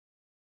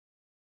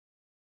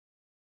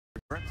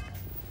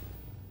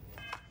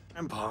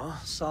Grandpa,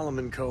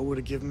 Solomon Co. would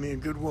have given me a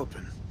good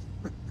whooping.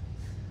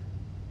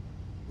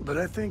 But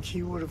I think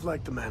he would have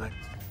liked the man.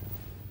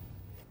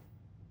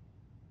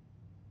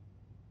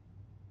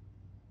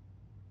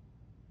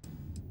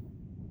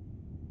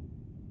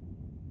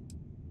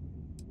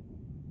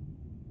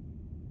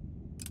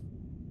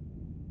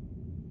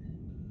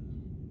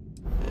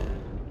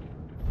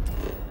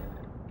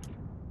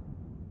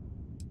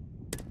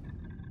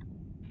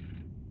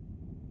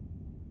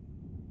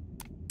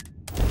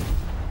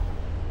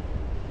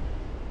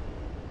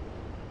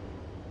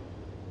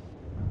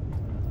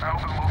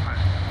 Alban Lopez,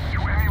 to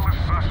any lift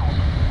vessels.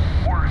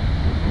 Word.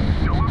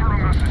 Deliver a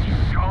message.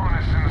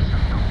 Colonists in the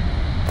system.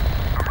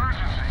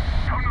 Emergency.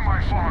 Come to my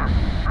farm.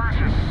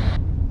 Urgent.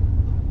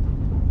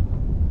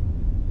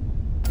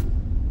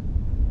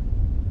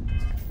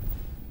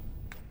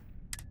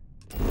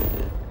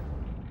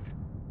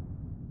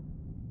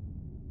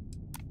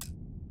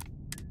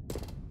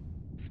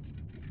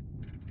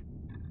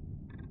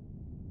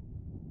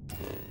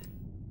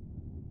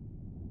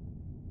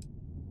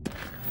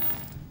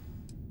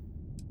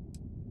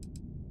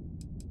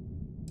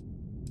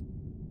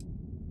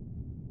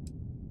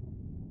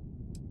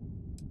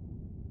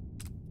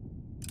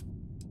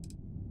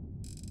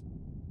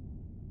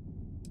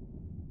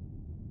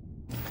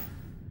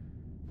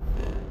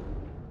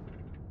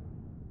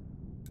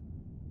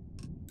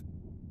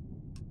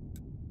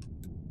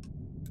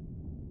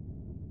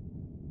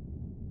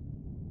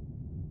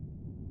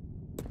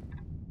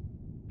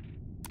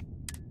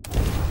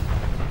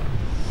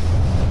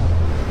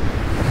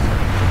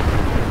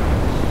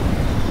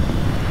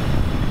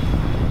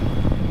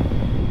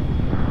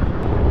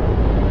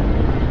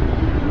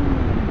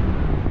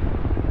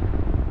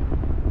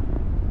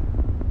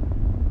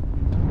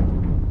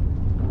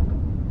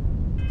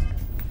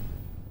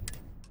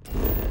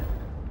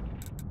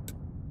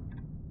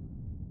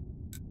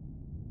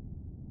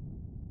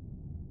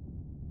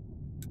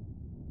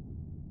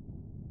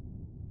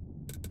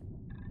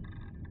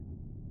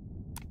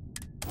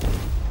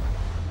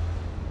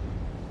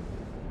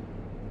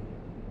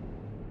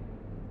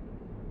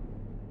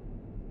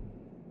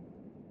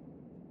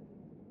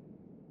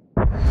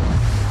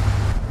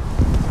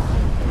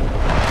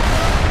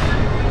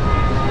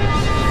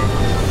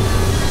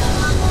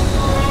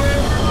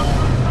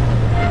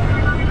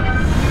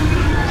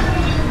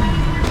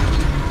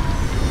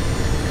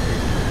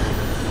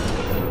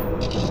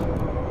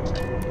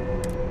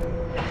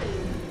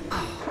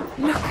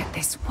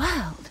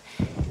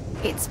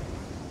 It's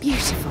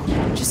beautiful,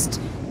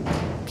 just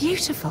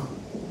beautiful.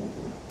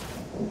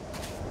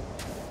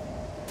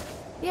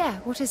 Yeah,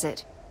 what is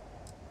it?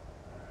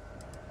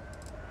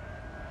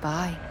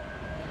 Bye.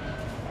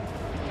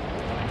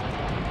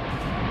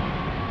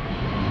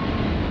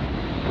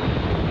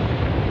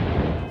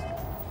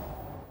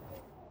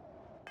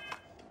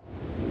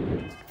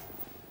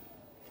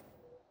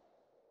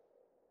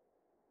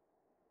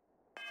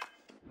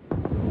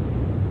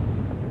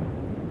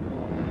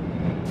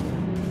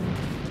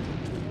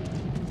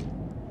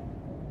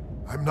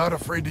 I'm not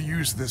afraid to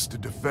use this to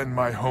defend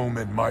my home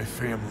and my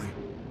family.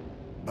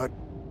 But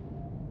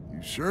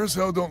you sure as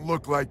hell don't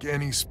look like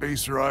any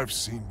spacer I've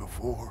seen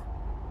before.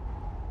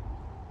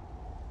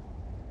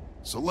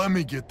 So let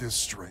me get this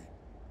straight.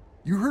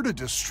 You heard a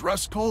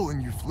distress call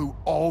and you flew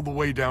all the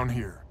way down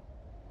here.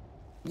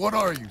 What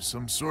are you,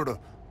 some sort of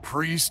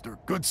priest or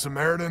good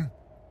Samaritan?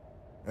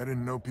 I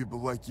didn't know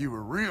people like you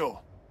were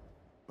real,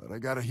 but I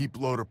got a heap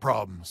load of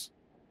problems.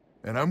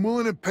 And I'm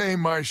willing to pay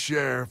my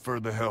share for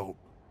the help.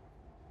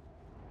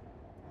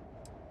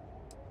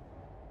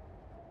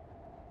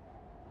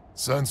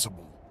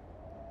 Sensible.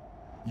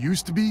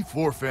 Used to be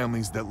 4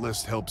 families that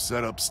List helped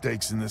set up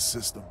stakes in this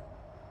system.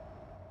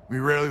 We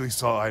rarely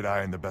saw eye to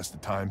eye in the best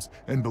of times,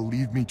 and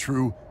believe me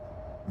true,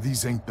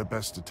 these ain't the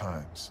best of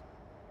times.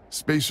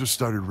 Spacers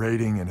started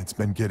raiding and it's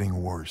been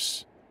getting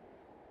worse.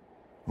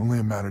 Only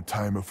a matter of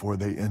time before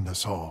they end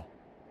us all.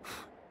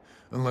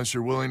 Unless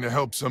you're willing to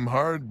help some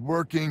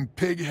hard-working,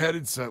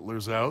 pig-headed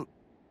settlers out.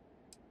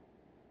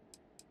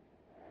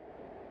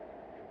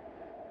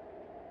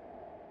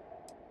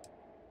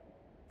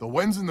 The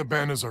Wens and the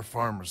Bandas are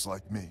farmers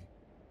like me.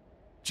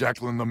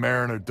 Jacqueline the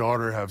mayor and her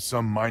daughter have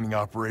some mining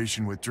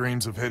operation with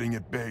dreams of hitting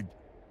it big.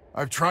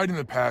 I've tried in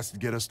the past to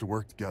get us to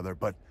work together,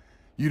 but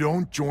you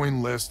don't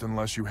join List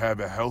unless you have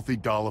a healthy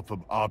dollop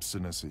of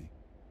obstinacy.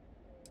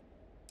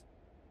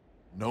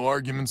 No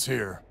arguments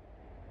here.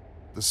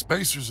 The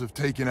Spacers have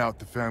taken out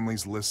the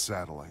family's List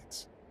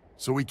satellites,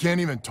 so we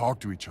can't even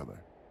talk to each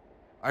other.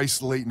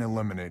 Isolate and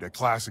eliminate, a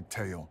classic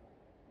tale.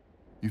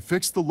 You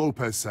fix the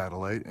Lopez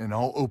satellite, and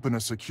I'll open a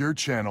secure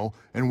channel,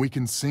 and we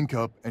can sync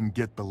up and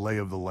get the lay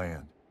of the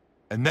land.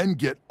 And then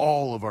get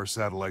all of our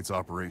satellites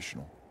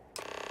operational.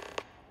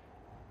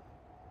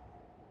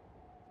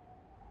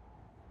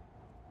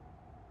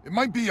 It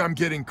might be I'm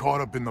getting caught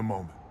up in the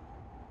moment,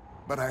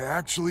 but I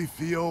actually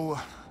feel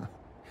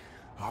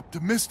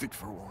optimistic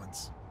for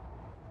once.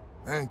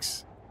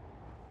 Thanks.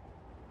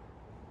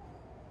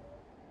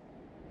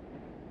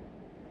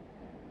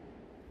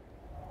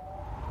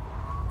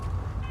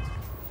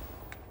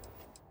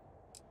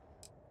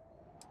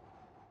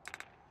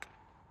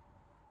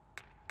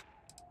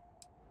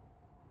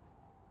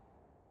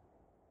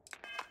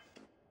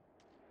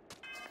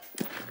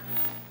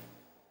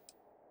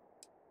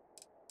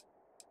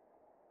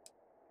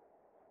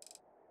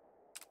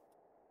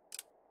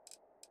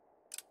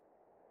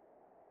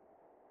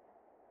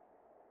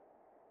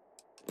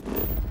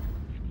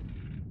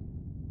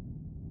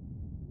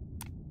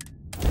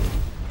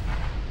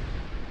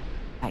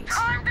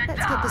 Right,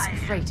 let's get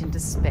this freight into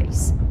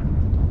space.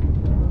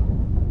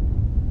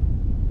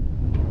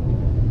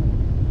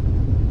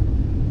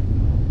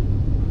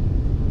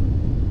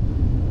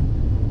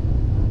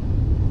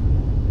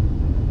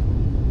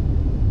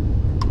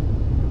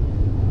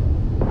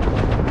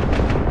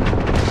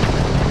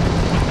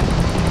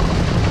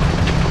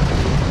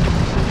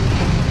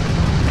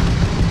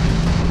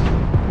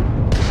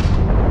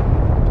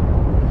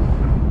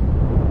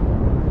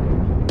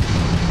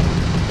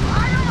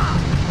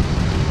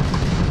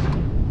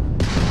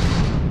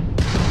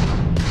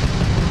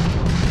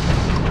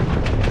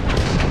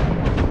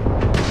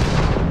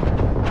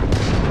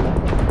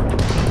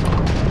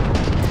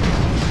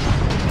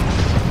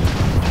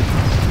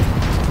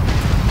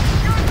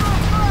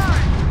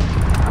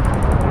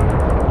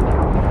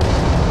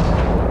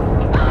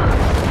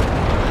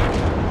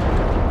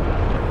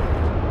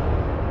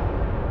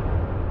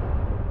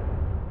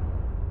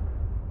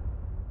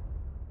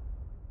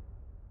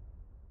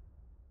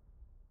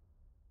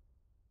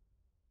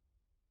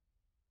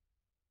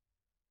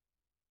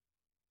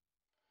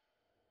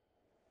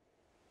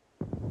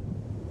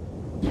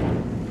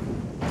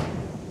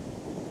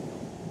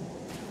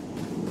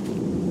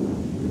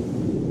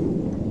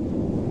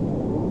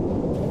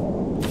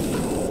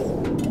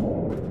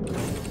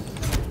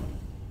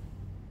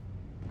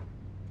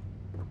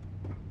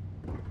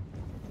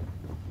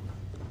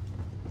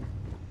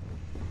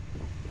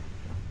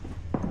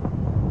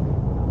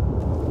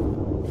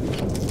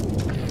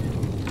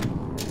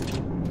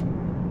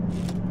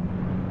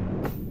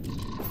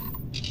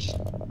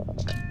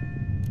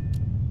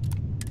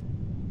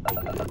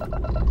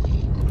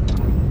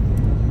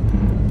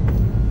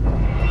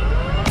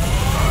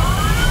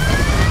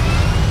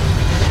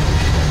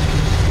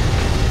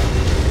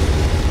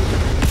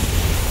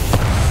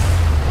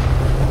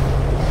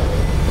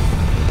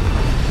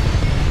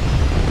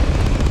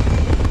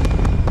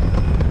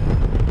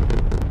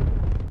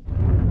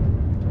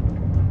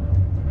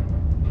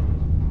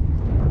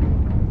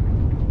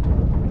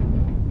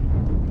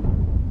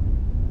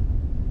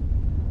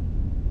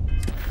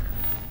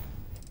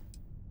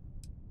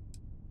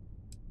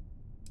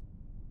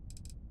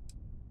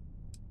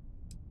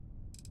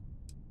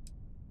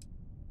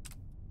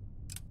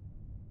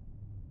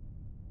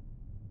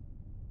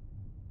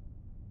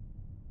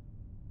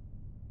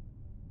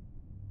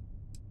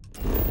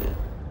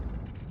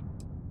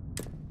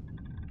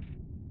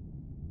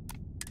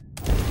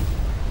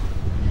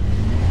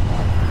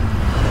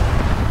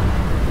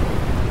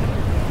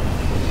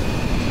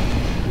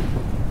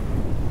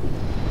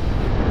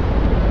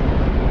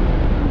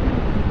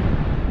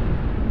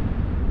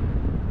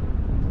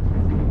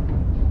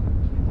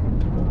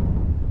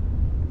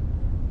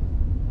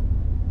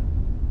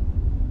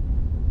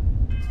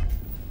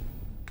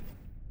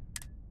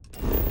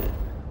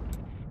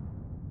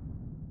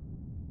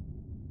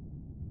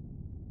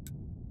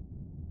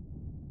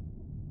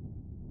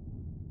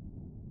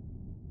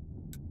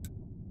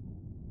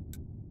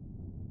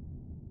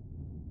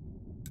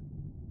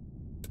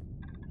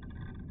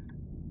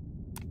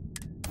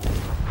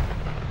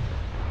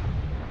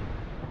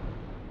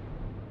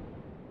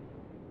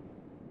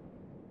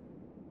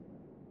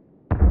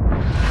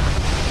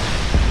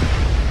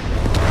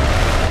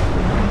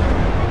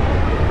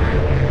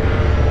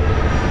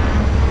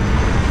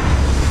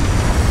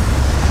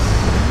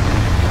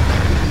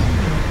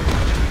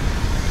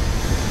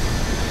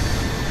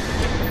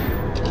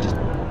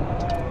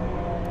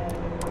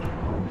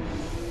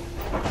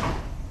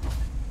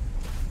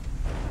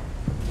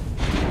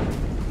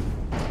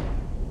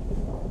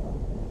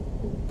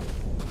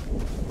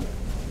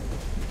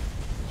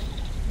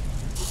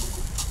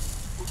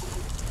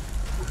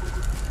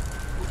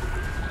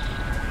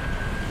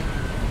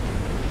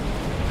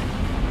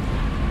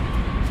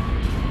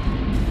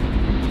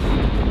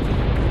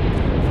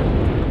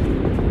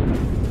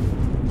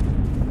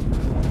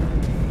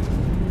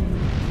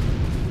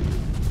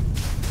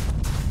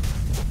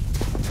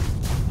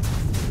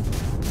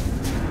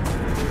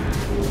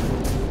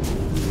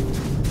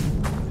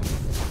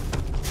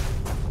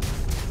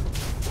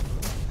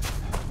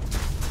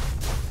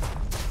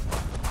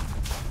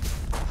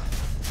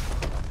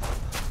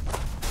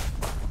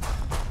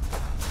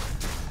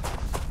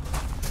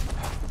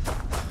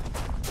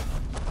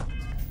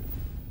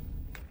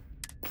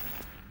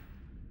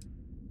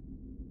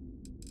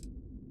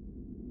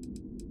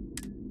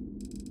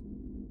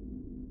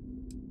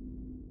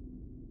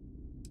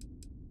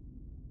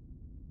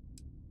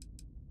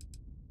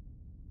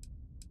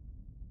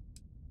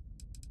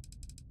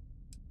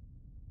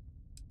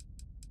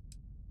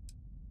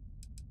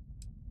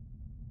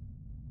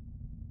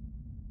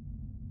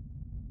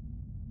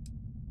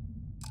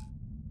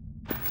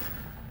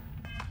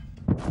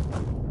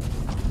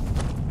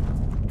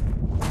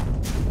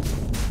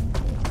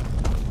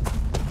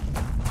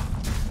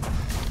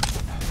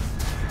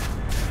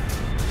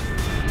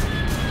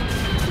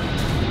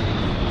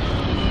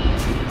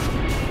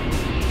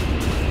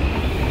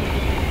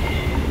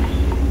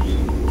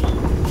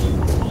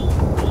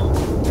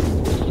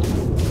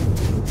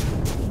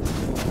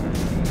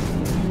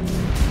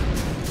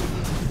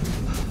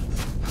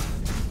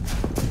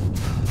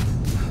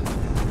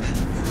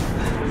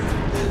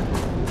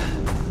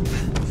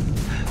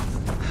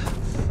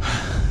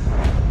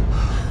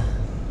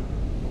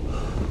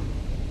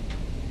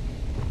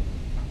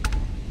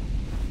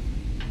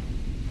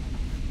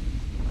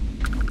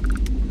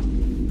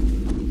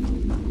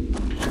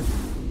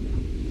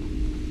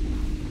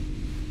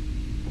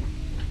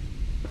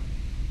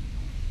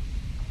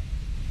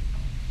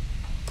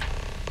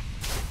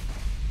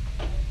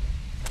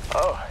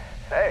 Oh,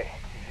 hey,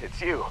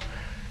 it's you.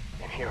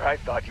 And here I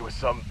thought you were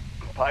some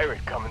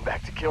pirate coming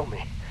back to kill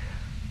me.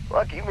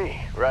 Lucky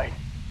me, right?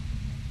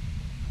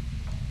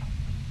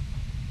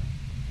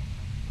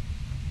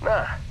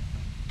 Nah,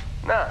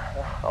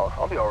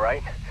 I'll be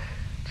alright.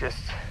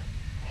 Just,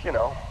 you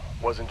know,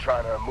 wasn't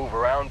trying to move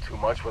around too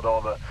much with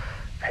all the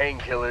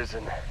painkillers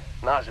and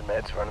nausea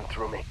meds running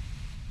through me.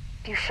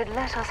 You should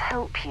let us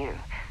help you.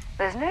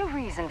 There's no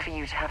reason for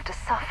you to have to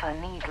suffer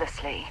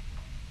needlessly.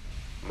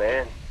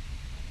 Man,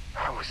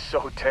 I was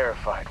so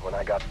terrified when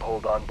I got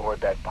pulled on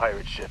board that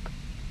pirate ship.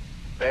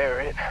 There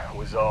it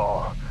was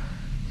all.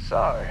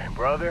 Sorry,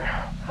 brother.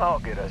 I'll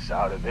get us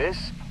out of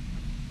this.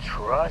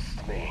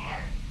 Trust me.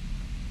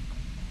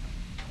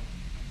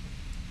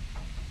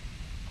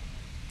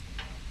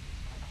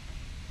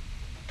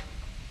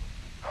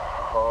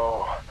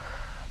 Oh,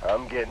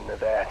 I'm getting to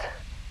that.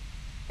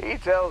 He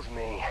tells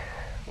me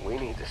we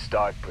need to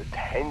start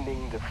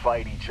pretending to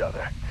fight each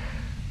other.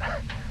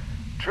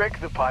 Trick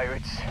the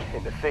pirates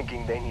into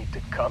thinking they need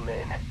to come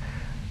in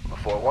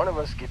before one of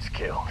us gets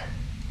killed.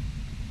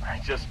 I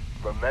just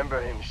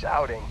remember him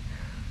shouting,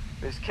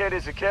 "This kid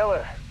is a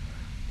killer.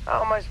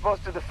 How am I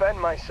supposed to defend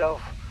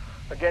myself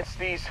against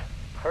these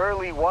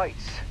pearly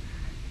whites?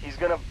 He's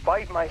gonna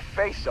bite my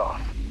face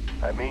off."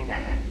 I mean,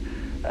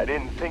 I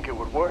didn't think it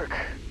would work,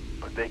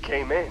 but they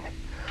came in.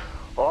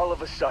 All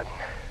of a sudden,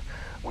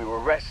 we were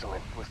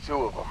wrestling with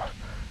two of them.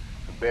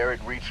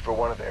 Barrett reached for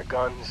one of their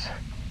guns.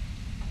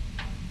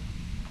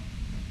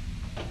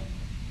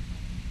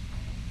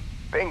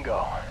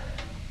 Bingo.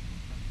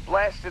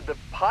 Blasted the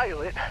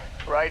pilot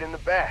right in the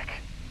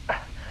back.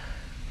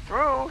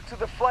 Through to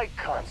the flight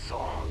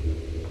console.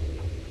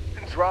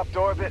 And dropped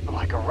orbit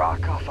like a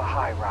rock off a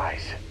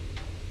high-rise.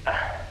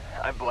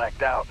 I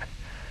blacked out.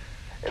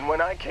 And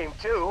when I came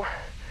to,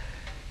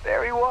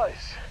 there he was.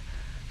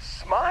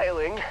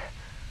 Smiling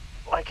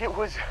like it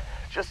was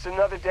just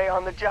another day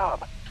on the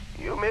job.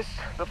 You missed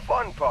the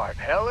fun part,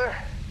 Heller.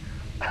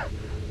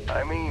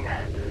 I mean,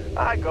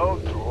 I go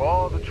through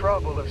all the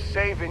trouble of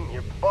saving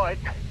your butt,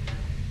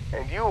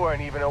 and you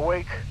weren't even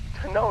awake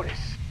to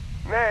notice.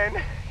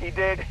 Then he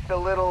did the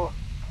little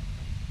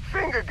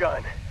finger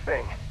gun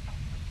thing.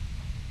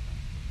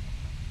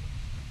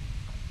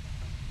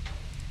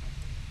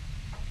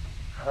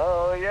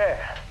 Oh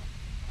yeah,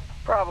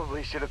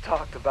 probably should have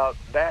talked about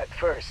that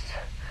first.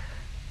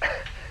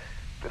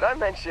 Did I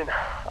mention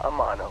I'm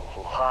on a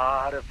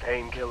lot of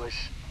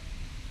painkillers?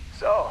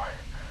 So,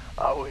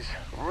 I was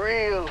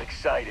real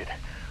excited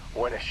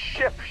when a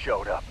ship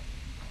showed up.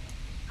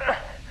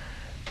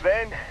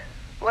 Then,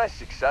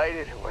 less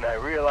excited when I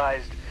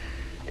realized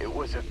it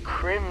was a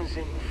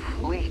Crimson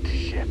Fleet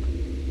ship.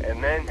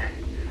 And then,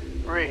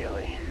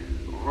 really,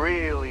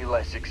 really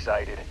less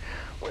excited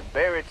when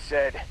Barrett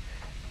said,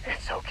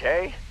 "It's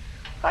okay,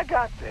 I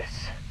got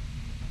this."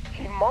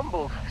 He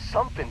mumbled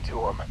something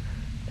to him,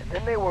 and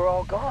then they were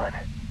all gone.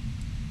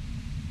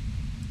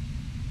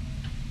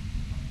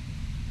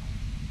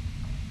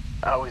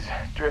 I was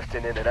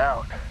drifting in and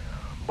out,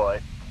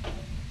 but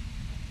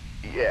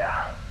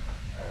yeah,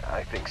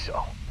 I think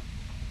so.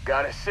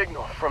 Got a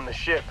signal from the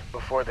ship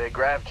before they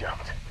grav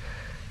jumped.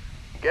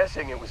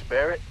 Guessing it was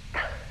Barrett.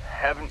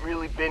 Haven't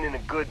really been in a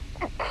good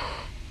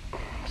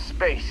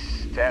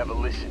space to have a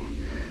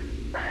listen.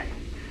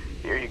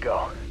 Here you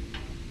go.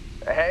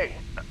 Hey,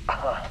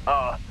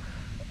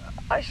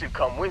 I should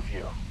come with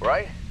you,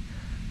 right?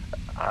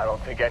 I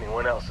don't think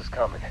anyone else is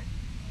coming.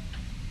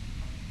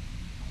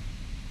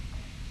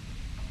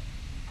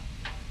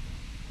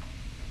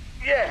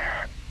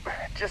 Yeah,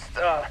 just,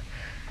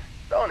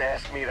 don't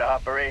ask me to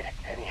operate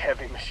any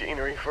heavy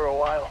machinery for a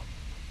while.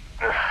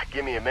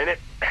 Give me a minute.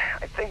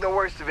 I think the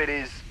worst of it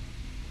is...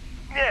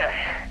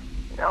 Yeah,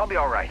 I'll be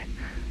alright.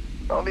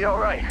 I'll be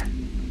alright.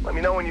 Let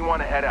me know when you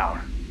want to head out.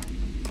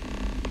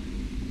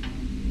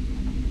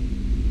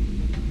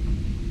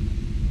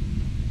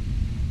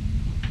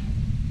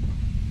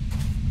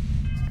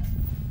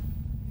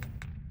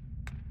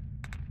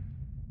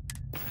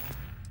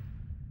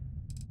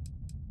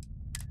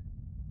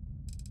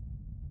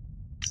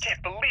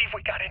 Can't believe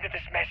we got into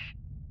this mess.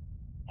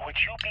 Would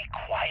you be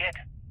quiet?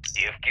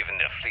 You've given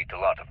the fleet a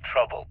lot of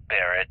trouble,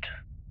 Barrett.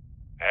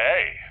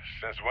 Hey,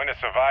 since when is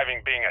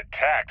surviving being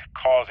attacked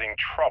causing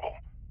trouble?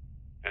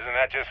 Isn't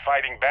that just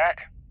fighting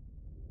back?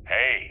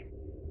 Hey,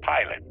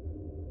 pilot,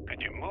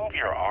 could you move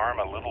your arm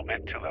a little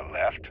bit to the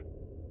left?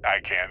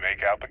 I can't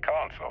make out the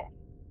console.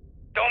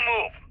 Don't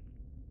move!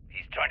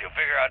 He's trying to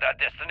figure out our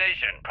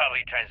destination.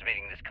 Probably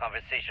transmitting this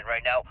conversation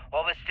right now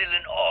while we're still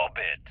in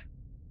orbit.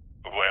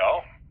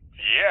 Well,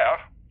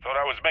 yeah. Thought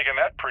I was making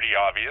that pretty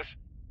obvious.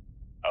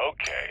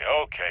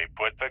 Okay,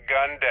 put the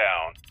gun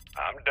down.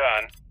 I'm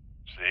done.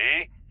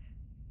 See?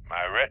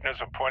 My retinas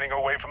are pointing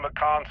away from the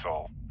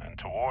console and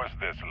towards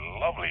this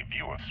lovely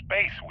view of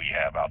space we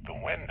have out the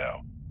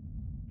window.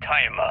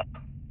 Tie him up.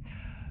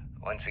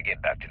 Once we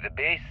get back to the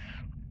base,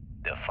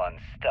 the fun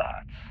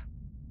starts.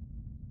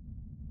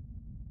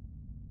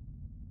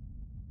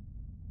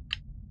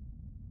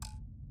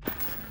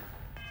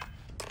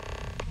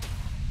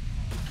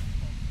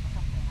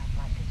 Something I'd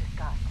like to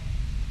discuss.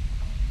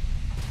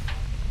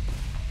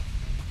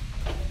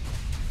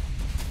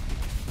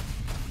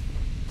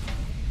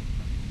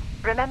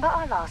 Remember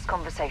our last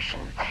conversation,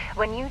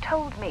 when you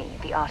told me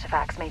the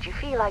artifacts made you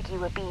feel like you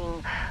were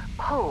being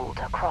pulled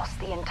across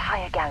the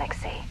entire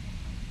galaxy?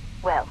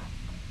 Well,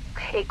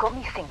 it got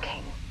me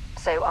thinking,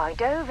 so I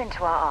dove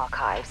into our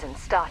archives and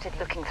started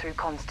looking through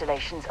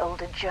Constellation's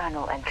older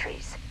journal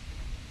entries.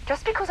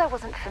 Just because I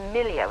wasn't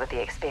familiar with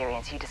the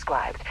experience you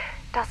described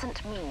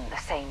doesn't mean the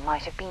same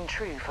might have been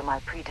true for my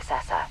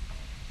predecessor.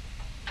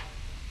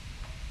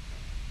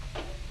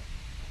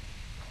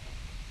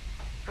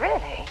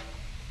 Really?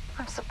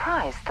 I'm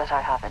surprised that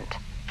I haven't.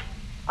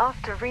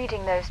 After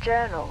reading those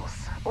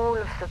journals, all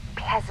of the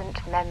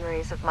pleasant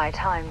memories of my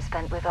time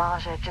spent with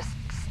Aja just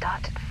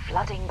started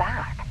flooding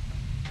back.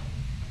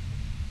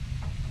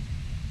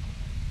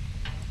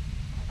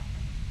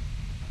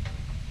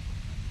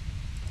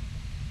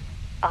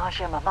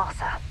 Aja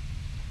Mamasa.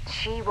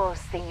 She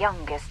was the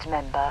youngest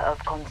member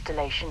of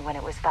Constellation when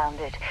it was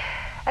founded.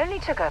 Only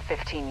took her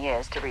 15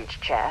 years to reach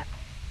chair.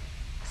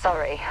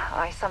 Sorry,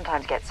 I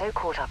sometimes get so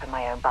caught up in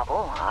my own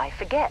bubble, I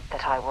forget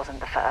that I wasn't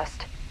the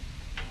first.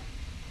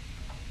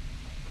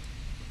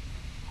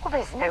 Well,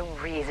 there's no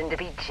reason to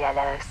be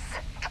jealous.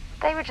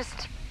 They were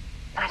just,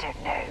 I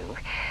don't know,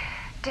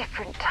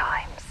 different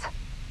times.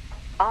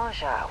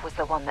 Aja was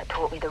the one that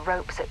taught me the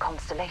ropes at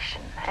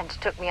Constellation and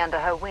took me under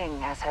her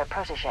wing as her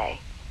protege.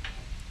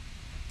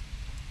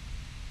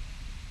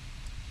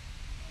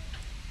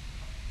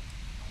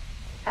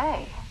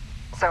 Hey,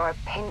 so I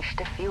pinched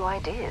a few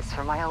ideas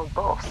from my old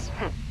boss.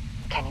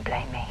 Can you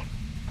blame me?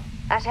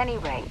 At any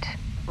rate,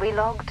 we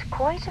logged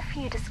quite a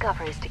few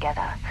discoveries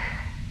together,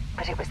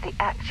 but it was the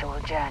actual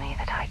journey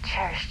that I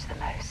cherished the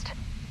most.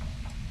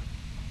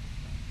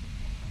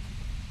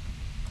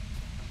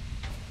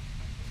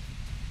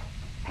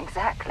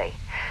 Exactly.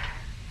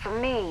 For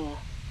me,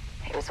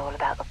 it was all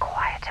about the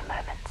quieter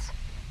moments.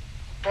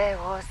 There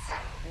was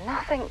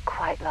nothing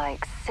quite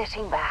like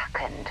sitting back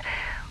and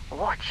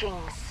watching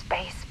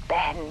space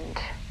bend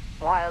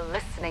while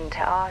listening to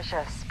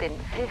Aja spin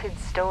vivid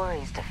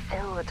stories to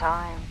fill the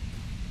time.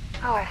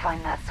 Oh, I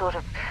find that sort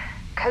of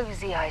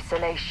cozy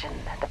isolation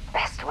the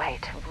best way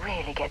to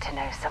really get to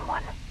know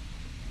someone.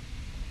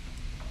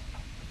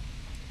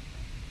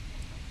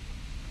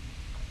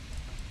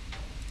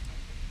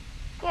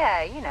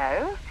 Yeah, you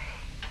know,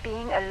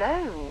 being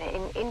alone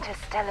in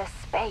interstellar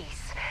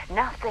space,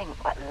 nothing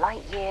but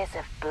light years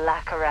of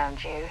black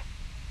around you.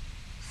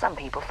 Some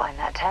people find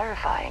that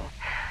terrifying.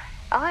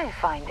 I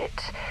find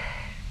it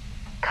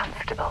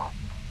comfortable.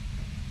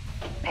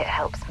 It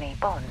helps me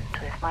bond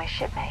with my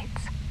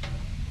shipmates.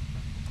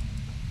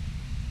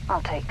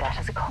 I'll take that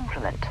as a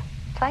compliment.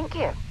 Thank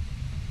you.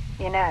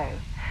 You know,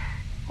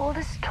 all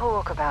this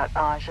talk about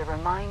Aja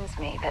reminds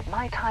me that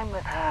my time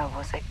with her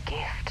was a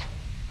gift.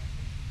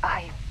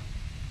 I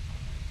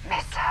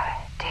miss her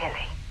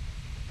dearly.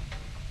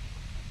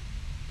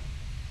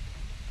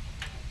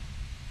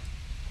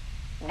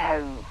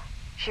 No,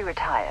 she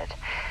retired.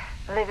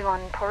 Living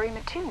on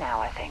Porima 2 now,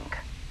 I think.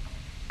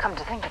 Come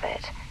to think of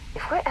it,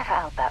 if we're ever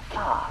out that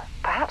far,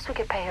 perhaps we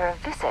could pay her a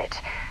visit,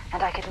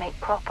 and I could make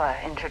proper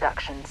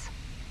introductions.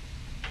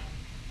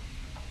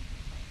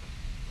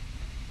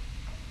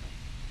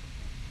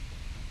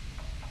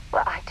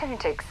 Well, I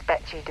don't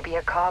expect you to be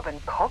a carbon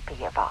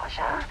copy of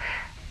Aja.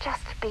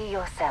 Just be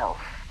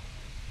yourself.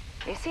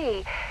 You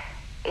see,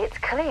 it's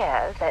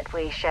clear that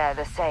we share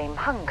the same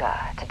hunger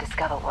to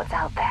discover what's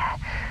out there.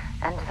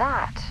 And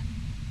that,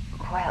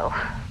 well,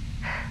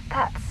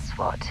 that's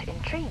what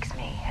intrigues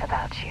me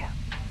about you.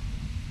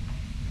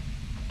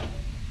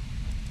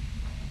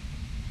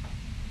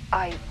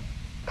 I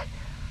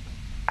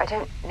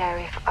don't know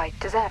if I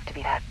deserve to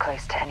be that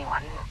close to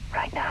anyone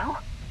right now.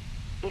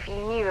 If you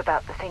knew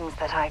about the things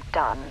that I've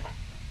done,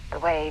 the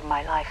way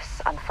my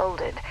life's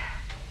unfolded,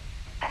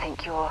 I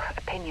think your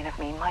opinion of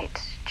me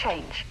might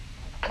change.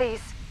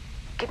 Please,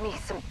 give me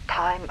some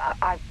time.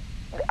 I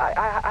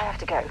have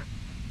to go.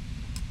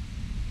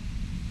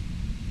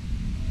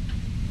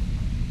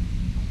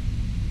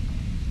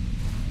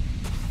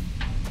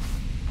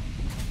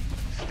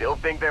 Still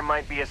think there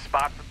might be a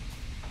spot for...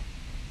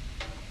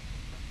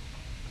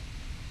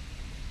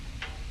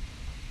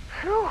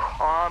 Whew.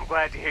 Oh, I'm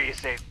glad to hear you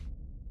say...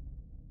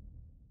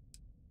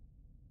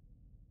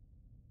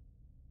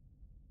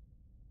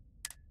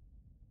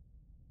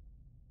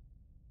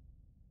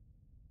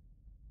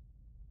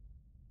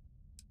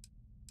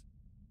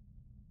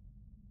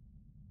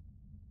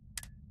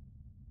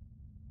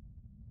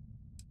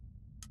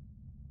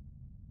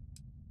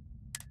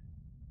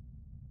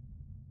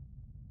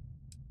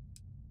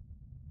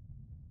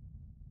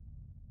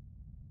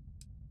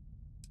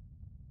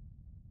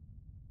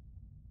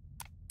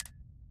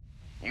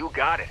 You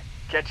got it.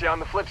 Catch you on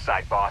the flip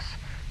side, boss.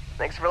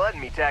 Thanks for letting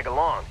me tag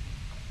along.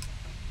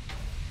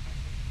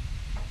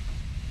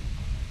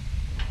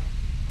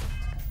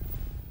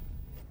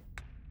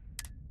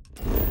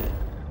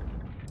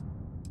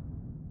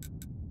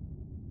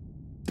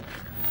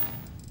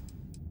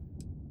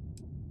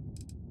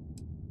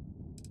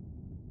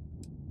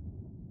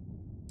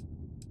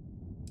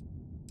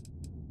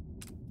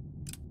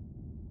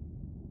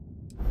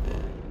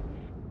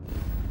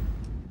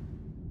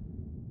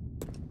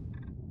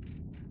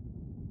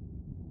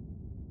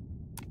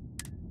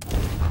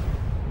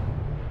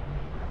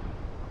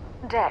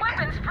 deck.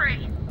 Weapons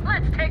free!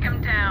 Let's take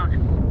him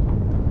down!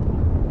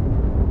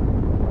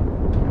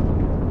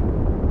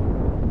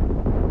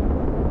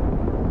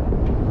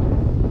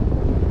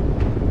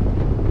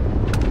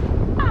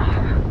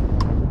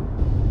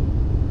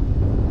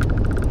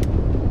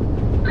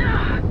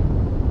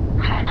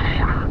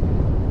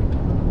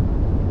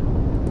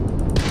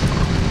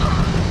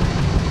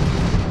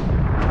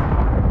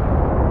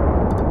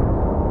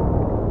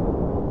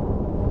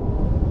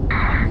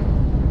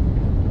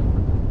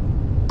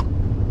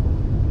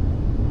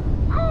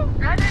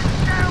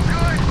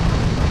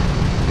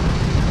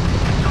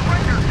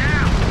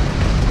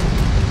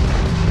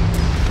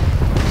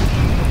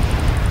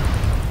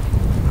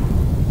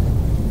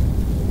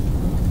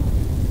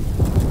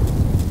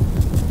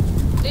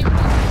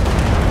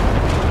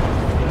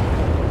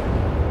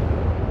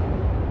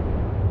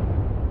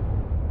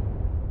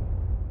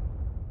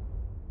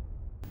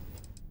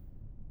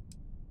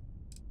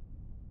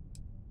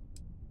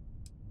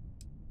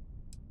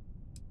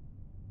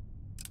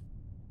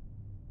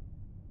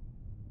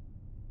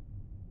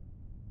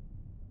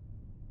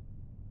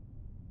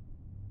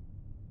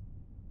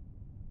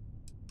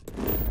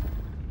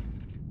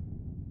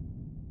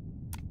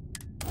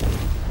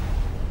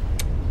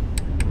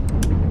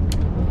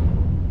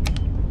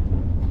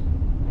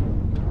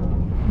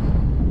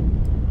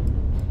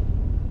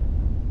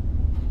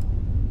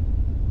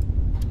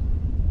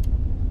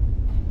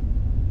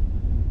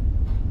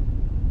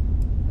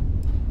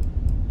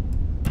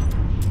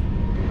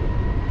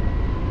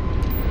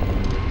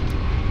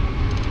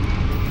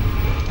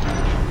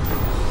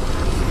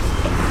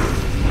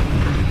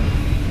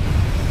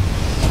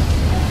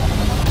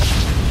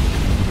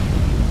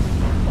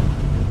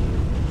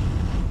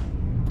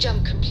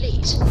 Jump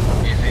complete. This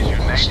is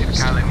United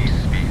Colony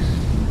Space.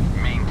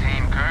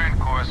 Maintain current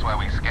course while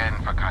we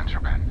scan for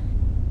contraband.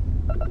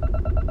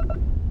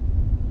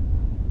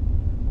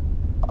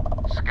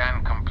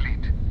 Scan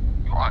complete.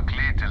 You are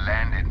cleared to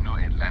land at New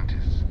Atlantis.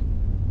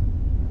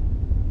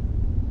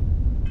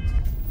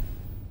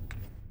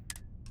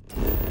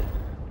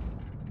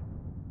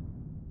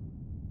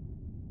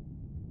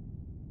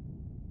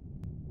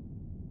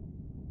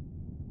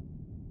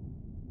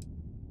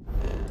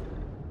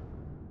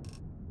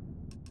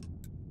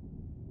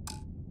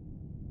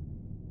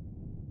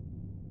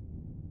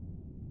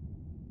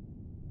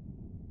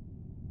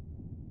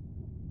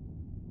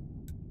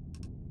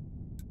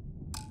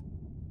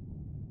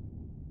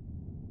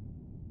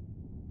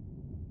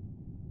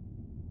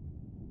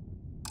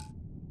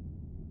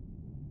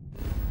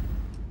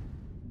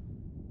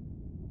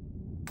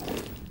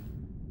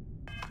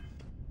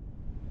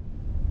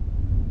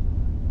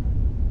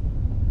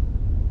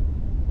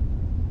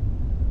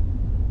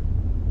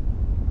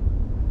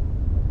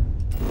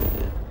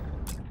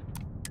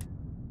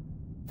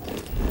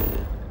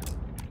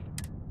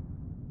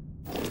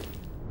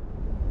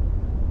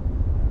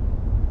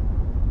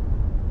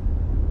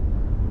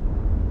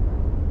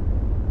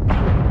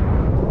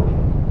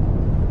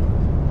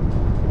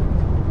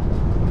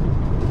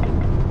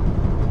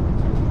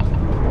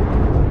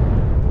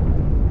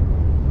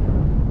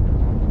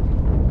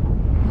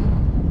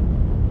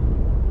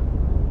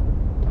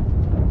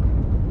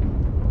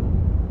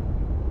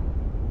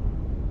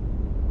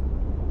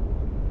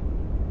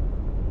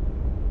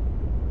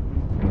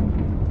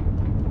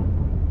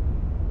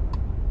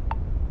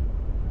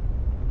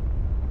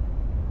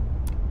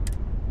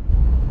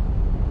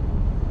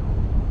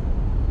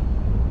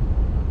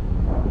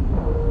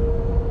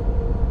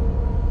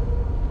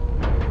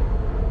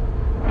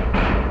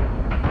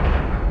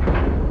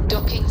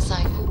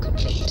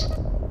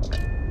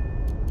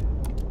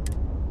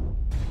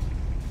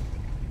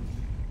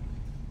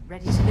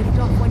 Ready to lift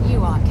off when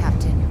you are,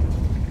 Captain.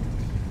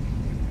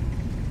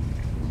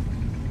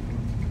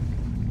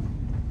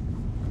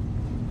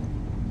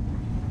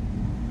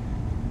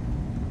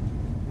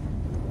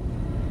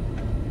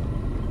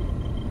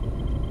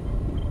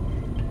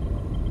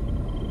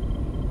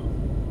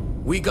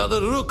 We got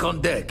a rook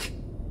on deck.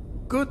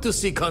 Good to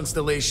see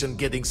Constellation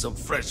getting some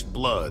fresh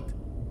blood.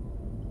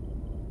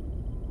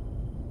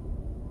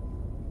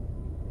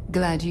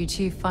 Glad you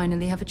two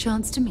finally have a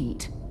chance to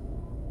meet.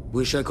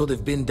 Wish I could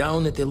have been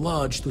down at the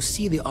lodge to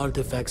see the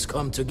artifacts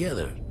come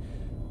together.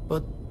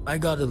 But I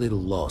got a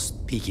little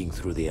lost peeking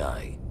through the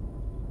eye.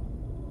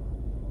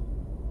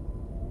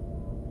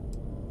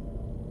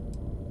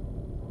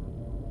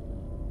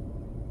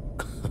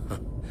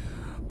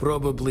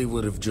 Probably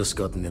would have just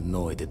gotten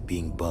annoyed at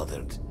being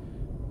bothered.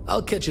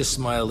 I'll catch a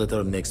smile at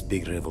our next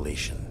big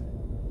revelation.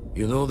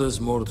 You know there's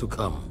more to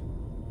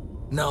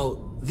come.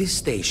 Now, this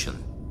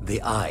station,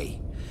 the Eye,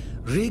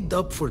 rigged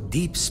up for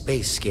deep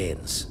space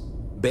scans.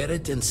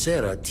 Barrett and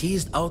Sarah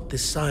teased out the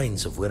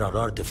signs of where our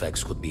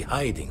artifacts could be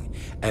hiding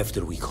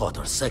after we caught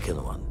our second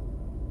one.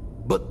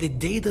 But the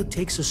data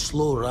takes a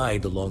slow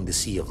ride along the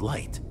Sea of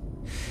Light.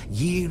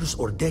 Years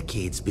or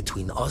decades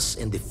between us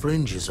and the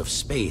fringes of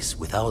space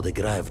without a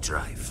grav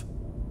drive.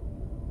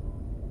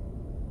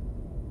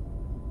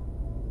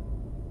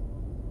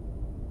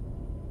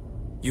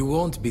 You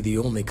won't be the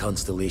only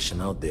constellation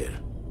out there.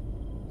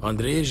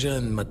 Andreja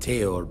and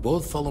Mateo are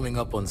both following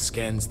up on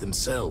scans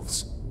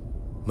themselves.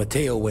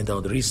 Mateo went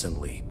out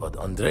recently, but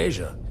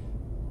Andreja,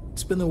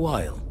 it's been a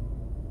while.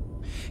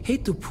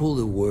 Hate to pull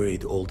a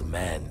worried old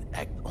man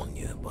act on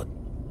you, but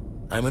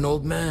I'm an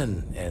old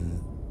man,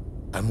 and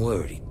I'm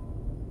worried.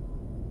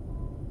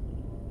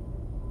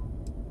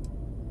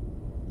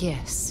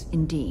 Yes,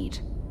 indeed.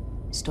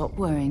 Stop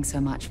worrying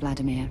so much,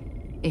 Vladimir.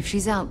 If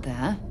she's out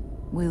there,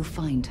 we'll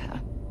find her.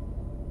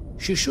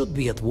 She should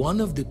be at one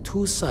of the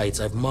 2 sites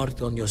I've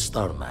marked on your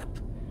star map.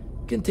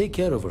 Can take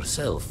care of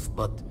herself,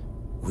 but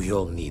we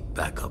all need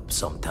backup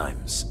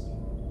sometimes.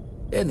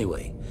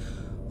 Anyway,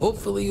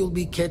 hopefully you'll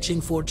be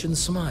catching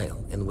Fortune's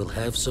smile, and we'll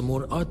have some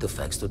more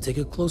artifacts to take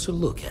a closer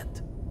look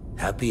at.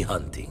 Happy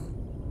hunting.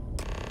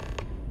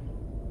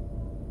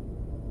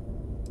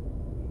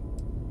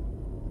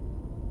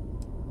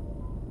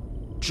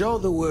 Show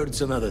the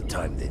words another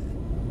time, then.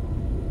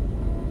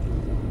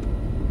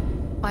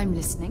 I'm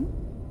listening.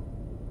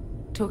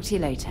 Talk to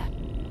you later.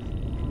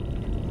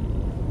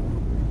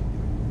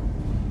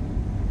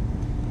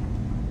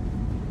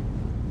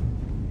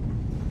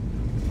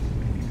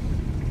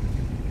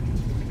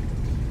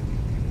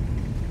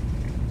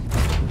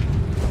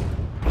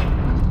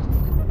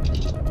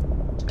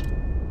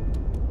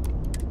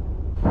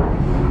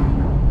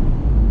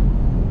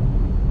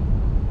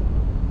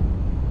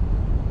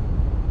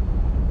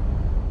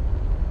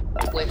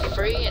 We're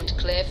free and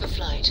clear for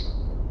flight.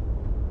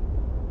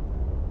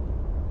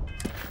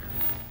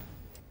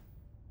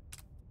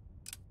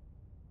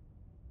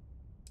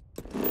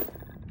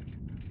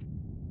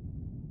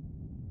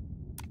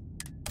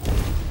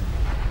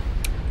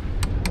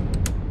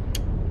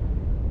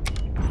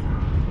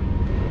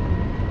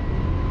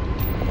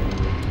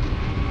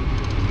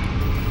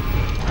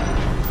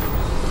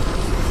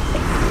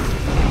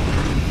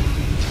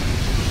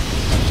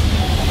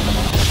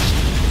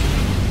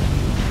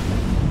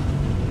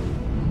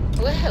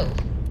 Well,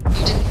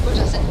 you didn't put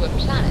us into a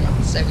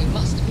planet, so we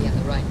must be in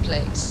the right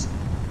place.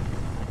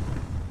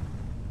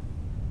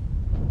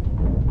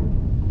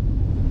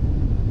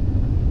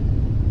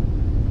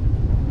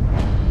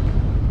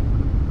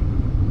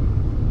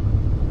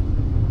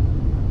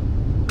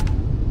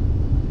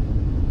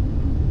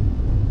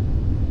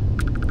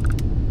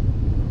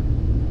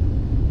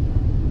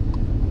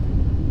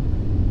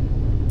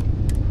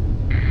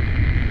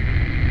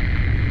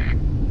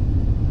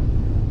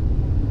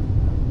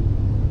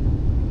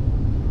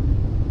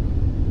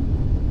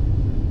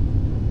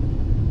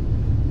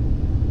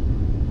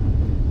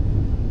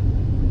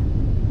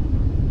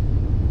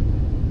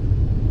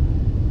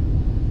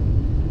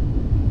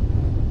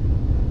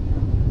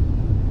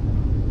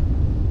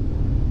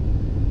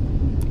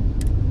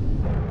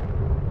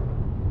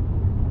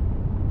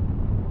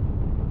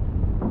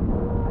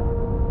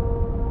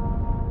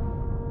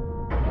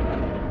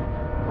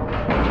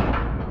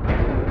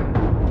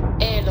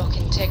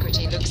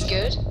 Integrity looks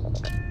good.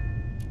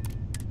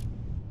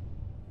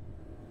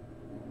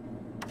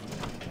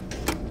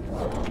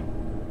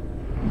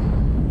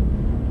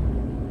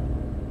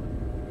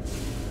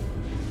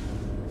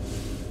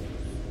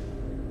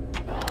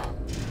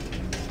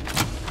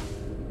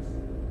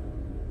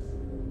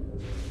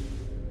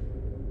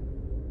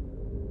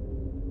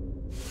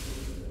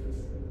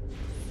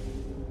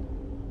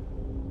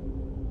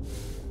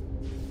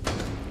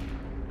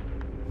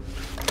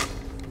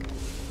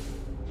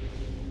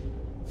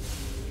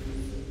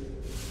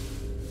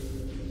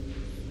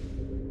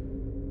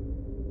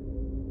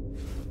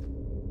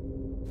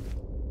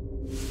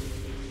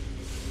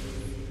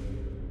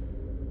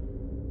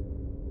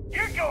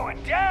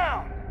 Going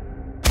down!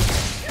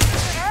 This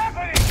isn't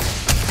happening!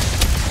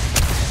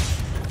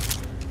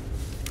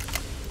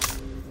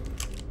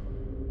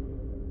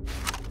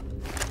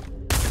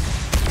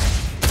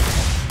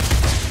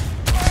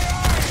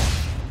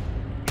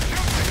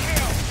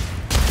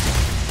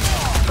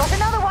 Got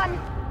another one!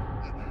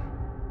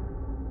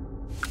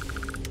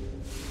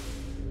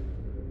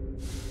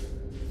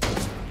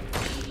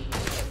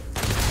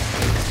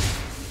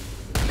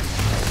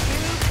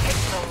 You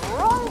picked the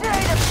wrong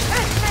day to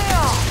piss me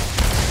off!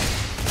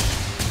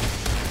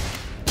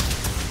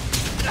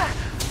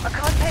 I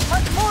can't take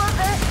much more of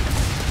this!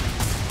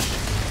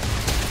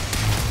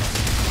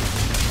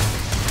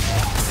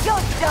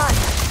 You're done!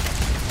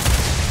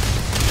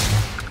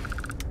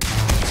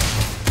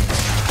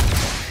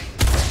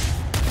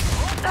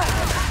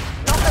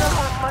 Not gonna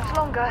last much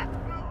longer.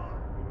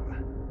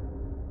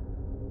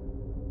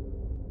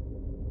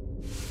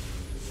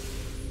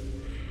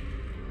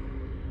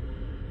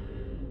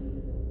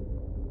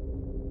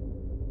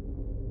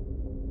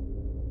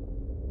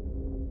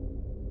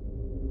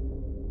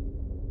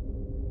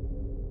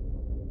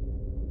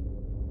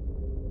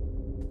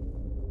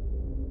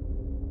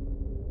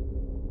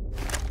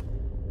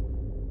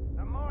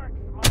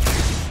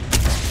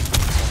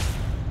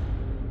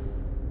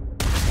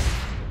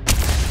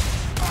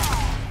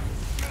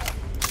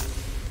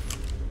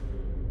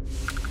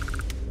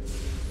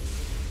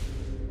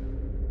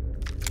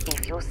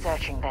 If you're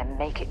searching them,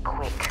 make it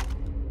quick.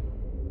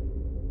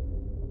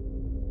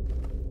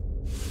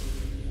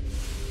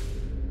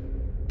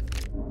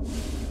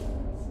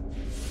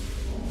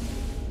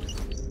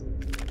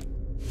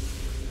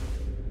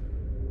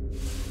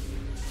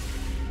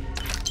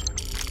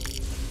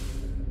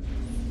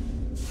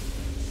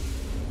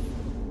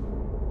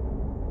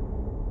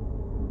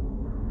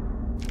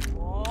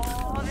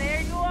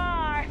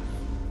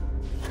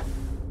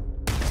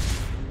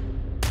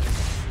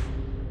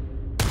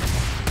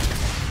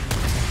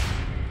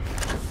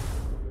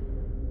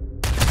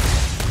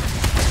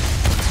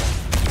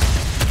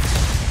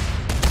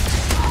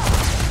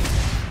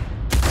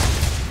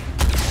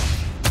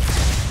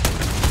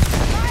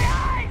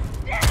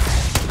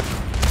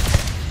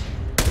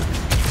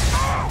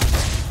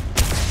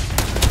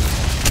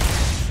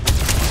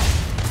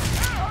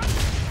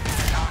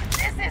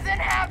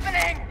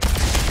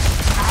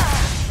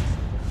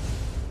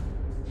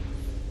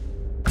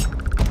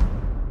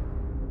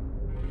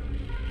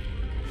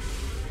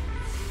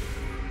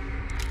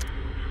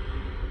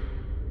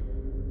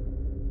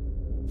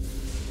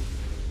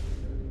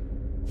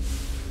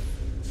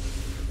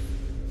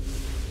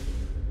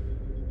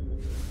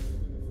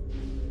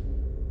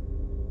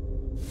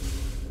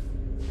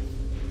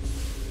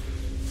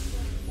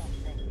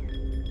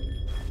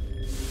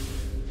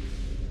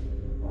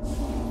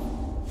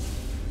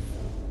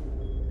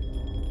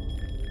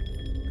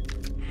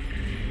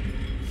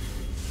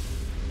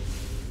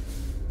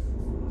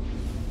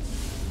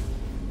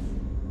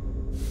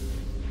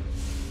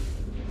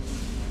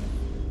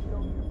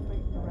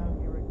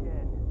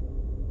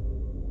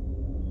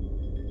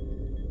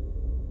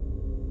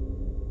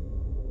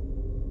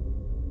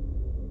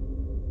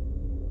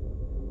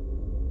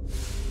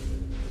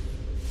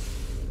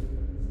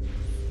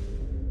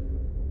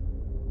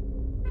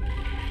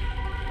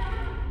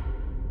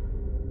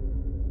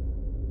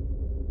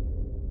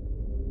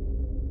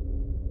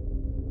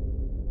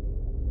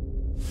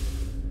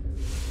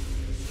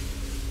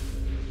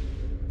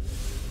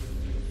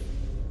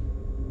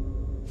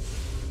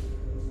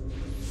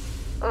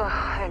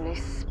 Ugh, only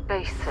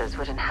spacers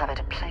would inhabit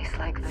a place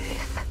like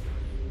this.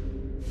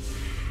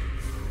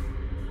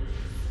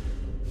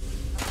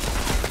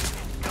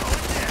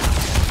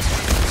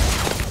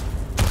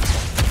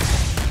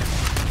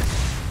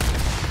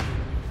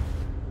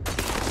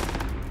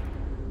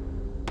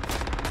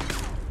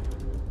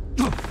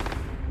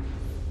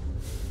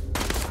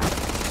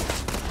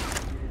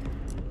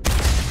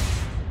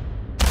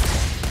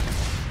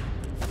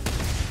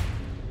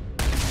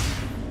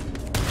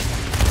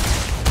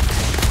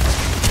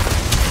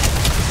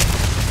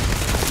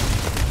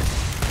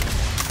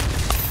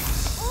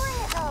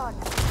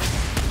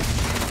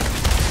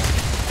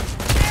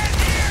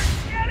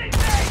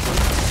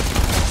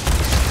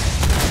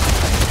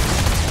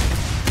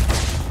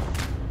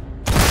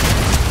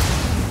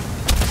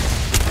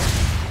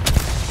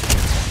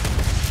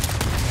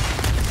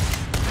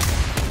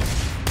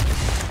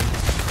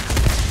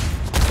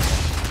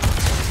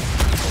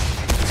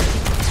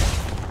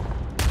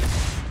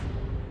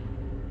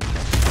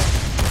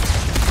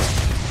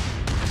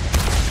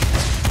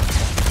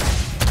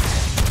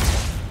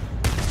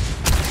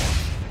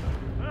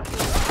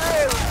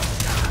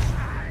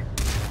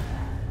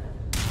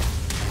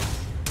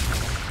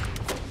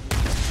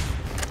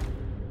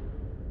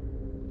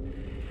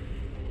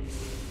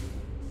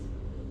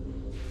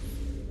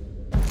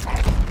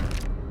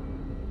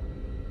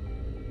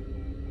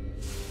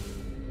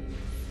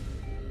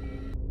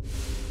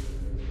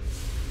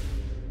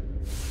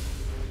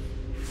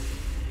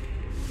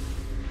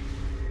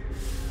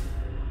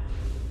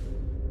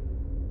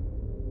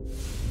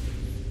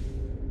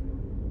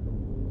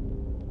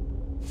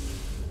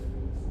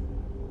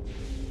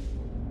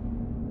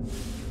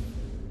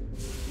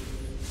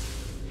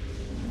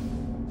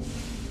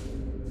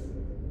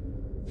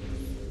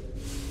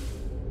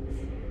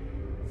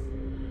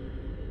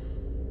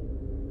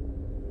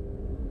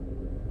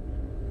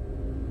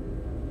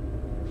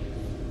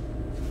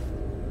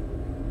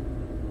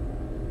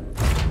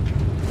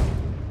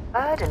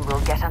 And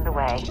we'll get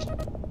underway.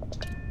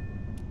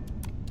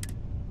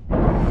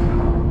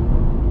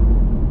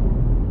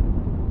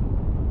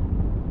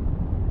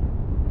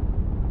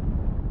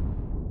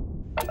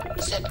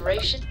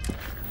 Separation?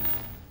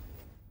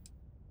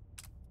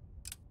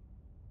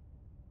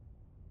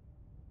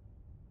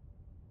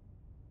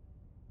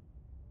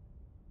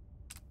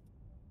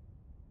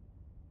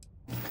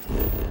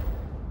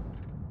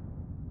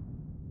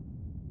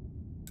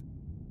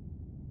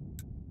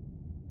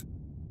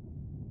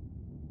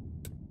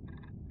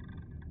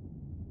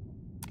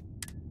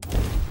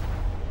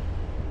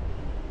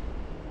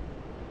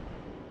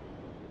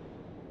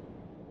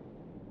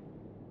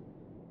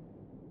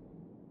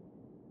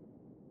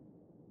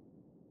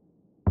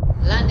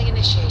 Landing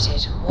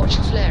initiated. Watch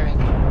your flaring.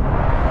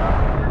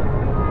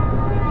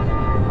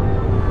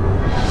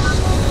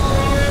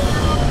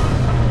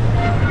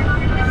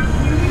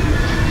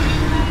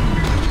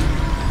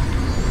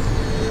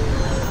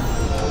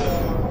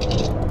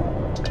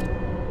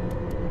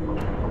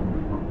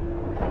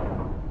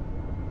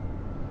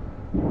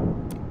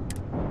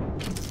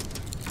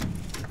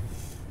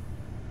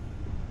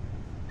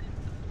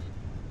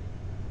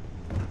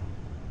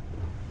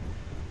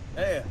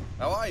 Hey,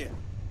 how are you?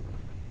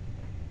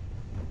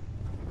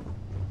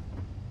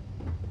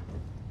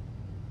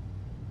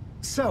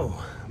 So,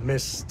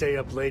 Miss Stay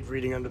Up Late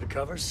reading under the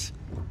covers?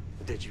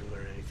 Did you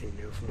learn anything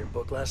new from your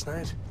book last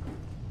night?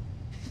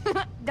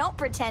 Don't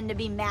pretend to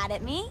be mad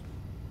at me.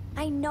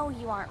 I know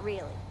you aren't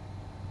really.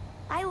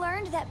 I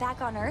learned that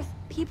back on Earth,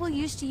 people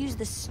used to use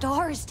the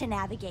stars to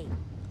navigate.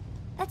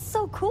 That's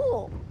so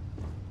cool.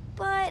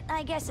 But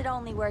I guess it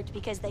only worked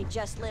because they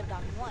just lived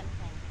on one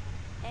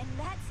planet. And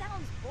that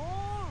sounds boring.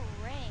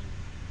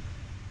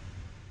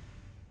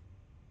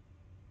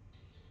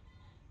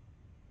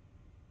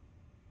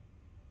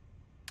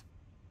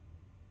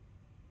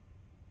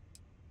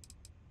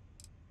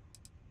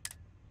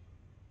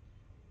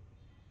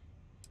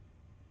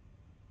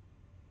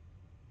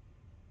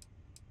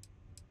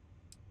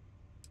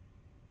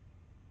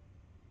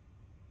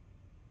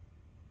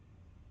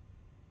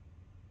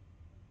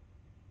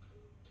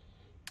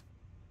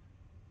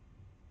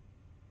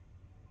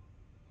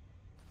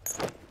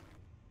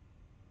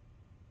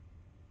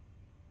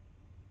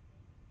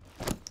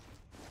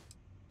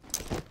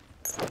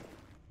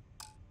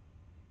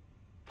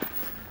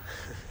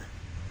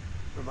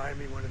 Remind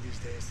me one of these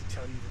days to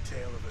tell you the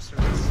tale of a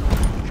certain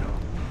Solomon Co.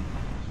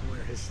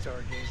 Where his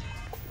stargazing.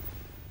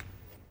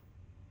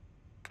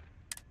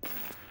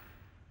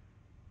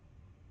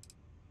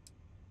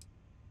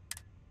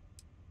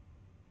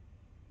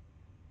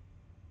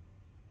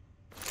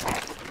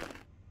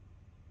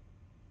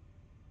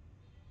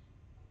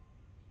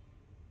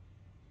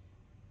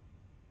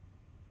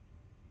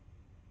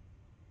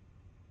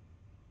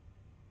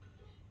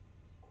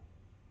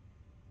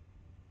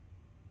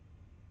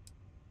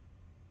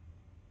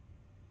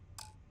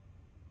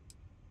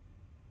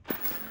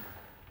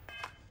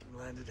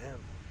 Landed him.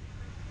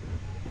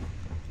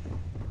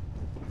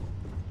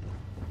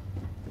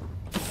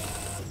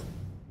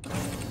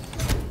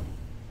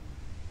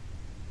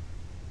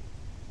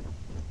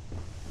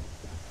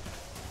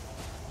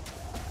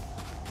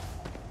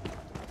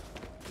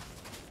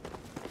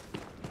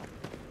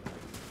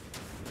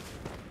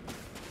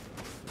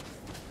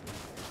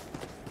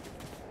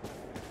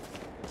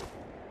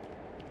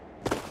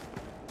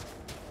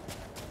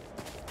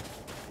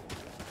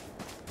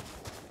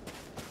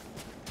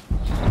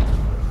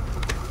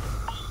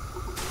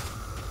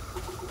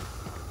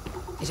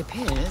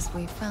 appears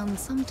we found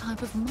some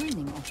type of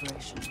mining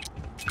operation.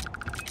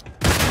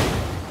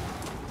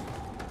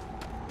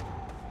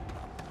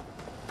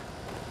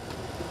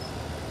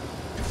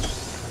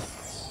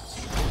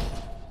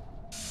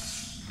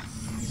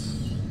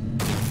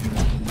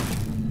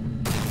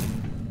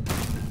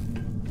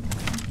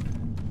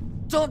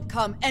 Don't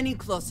come any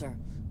closer.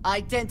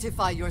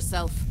 Identify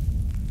yourself.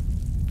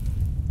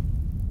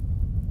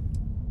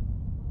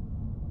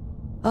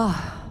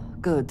 Ah,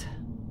 good.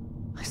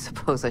 I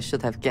suppose I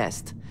should have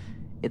guessed.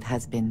 It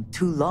has been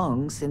too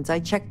long since I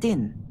checked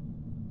in.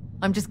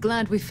 I'm just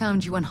glad we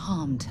found you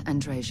unharmed,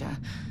 Andreja.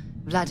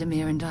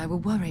 Vladimir and I were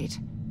worried.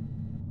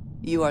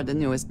 You are the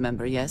newest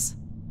member, yes?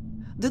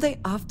 Do they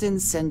often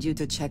send you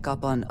to check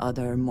up on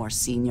other, more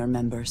senior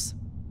members?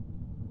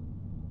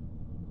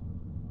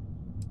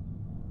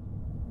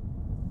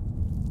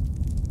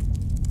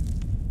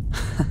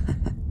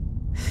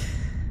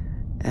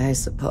 I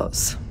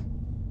suppose.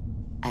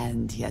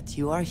 And yet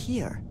you are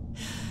here,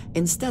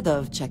 instead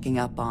of checking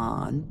up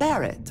on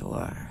Barrett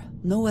or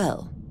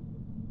Noel.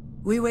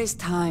 We waste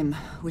time.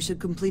 We should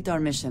complete our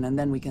mission and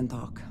then we can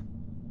talk.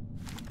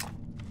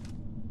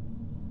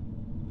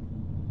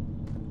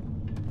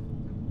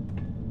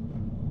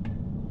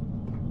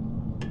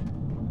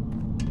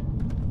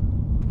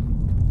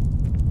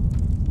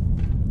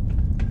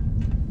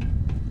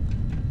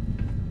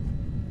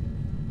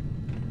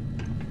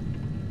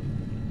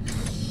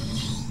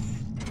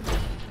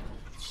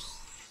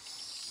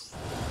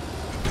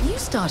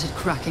 Started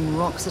cracking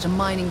rocks at a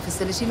mining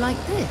facility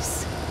like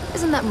this.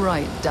 Isn't that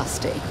right,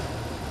 Dusty?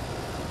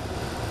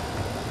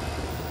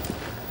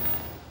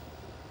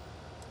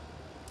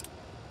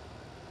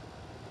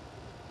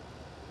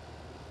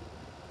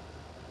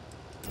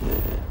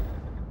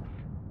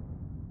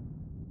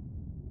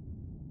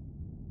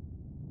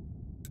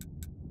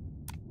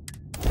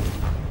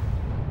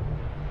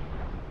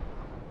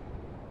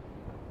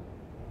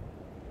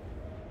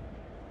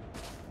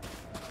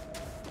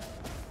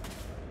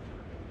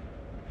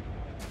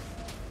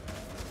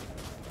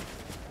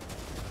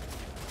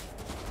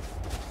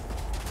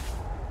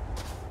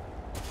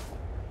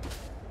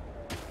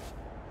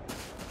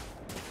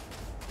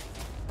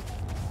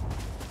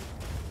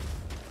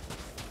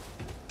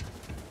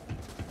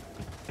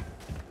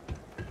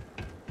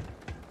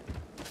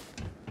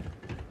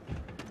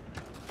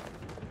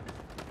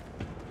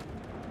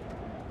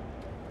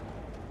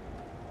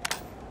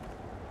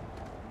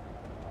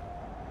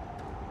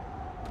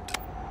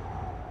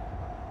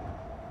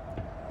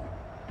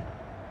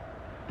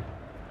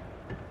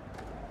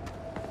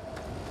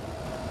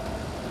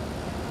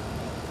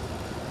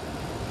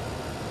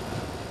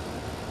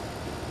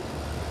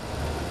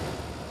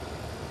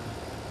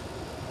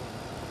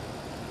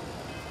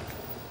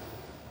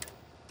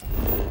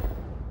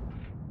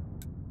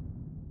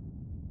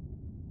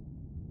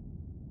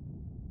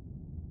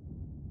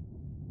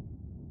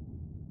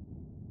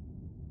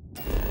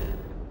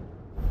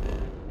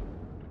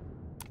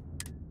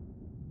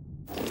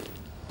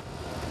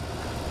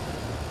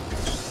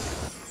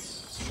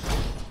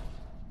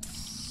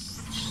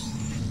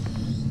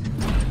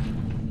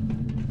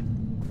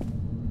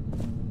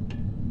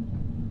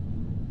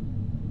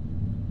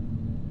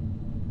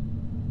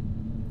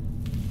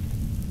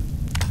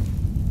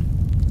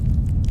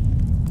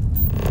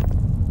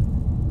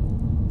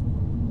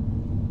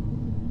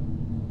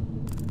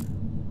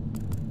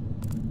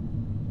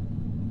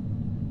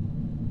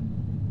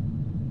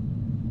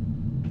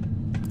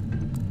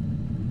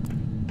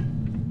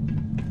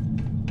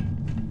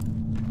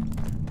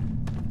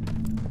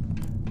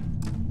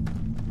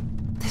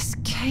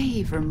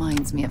 Cave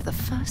reminds me of the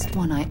first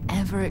one I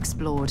ever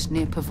explored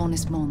near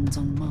Pavonis Mons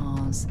on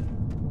Mars.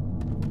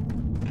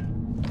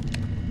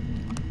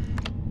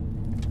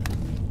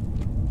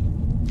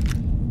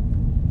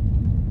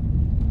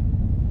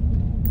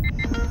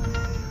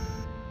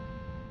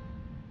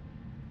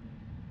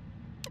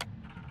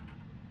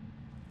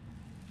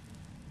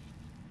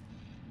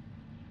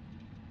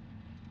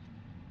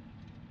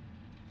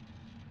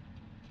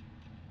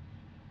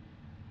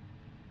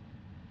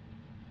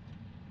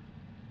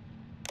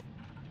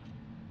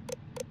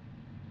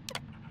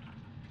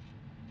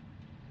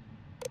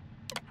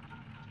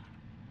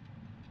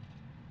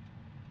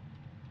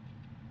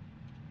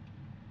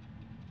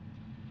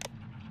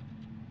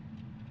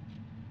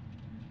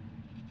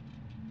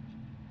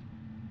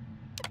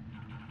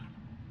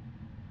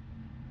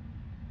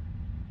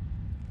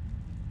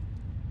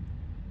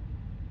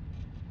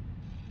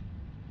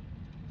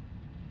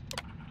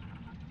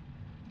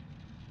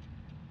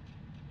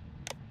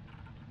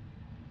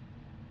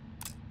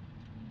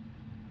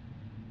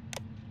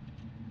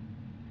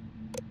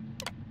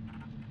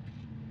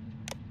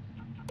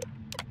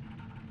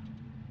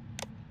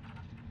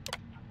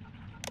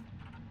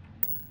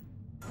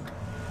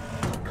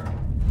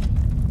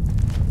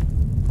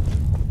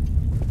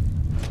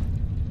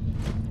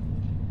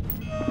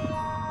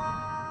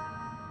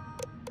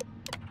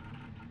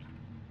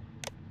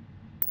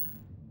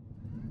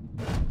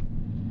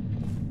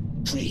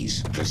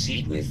 Please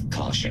proceed with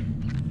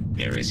caution.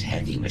 There is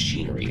heavy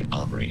machinery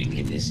operating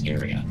in this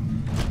area.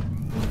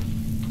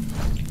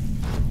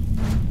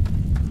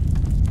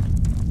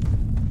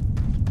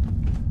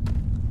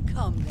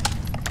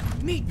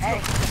 Hey.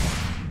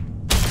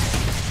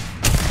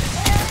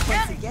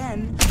 Once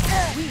again,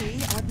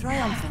 we are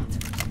triumphant.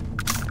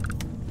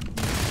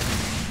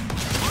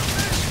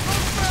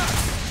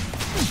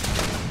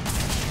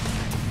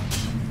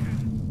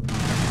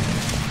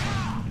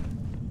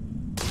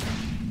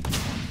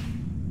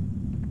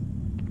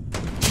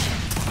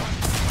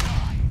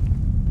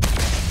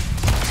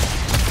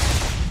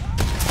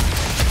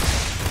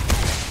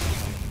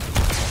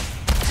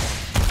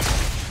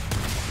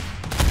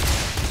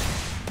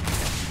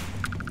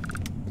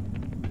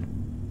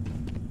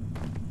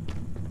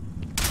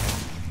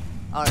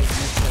 Are you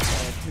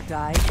prepared to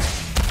die?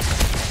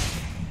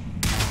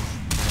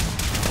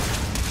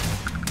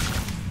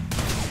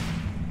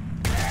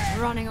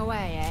 Running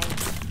away, eh?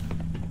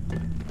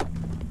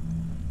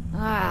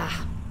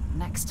 Ah,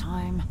 next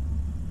time.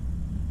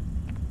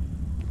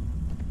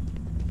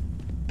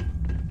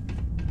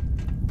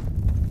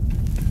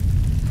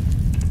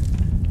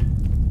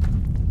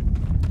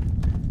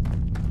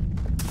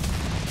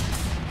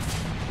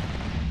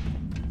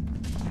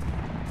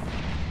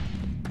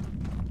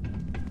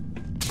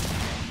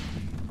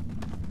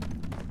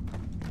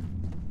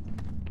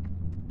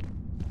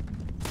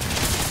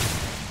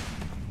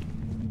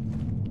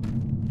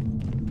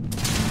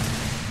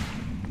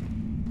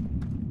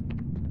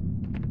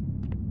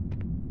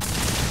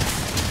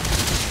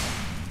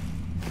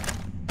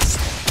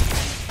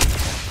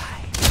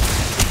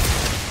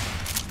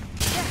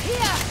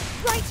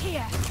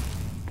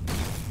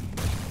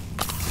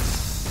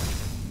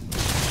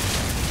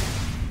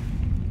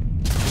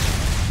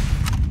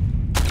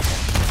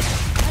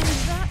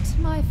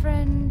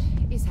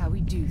 How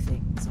we do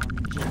things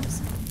on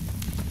Jameson.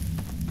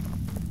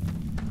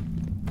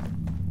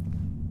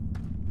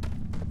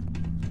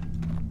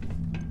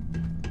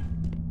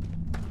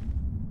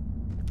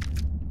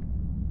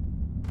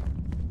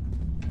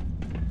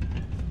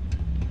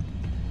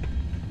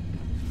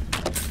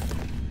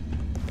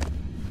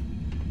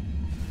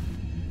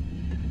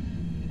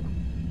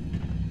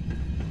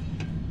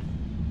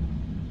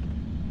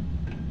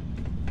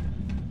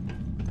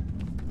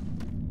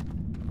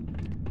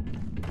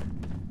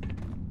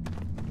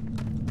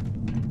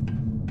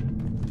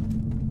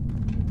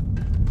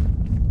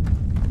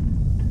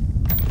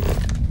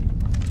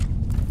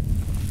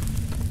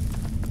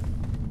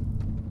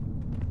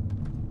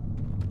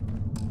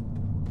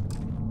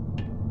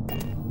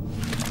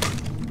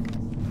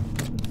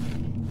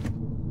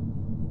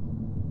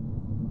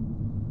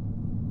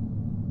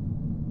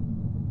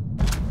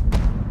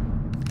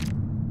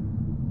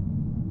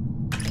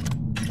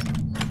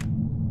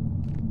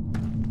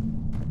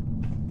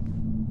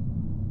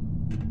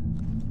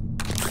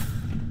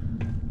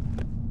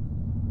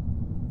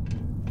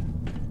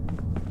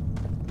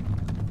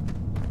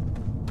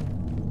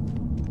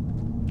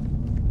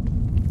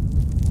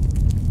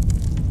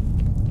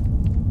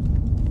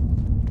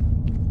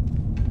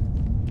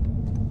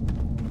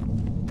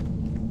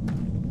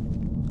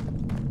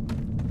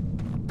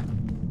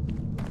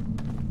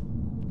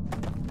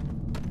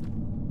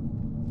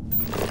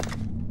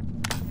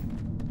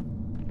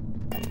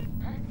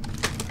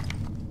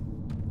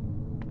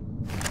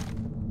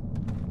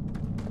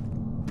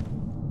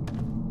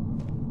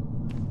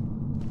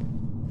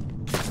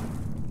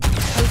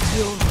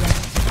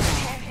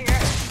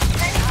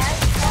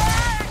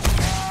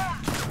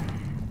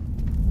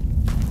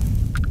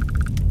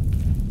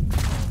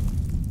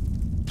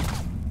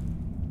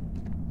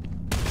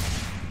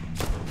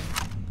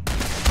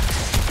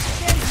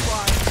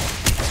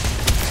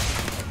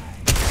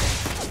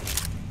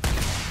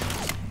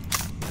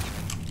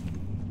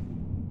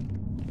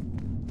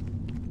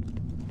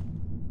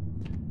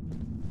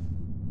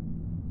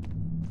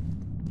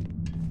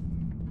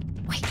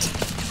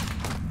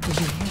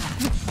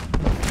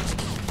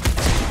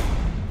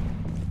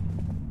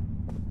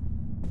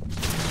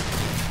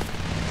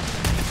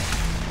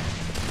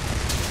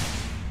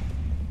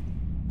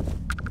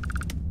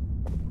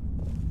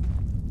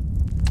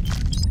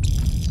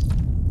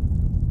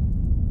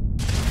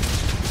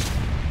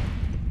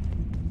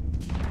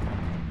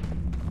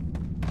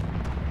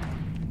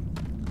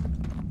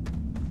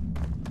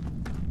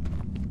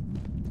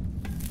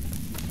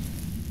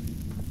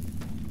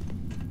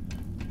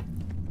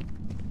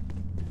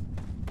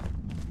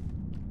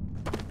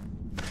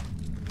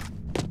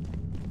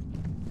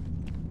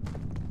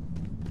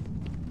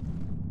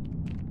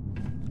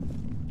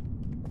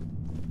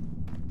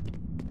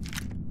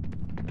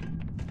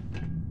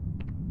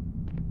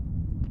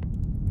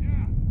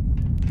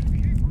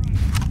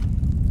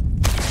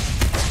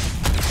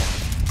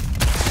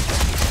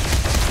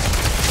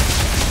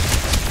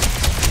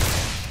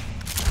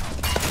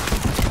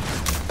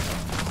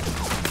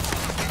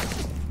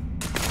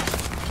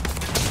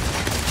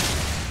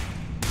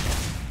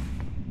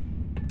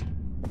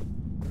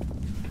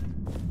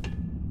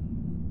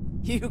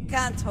 You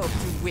can't hope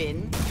to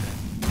win.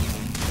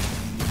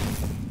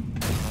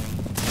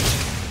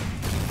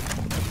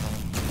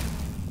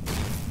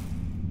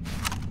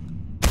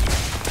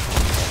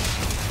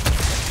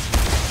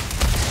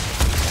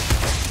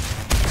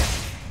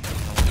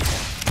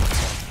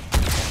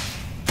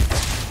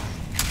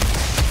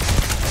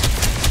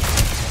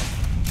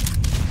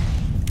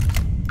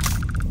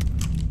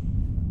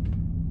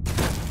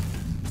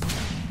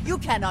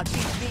 cannot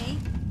beat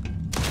me.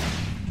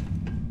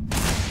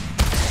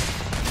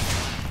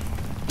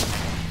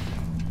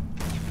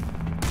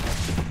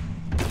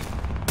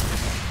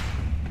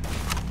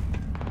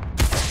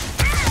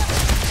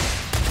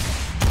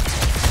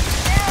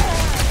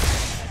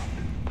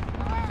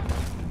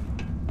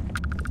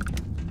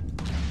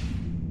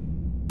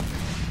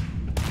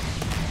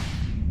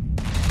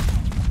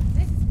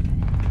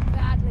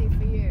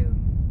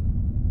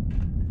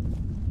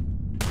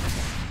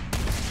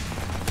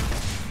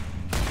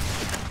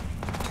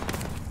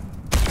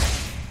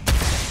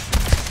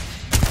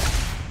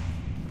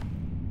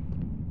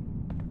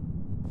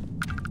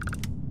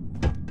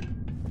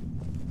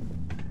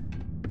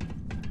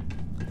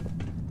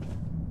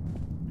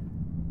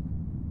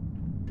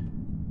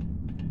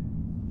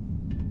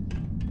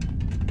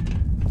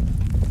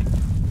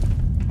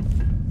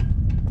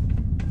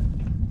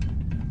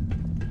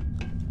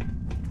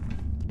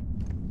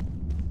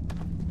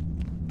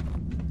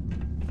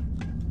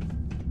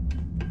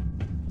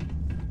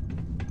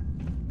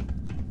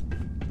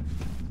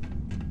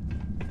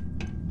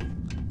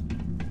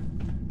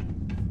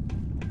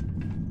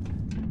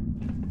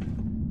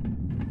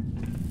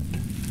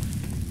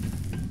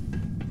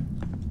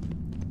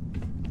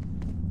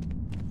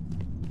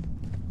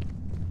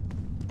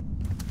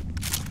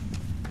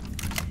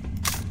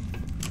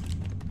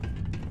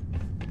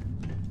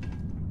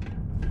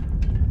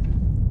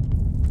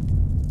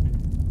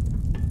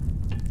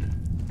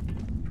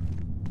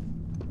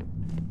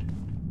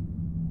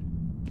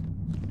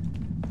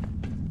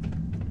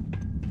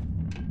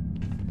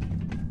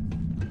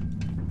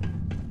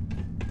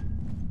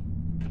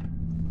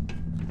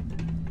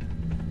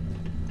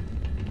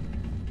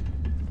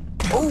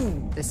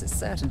 This is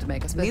certain to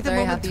make us both Need a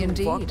very moment happy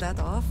to walk indeed. that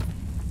off.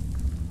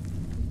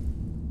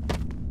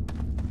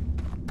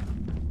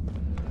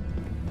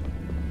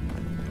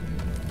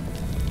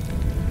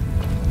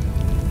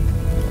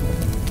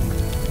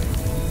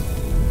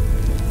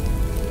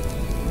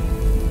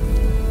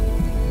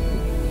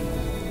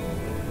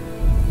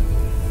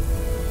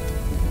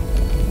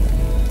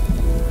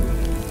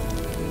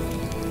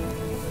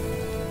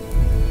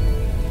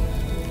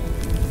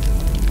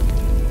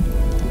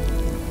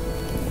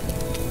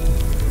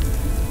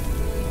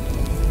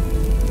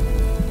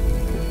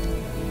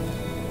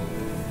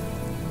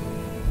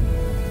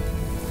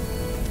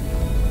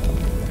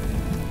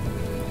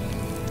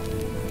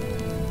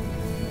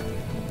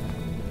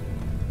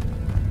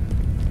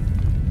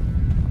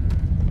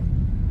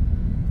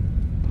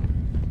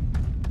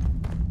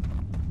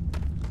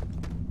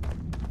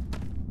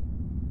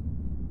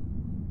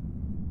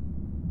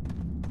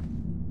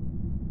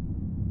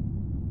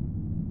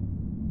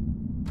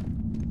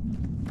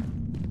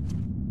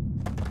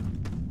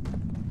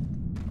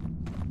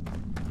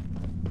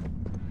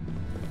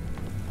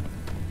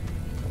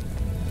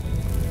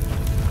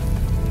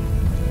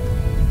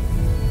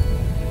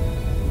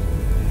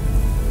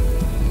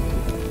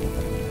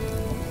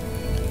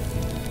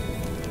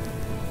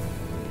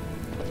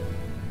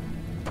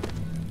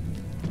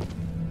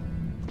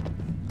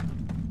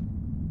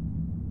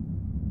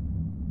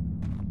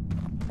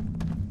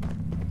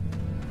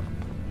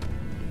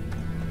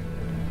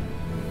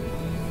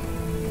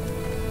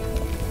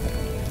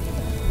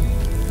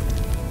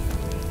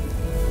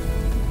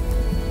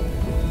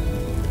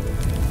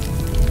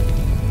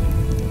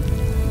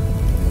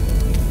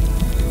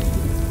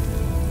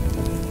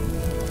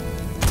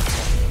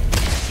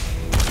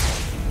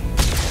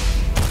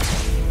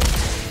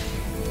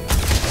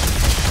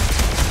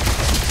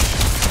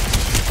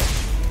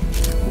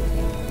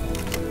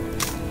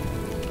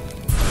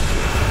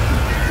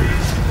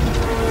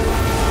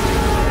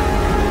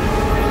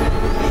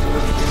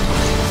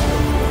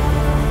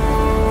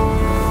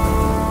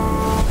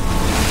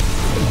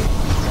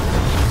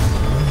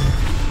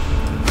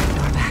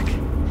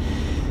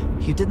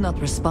 You did not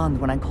respond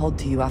when I called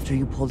to you after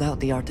you pulled out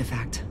the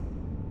artifact.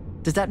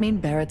 Does that mean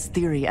Barrett's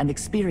theory and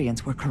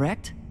experience were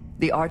correct?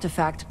 The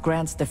artifact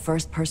grants the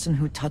first person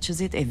who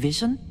touches it a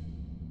vision?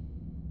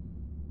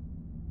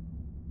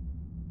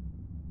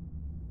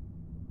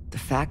 The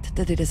fact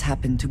that it has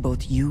happened to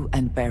both you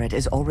and Barrett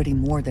is already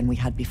more than we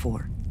had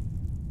before.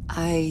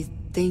 I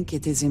think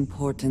it is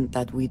important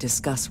that we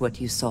discuss what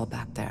you saw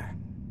back there.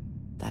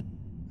 That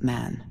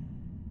man.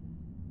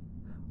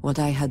 What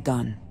I had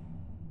done.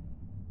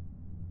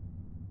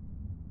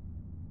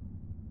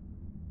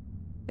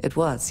 It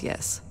was,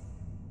 yes.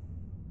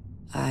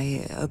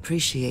 I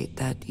appreciate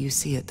that you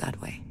see it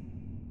that way.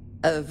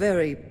 A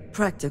very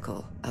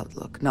practical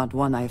outlook, not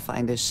one I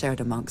find is shared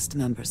amongst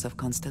members of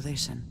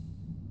Constellation.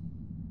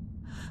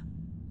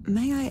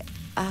 May I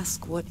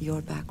ask what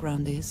your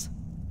background is?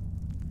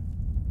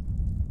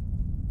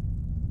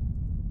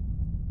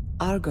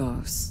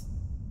 Argos.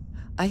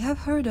 I have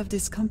heard of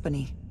this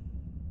company.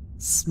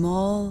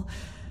 Small,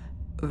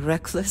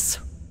 reckless.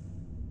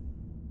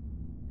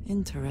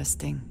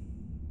 Interesting.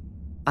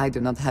 I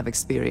do not have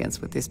experience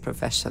with this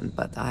profession,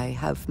 but I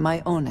have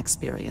my own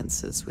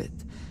experiences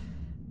with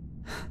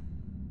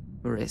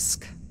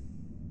risk.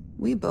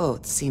 We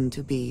both seem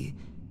to be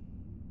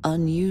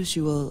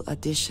Unusual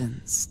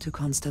additions to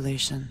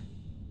Constellation.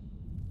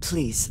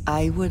 Please,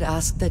 I would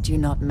ask that you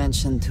not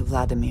mention to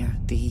Vladimir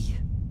the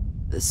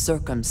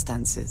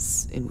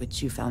circumstances in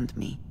which you found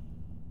me.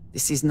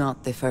 This is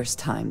not the first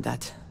time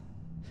that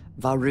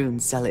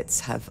Va'ruun zealots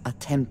have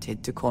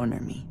attempted to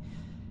corner me.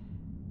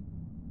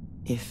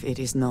 If it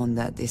is known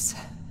that this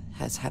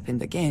has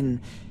happened again,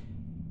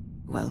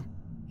 well,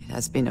 it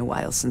has been a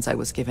while since I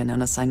was given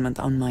an assignment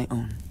on my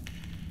own.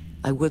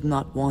 I would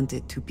not want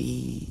it to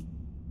be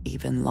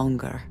even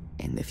longer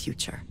in the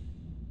future.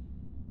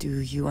 Do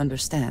you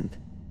understand?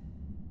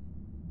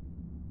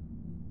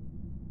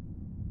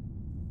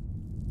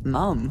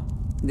 Mom,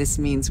 this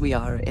means we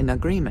are in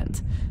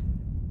agreement.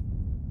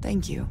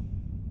 Thank you.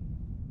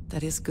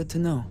 That is good to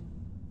know.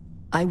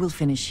 I will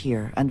finish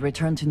here and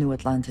return to New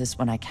Atlantis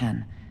when I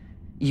can.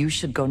 You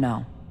should go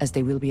now, as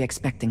they will be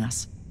expecting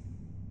us.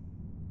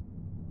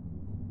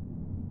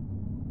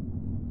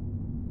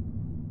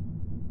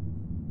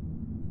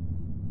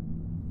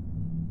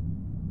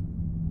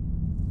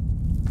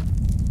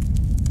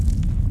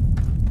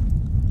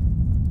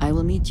 I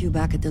will meet you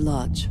back at the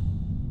lodge.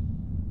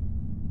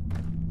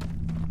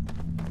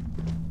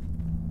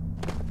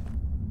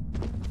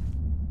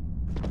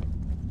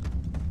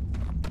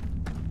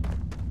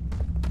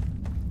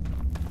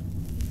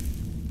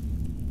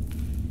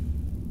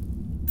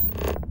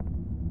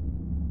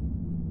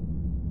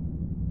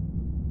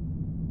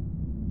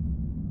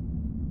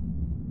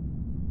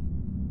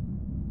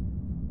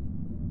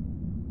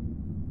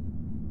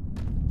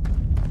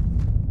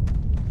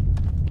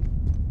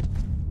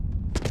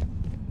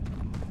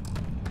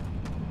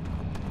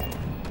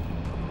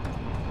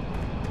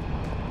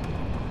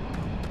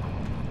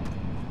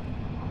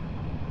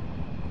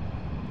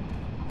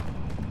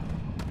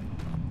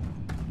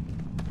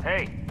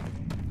 Hey.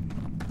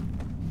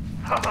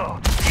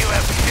 Oh, you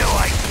have no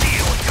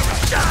idea what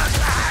you've done!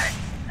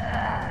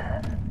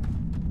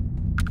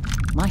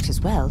 Might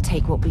as well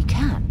take what we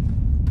can.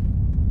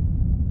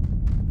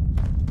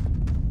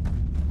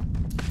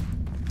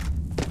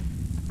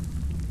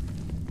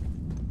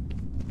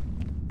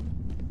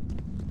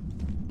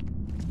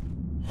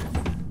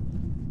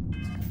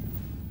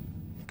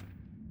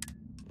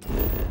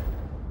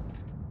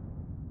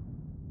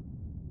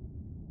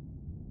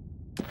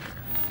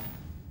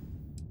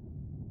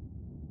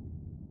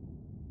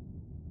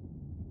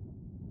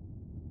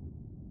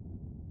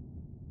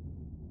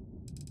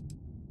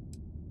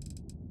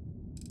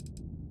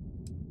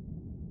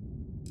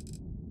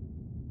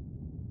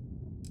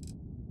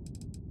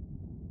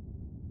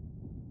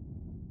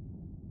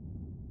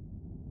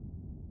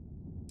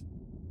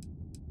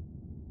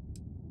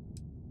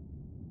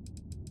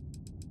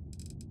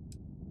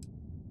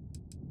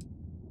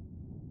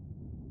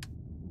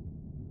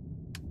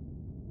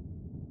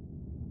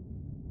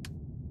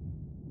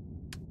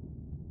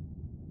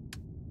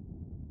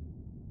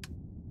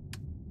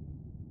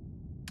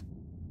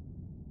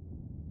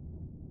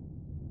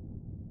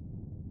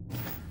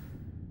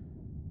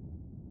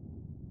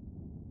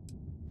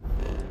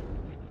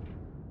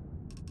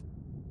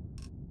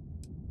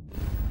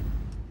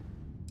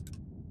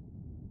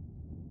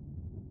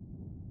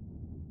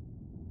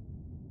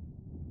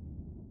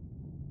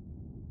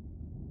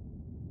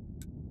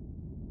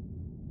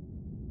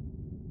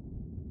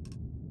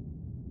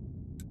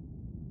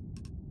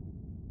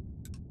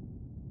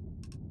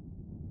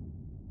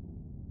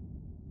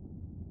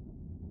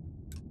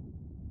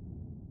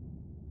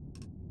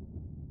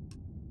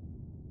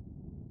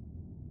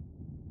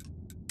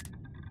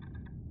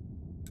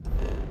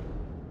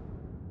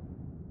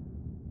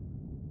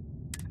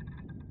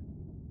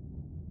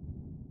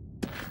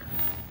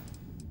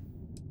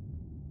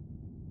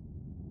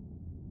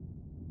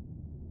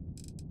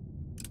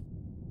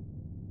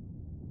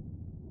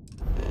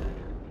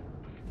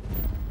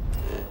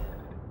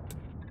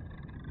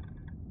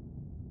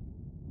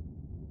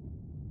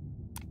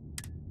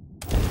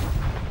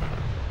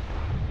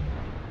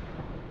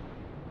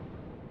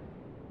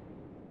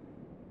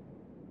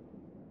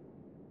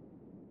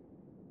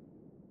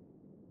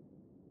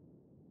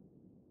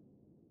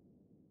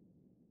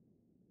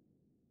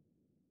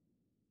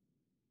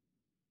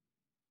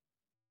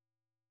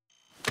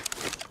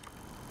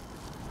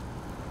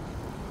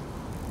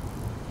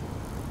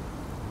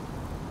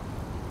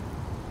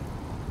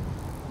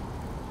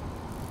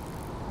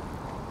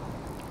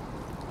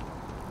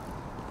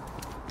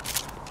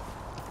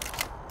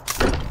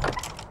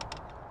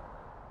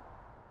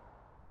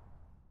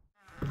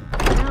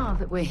 Now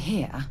that we're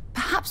here,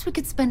 perhaps we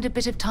could spend a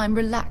bit of time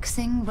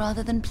relaxing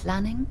rather than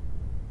planning?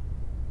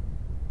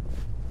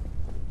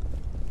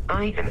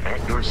 I am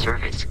at your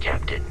service,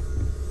 Captain.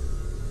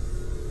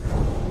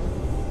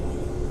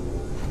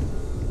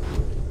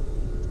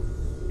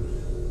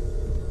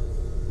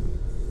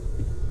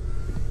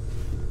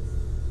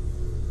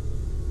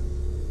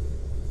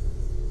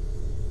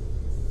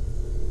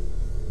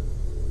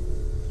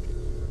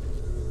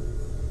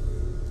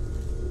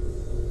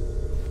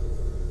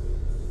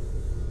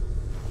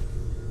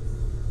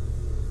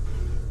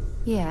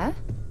 Yeah?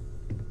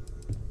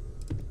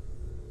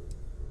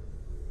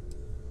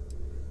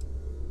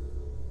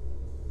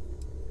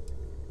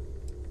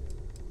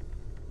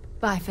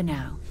 Bye for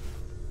now.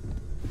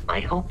 I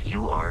hope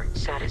you are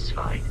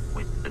satisfied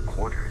with the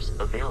quarters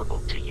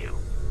available to you.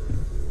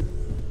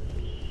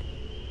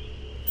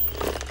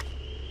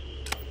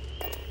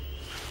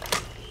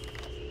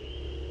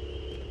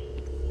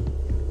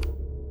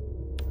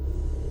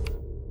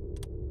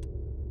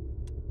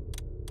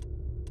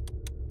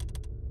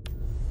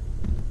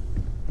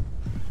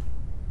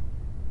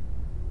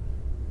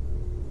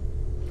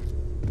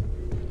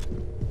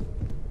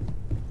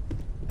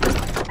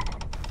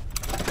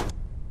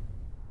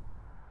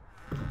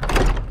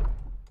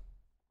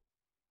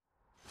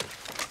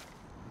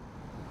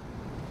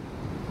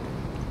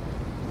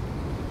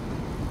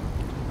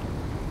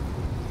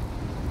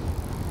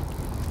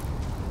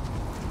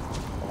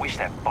 Wish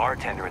that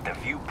bartender at the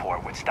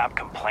viewport would stop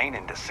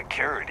complaining to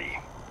security.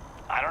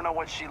 I don't know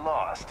what she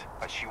lost,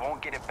 but she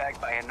won't get it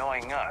back by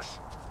annoying us.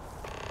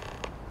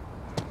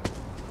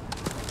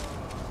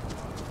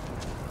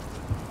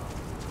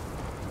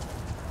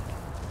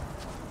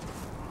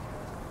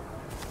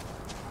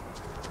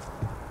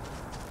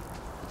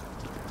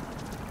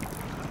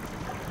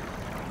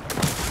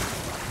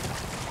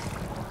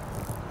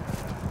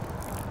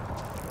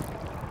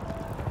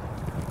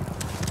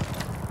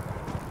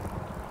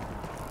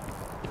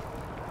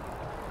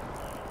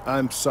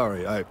 I'm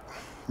sorry, I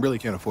really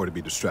can't afford to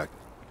be distracted.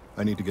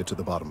 I need to get to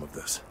the bottom of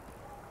this.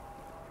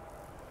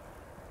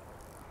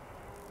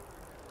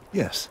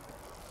 Yes,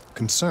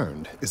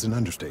 concerned is an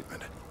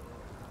understatement.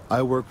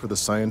 I work for the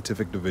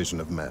scientific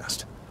division of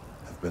MAST.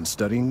 I've been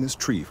studying this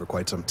tree for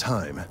quite some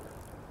time,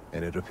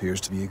 and it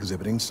appears to be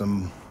exhibiting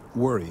some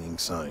worrying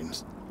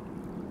signs.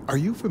 Are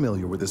you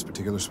familiar with this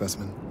particular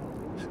specimen?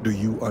 Do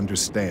you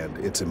understand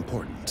its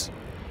importance?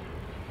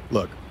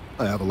 Look,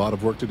 I have a lot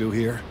of work to do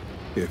here.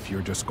 If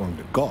you're just going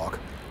to gawk,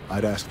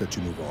 I'd ask that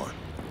you move on.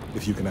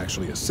 If you can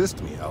actually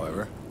assist me,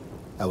 however,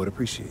 I would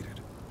appreciate it.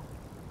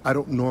 I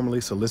don't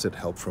normally solicit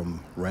help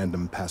from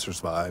random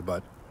passersby,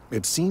 but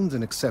it seems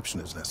an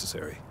exception is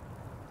necessary.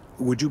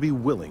 Would you be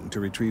willing to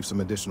retrieve some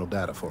additional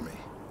data for me?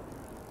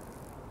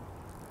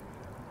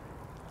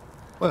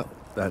 Well,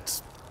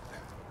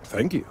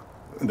 thank you.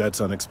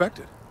 That's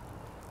unexpected.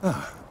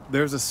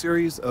 There's a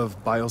series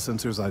of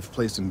biosensors I've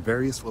placed in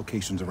various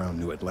locations around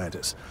New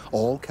Atlantis,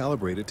 all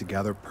calibrated to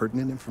gather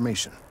pertinent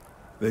information.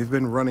 They've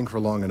been running for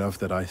long enough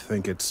that I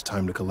think it's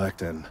time to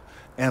collect and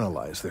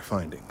analyze their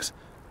findings.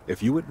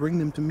 If you would bring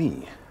them to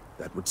me,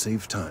 that would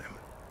save time.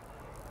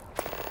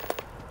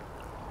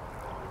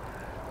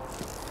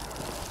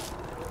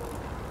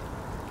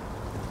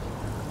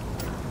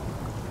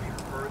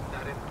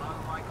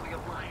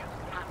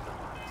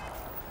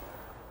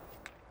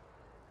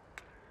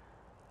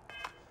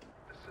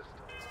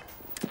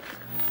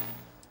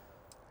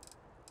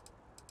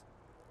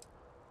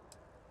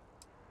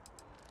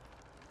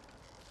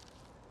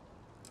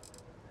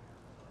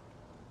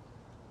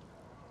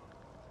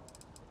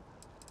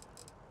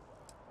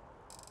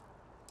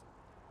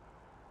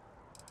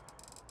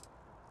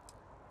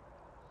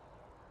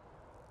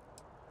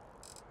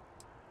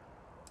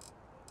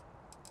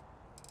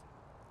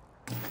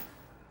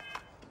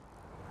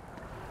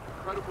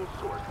 Credible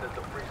source says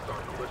the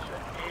Freestar militia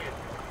and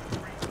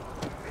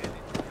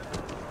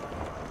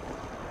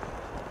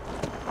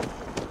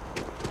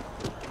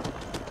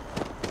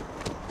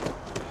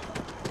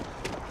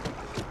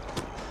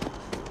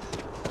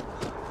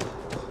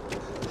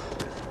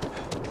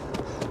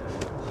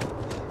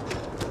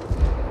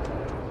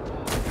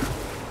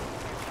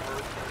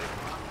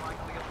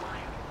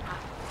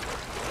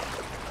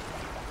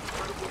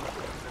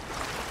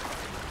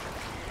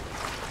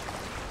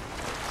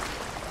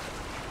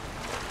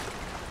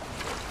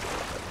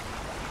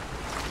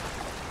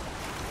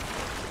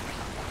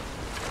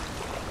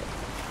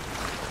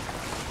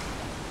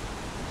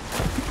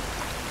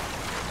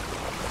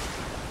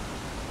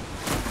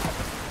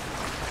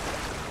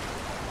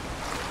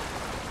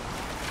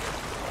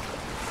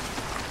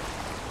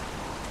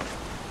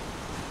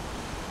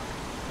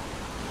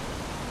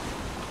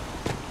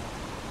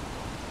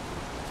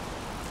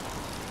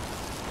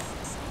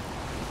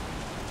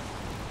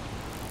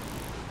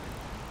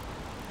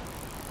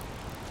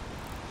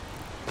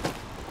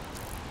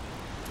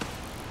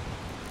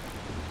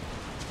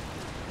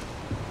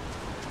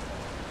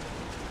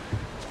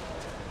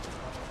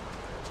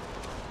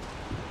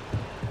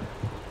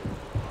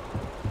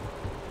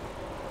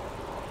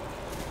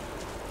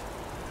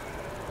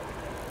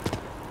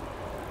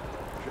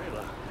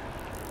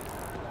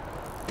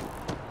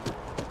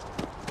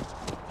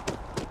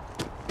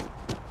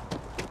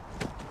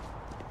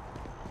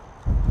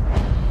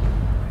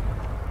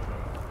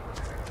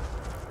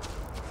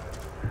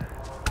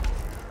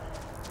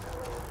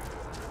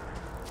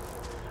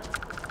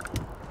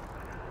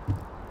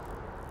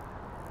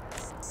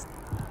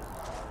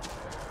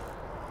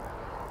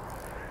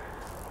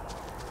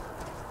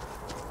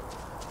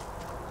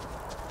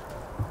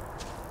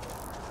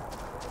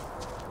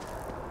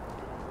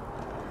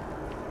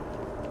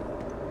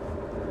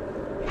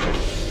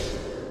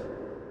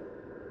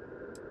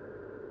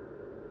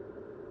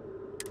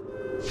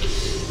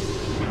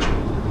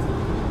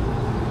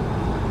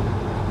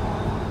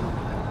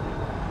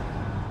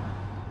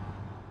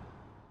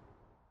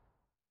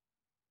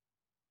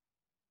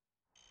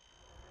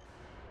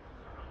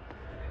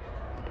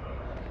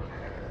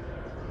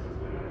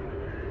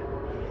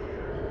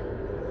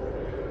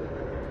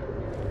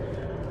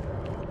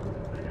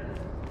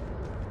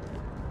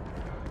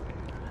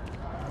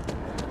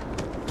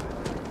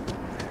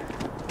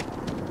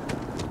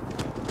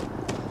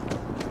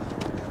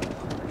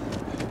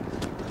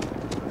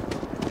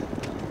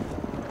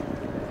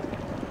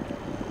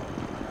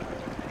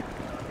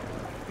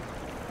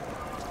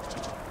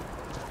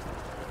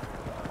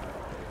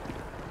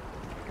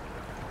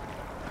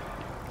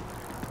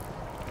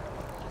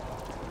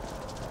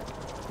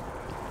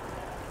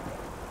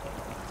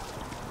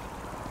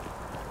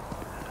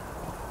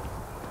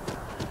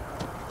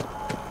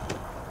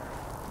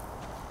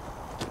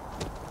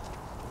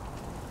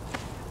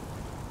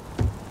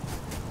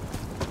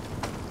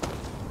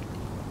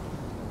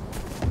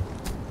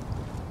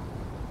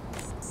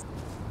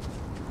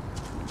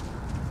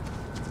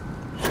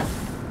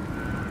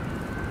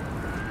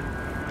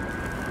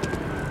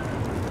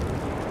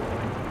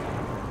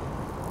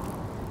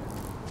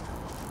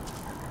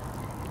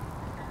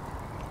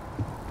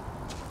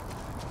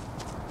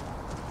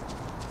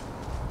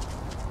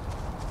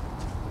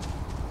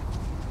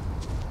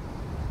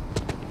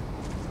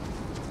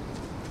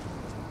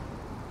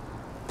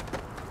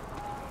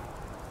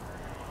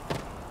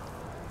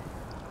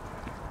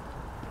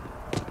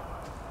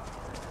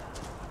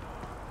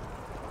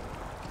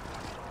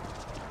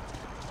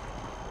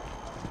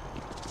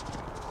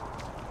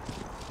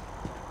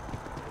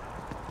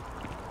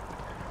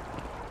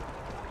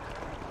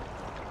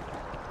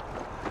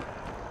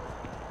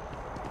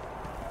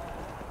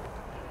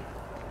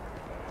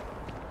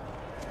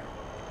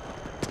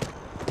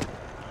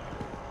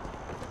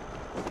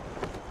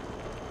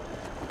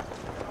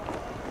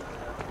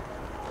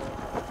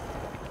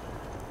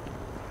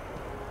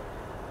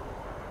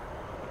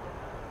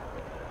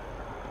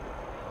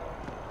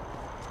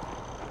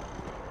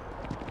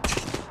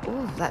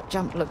Oh, that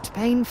jump looked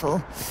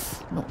painful.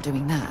 Not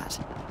doing that.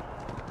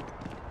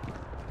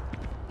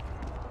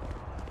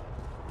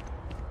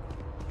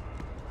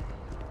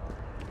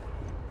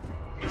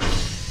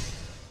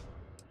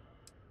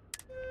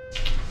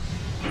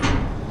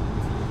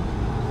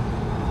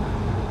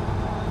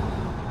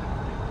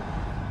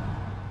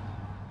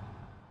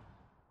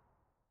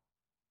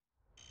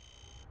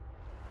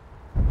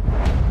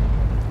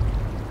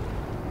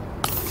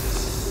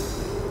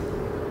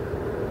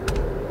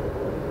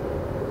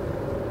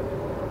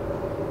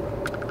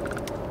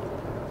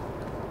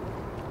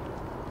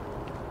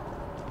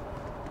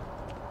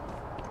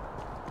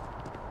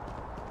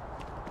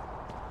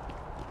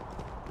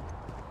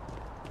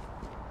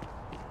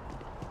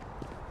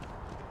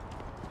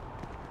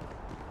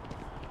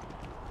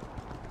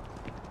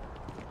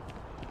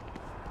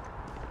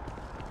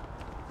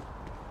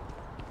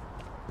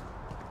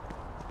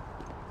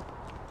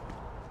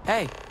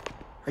 Hey,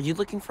 are you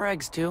looking for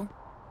eggs too?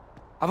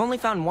 I've only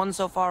found one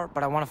so far,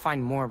 but I want to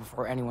find more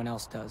before anyone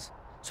else does.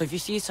 So if you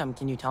see some,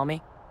 can you tell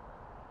me?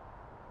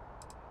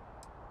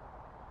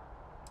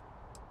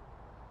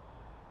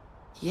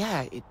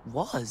 Yeah, it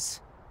was.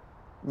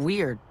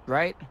 Weird,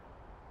 right?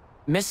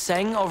 Miss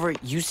Seng over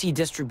at UC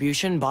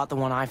Distribution bought the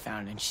one I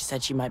found, and she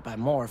said she might buy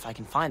more if I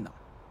can find them.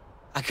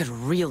 I could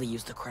really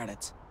use the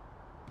credits.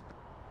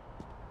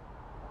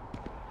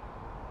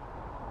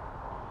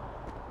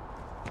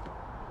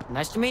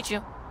 Nice to meet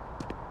you.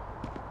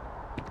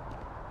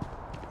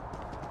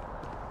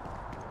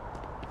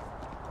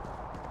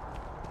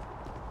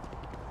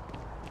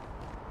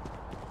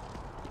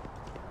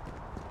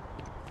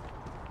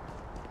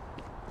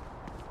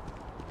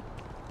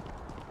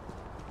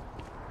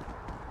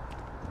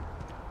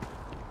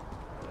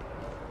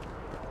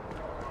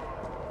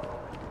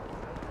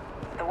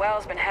 The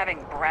well's been having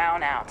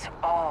brownouts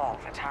all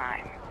the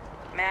time.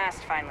 Mast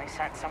finally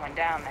sent someone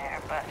down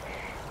there, but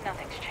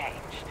nothing's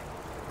changed.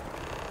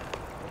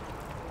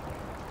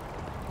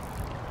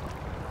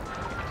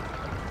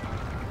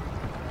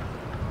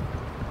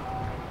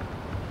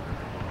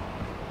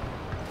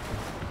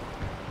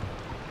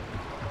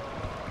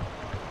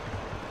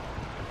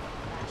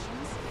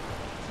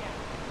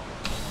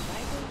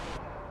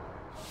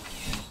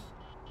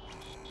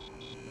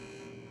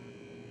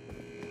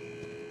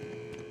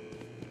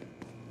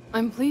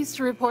 I'm pleased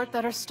to report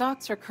that our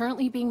stocks are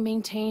currently being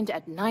maintained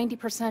at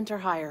 90% or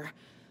higher.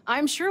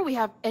 I'm sure we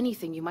have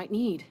anything you might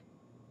need.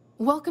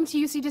 Welcome to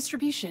UC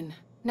Distribution.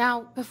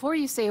 Now, before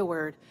you say a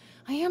word,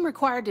 I am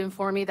required to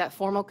inform you that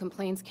formal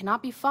complaints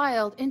cannot be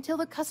filed until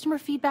the customer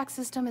feedback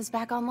system is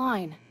back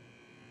online.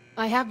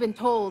 I have been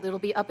told it'll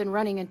be up and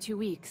running in 2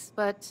 weeks,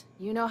 but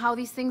you know how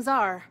these things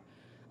are.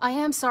 I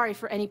am sorry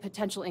for any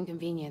potential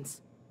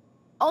inconvenience.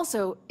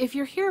 Also, if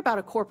you're here about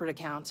a corporate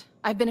account,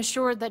 I've been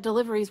assured that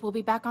deliveries will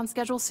be back on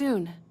schedule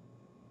soon.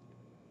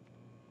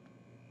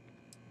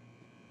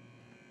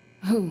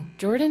 Who,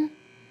 Jordan?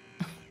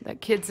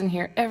 That kid's in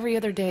here every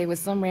other day with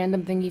some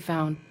random thing he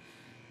found.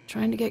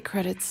 Trying to get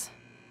credits.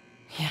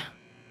 Yeah,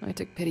 I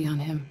took pity on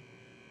him.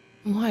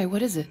 Why,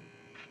 what is it?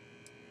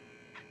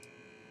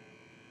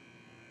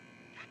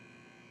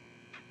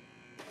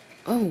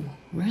 Oh,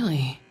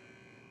 really?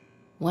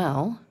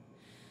 Well,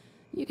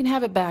 you can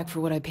have it back for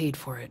what I paid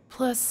for it,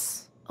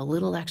 plus a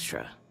little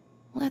extra.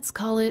 Let's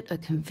call it a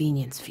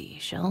convenience fee,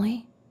 shall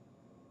we?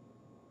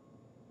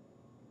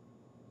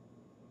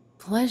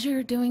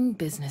 Pleasure doing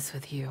business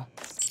with you.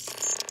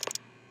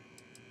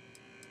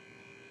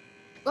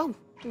 Oh,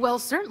 well,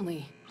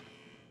 certainly.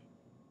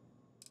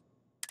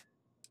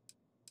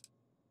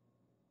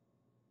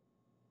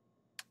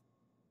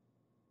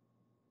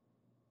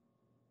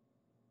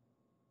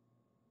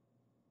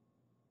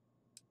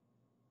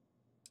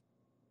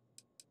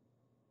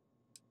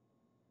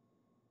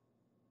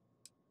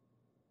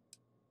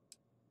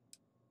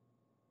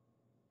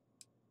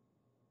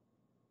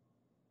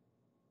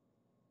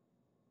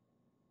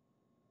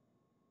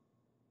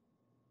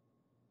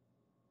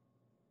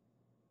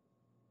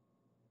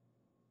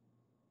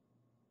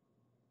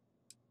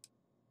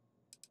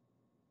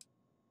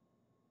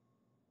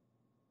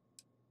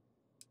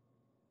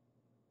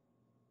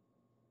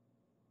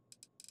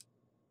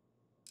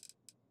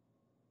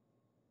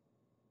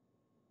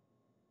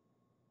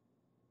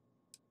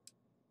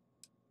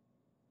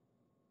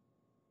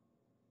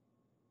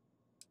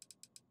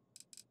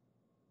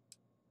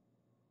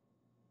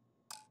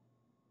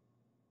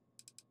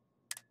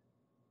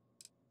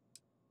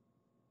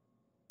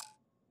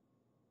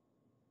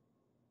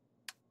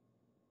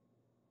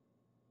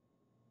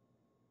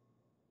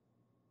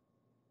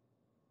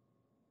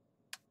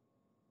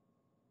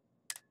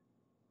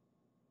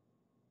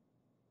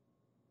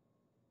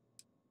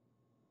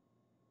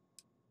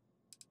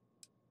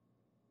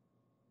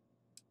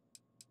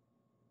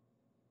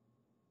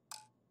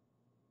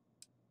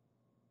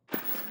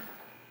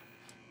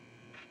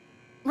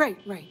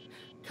 Right.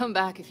 Come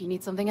back if you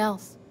need something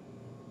else.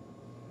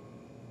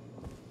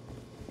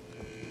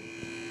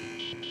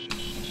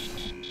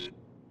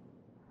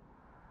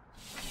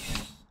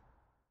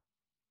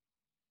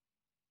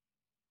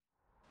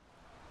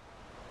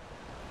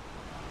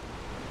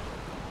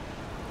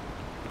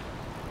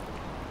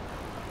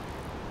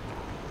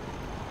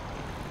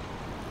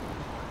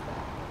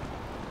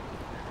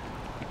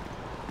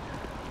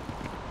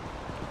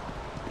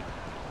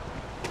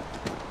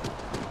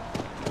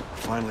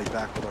 finally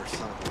back with our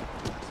son.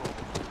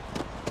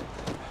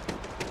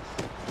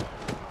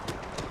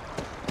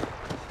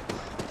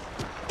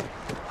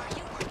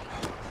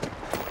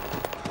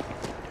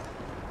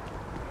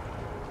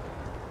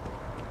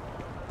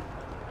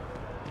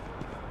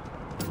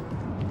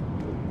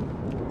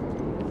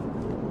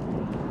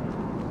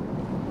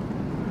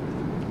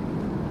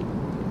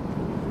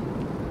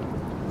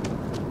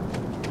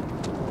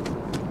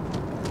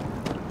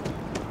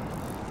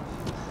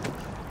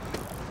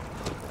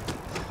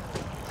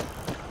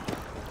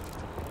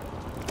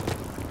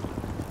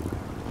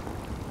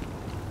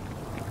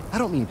 I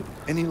don't need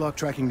any luck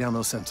tracking down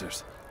those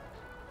sensors.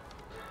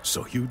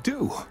 So you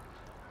do.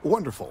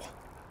 Wonderful.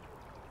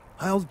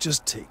 I'll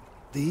just take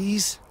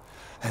these,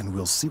 and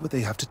we'll see what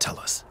they have to tell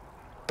us.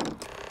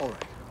 All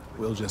right,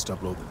 we'll just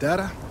upload the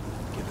data.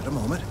 Give it a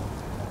moment.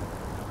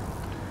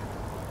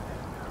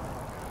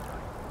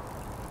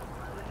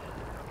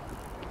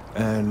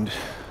 And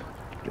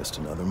just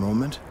another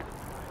moment.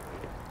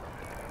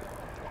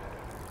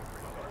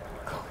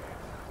 Oh.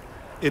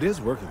 It is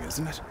working,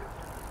 isn't it?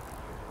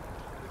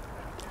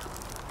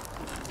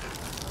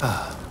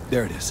 Ah,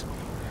 there it is.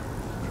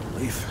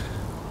 Relief.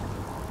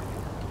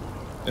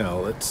 Now,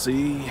 let's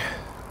see.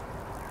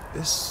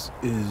 This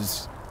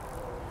is...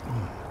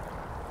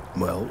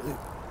 Well,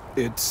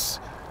 it's...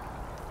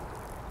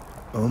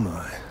 Oh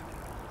my.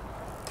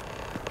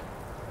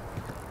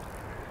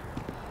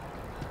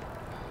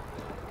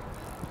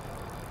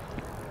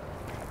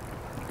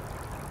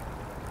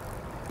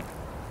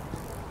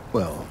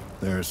 Well,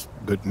 there's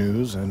good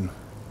news and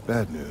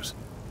bad news.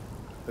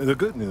 The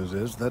good news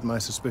is that my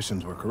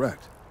suspicions were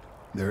correct.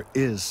 There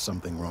is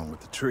something wrong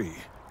with the tree.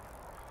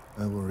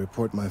 I will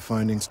report my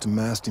findings to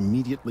Mast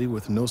immediately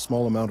with no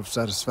small amount of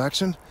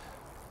satisfaction.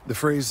 The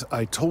phrase,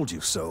 "I told you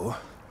so,"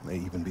 may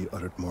even be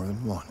uttered more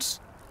than once.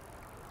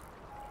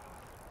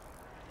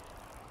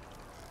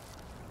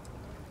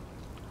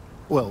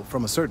 Well,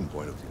 from a certain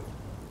point of view.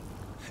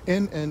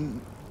 In an,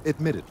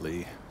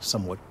 admittedly,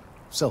 somewhat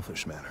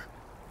selfish manner.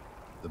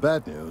 The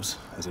bad news,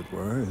 as it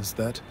were, is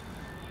that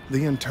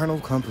the internal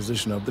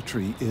composition of the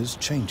tree is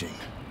changing.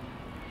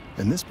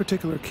 In this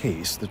particular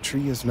case, the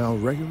tree is now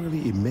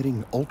regularly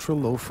emitting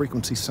ultra-low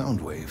frequency sound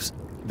waves.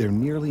 They're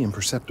nearly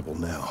imperceptible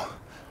now,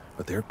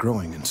 but they're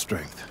growing in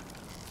strength.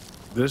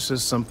 This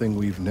is something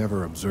we've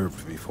never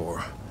observed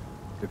before.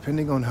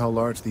 Depending on how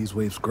large these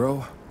waves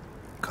grow,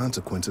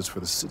 consequences for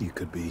the city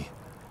could be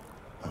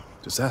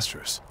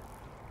disastrous.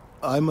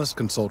 I must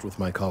consult with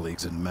my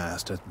colleagues in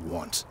Mast at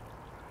once.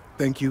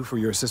 Thank you for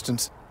your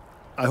assistance.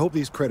 I hope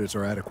these credits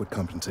are adequate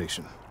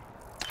compensation.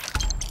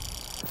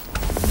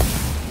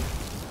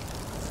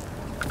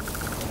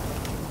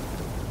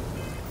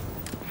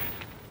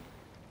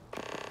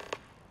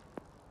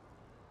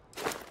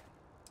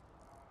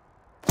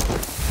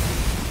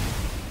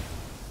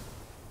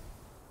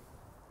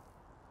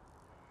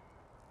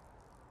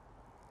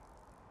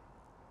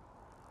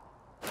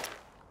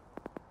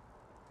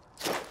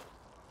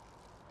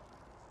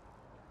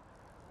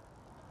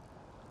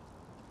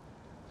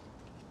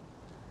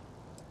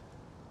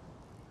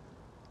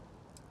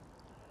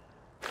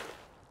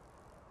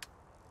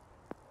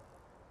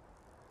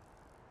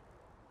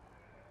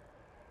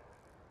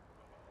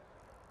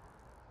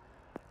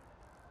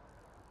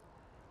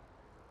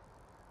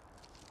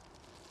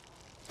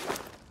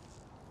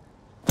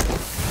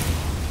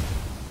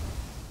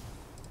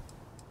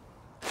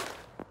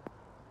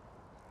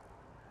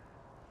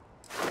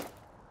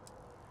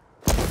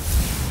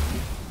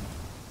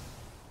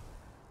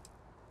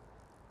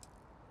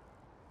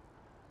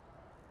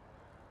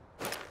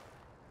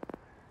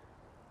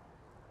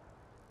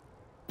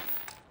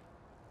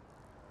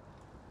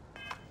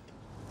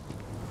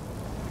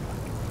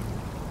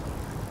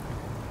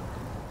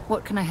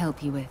 What can I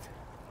help you with?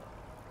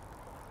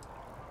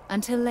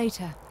 Until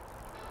later.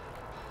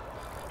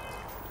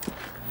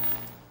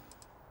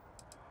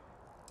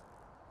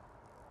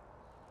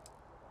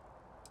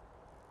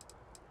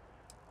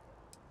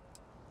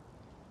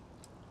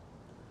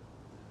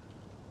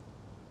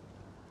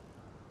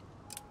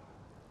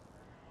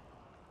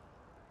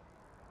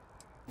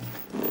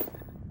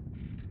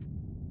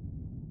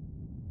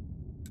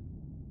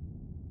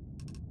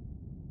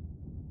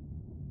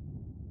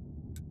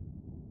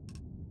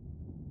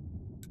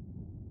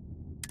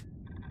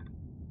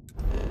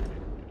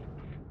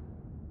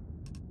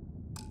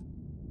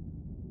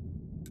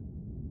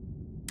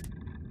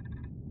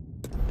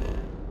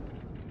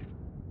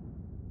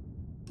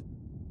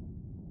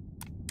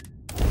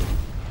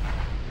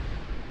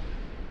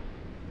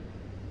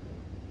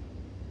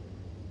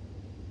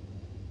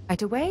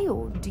 Right away,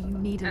 or do you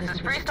need a little bit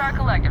of time? This is Freestar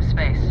Collective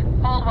Space.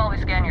 Hold while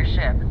we scan your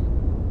ship.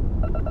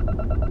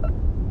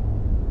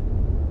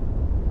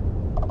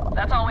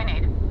 That's all we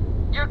need.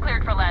 You're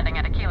cleared for landing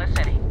at Akila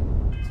City.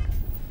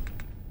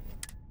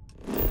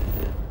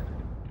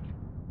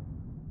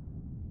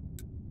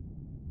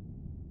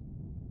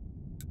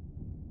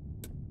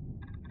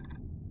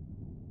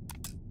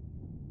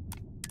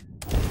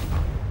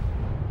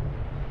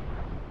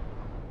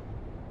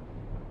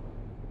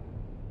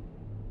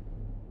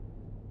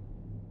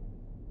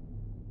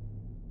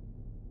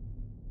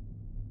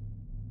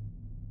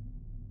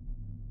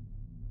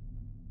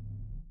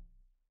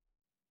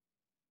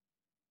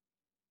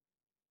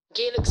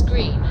 Gear looks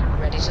green,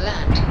 ready to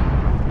land.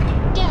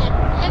 Dad,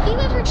 have you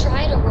ever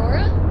tried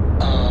Aurora?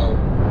 No.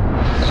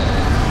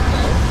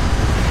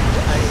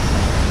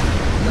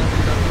 Not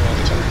all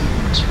the time.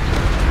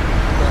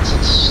 Not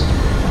since...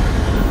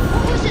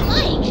 What was it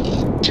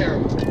like?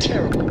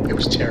 Terrible. It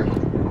was terrible.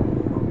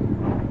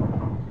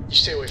 You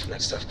stay away from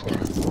that stuff, Cora.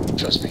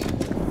 Trust me.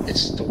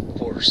 It's the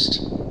worst.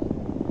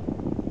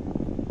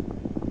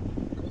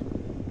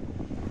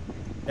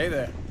 Hey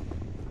there.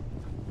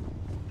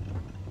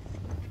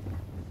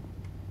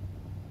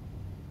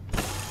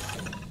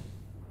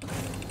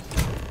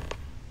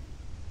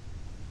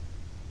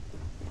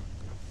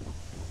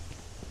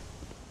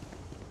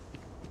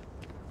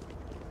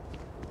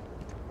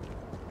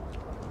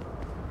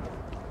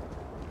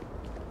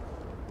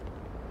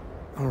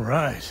 All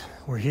right,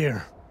 we're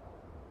here.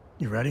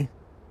 You ready?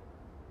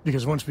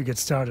 Because once we get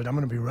started, I'm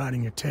gonna be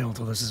riding your tail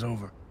till this is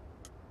over.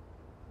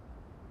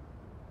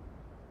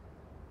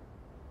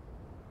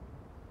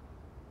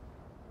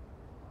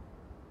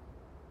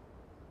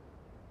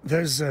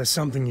 There's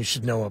something you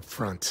should know up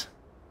front.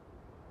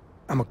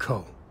 I'm a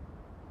Co.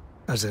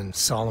 As in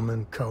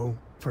Solomon Co.,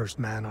 first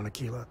man on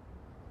Akila.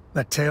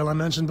 That tale I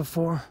mentioned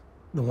before,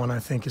 the one I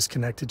think is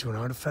connected to an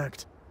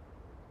artifact,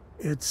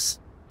 it's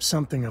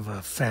something of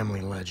a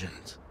family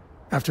legend.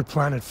 After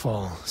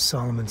Planetfall,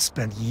 Solomon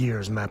spent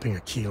years mapping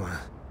Akila,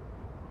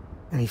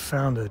 and he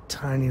found a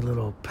tiny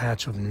little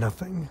patch of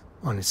nothing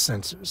on his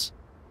sensors.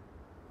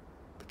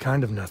 The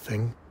kind of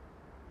nothing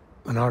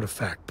an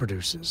artifact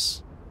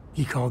produces.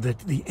 He called it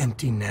the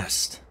Empty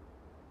Nest.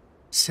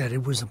 Said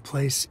it was a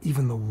place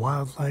even the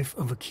wildlife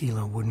of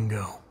Akila wouldn't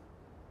go.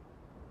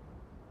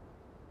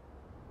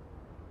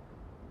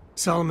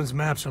 Solomon's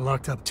maps are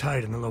locked up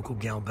tight in the local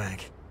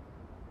GalBank.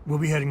 We'll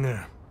be heading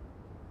there.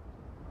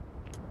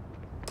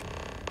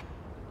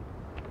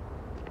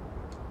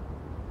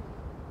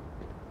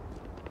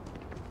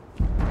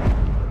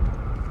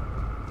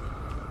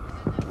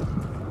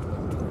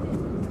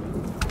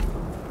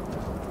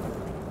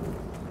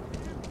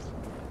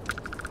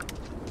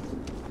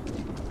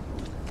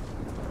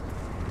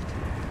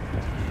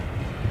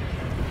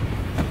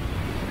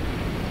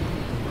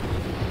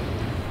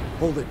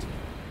 Hold it.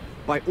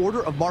 By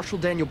order of Marshal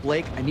Daniel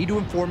Blake, I need to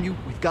inform you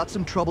we've got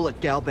some trouble at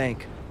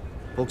GalBank.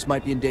 Folks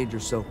might be in danger,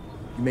 so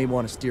you may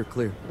want to steer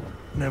clear.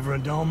 Never a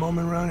dull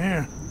moment around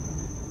here.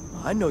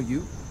 I know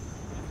you.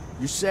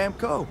 You're Sam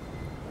Coe.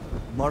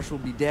 Marshal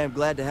will be damn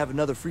glad to have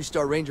another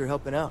Freestar Ranger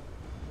helping out.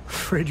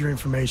 Afraid your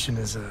information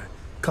is a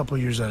couple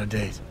years out of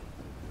date.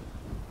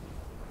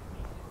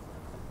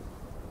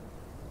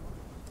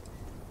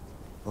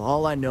 Well,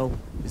 all I know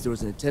is there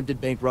was an attempted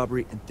bank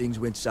robbery and things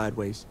went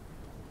sideways.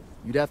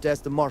 You'd have to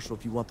ask the Marshal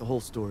if you want the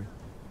whole story.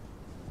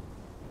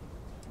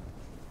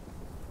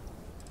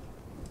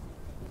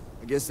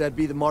 I guess that'd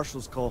be the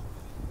Marshal's call.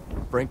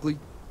 Frankly,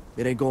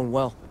 it ain't going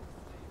well.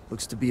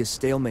 Looks to be a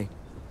stalemate.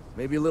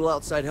 Maybe a little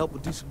outside help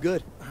would do some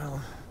good.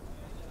 Well,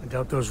 I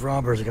doubt those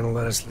robbers are gonna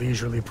let us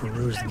leisurely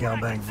peruse the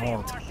GalBank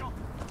vault.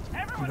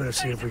 We better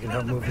see if we can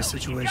help move the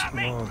situation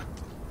along.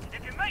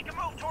 If you make a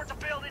move towards the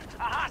building,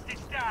 a hostage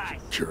dies.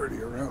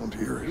 Security around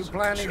here is You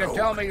planning to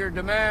tell me your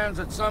demands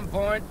at some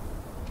point?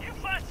 You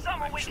find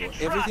someone we can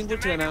trust, Everything will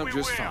turn out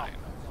just fine.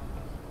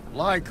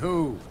 Like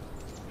who?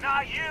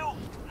 Not you,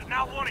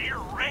 not one of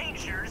your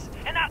rangers,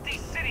 and not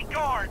these city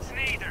guards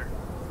neither.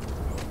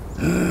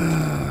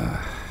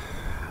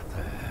 What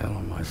the hell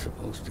am I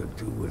supposed to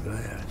do with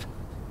that?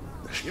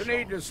 You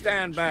need to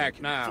stand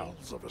back now.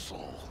 Of us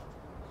all.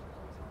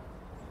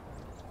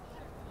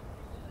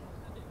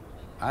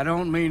 I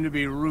don't mean to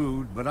be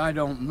rude, but I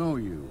don't know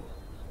you.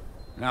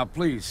 Now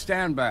please,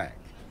 stand back.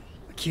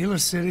 Akila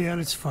City at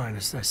its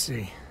finest, I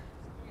see.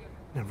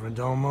 Never a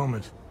dull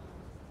moment.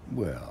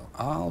 Well,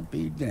 I'll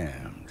be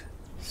damned.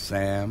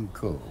 Sam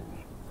Coe.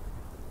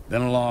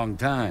 Been a long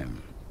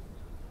time.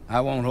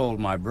 I won't hold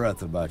my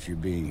breath about you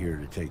being here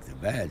to take the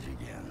badge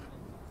again.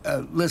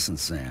 Listen,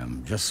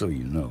 Sam, just so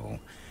you know,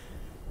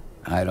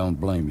 I don't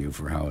blame you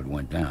for how it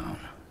went down.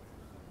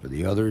 For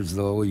the others,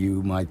 though,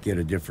 you might get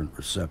a different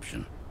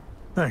reception.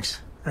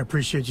 Thanks. I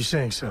appreciate you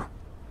saying so.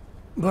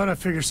 But I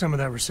figure some of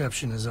that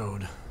reception is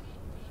owed.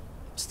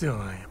 Still,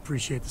 I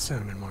appreciate the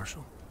sentiment,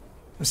 Marshal.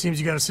 It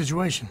seems you got a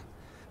situation.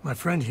 My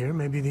friend here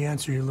may be the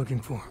answer you're looking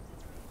for.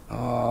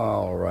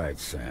 All right,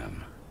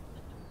 Sam.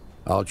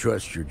 I'll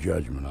trust your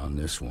judgment on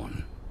this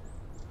one.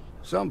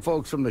 Some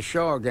folks from the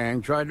Shaw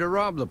gang tried to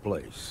rob the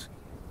place,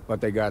 but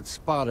they got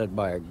spotted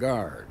by a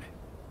guard.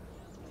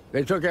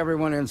 They took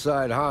everyone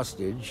inside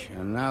hostage,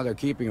 and now they're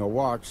keeping a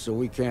watch so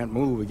we can't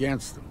move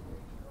against them.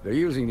 They're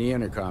using the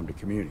intercom to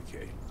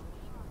communicate.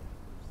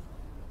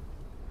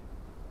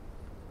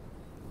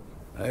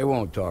 They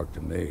won't talk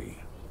to me.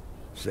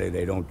 Say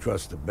they don't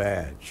trust the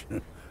badge.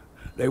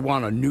 They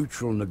want a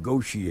neutral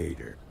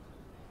negotiator.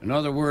 In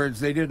other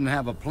words, they didn't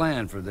have a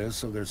plan for this,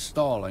 so they're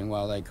stalling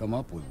while they come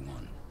up with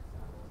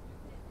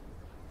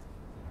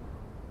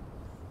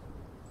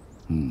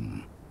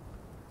one.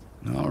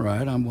 All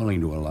right, I'm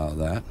willing to allow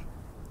that.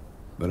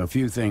 But a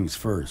few things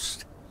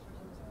first.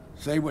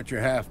 Say what you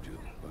have to,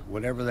 but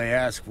whatever they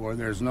ask for,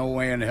 there's no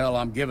way in hell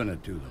I'm giving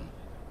it to them.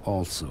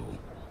 Also,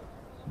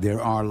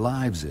 there are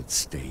lives at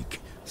stake,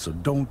 so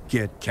don't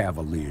get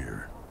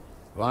cavalier.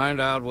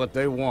 Find out what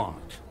they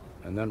want,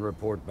 and then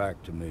report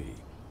back to me.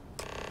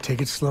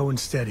 Take it slow and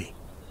steady.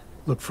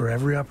 Look for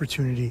every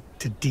opportunity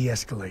to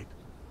de-escalate.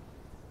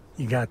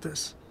 You got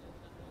this.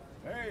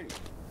 Hey,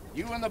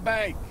 you in the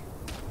bank.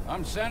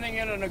 I'm sending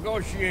in a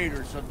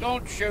negotiator, so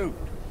don't shoot.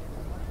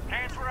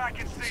 Hands where I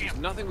can see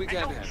him. Nothing we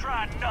can do. Don't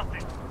try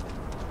nothing.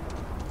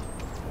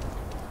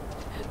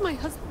 My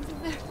husband's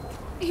in there.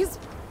 He's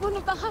one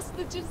of the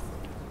hostages.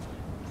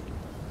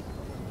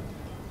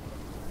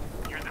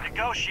 You're the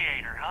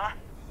negotiator, huh?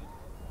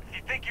 If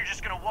you think you're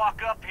just gonna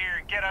walk up here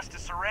and get us to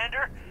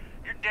surrender,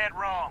 you're dead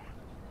wrong.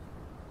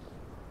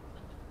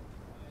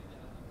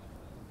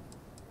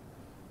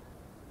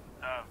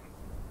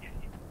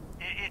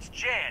 It's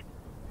Jed.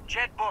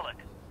 Jed Bullock.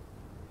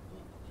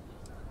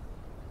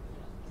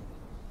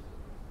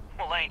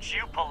 Well, ain't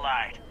you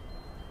polite?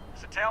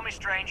 So tell me,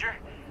 stranger,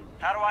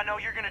 how do I know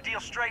you're gonna deal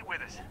straight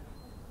with us?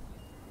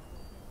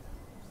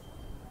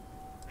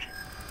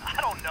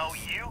 I don't know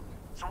you,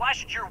 so why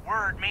should your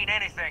word mean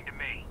anything to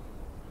me?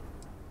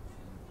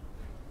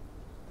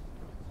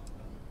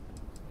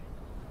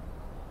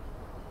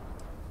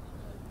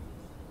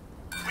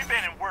 We've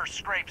been in worse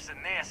scrapes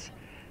than this.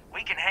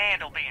 We can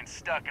handle being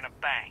stuck in a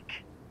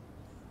bank.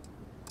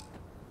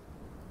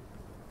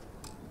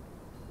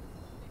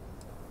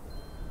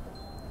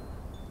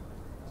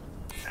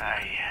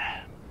 I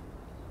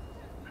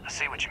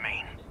see what you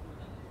mean.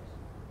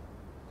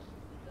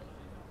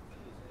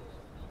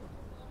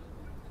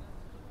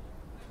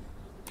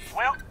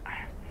 Well,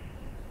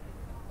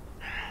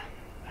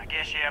 I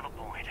guess you have a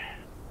point.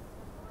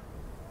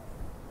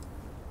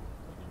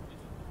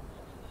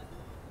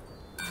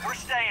 We're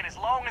staying as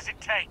long as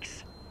it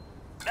takes.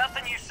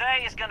 Nothing you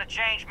say is gonna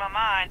change my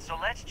mind, so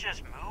let's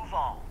just move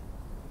on.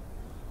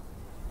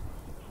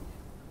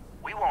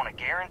 We want to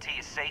guarantee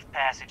a safe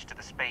passage to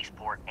the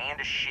spaceport and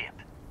a ship.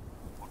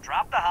 We'll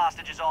drop the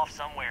hostages off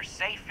somewhere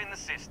safe in the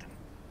system.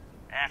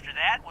 After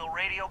that, we'll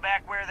radio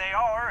back where they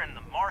are, and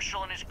the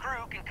Marshal and his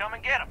crew can come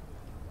and get them.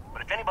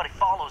 But if anybody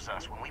follows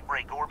us when we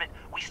break orbit,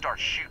 we start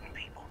shooting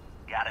people.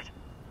 Got it?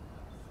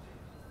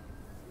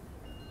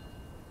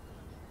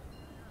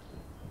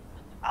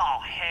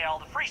 Oh, hell,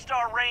 the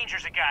Freestar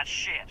Rangers have got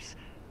ships.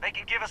 They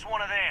can give us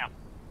one of them.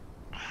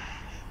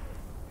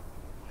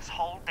 This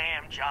whole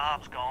damn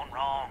job's gone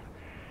wrong.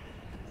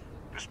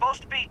 It was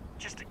supposed to be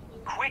just a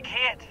quick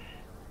hit.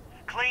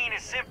 Clean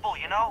and simple,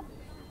 you know?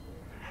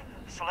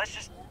 So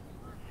let's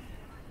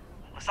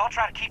all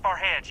try to keep our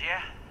heads,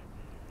 yeah?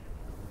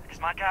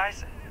 Because my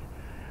guys,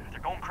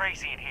 they're going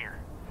crazy in here.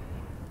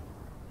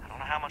 I don't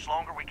know how much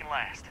longer we can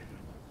last.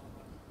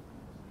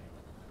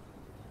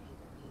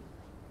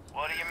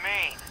 What do you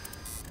mean?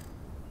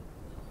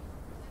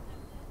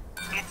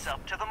 It's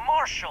up to the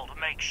Marshal to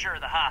make sure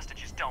the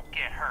hostages don't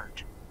get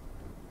hurt.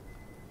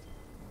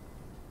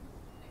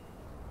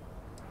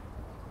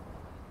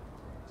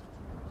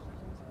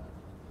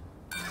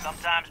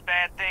 Sometimes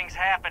bad things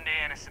happen to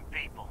innocent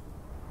people.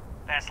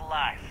 That's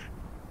life.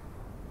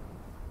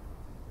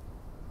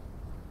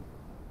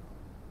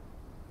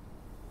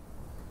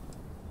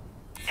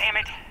 Damn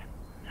it.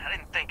 I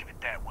didn't think of it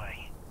that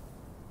way.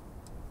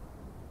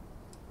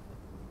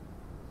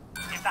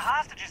 If the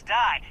hostages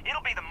die,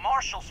 it'll be the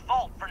Marshal's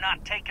fault for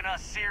not taking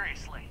us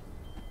seriously.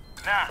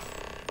 Nah,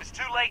 it's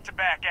too late to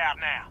back out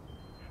now.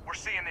 We're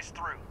seeing this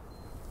through.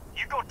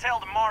 You go tell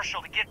the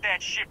Marshal to get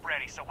that ship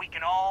ready so we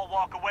can all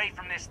walk away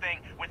from this thing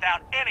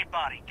without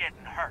anybody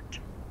getting hurt.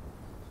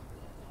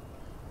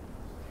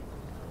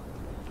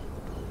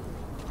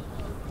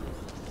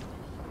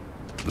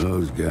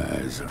 Those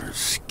guys are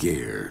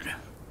scared.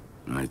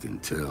 I can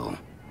tell.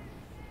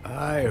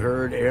 I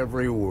heard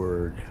every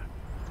word.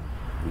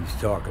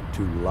 He's talking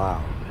too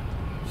loud.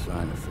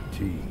 Sign of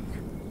fatigue.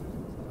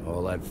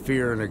 All that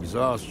fear and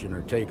exhaustion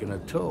are taking a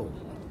toll.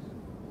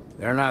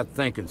 They're not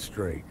thinking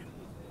straight.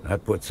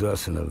 That puts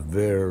us in a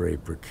very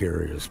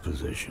precarious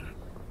position.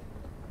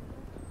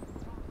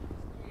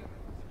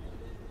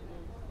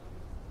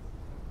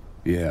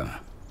 Yeah,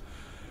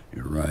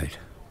 you're right.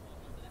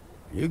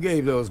 You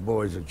gave those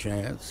boys a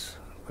chance,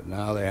 but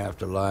now they have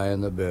to lie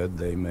in the bed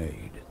they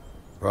made.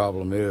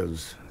 Problem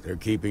is, they're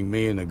keeping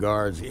me and the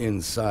guards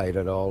in sight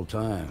at all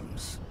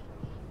times.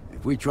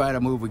 If we try to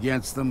move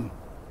against them,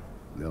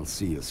 they'll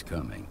see us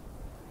coming.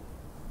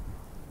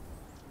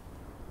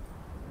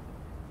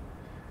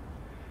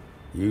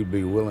 You'd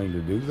be willing to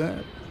do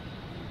that?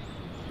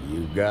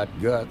 You've got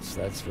guts,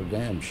 that's for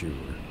damn sure.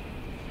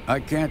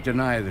 I can't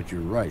deny that you're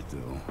right,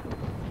 though.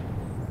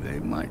 They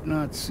might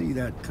not see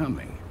that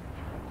coming.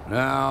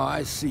 Now,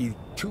 I see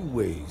two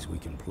ways we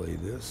can play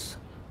this.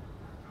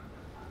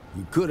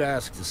 You could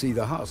ask to see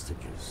the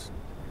hostages.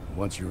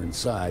 Once you're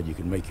inside, you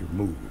can make your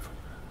move.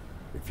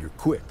 If you're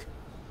quick,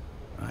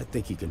 I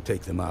think you can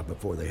take them out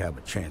before they have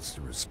a chance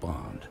to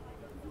respond.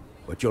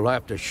 But you'll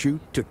have to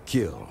shoot to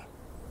kill.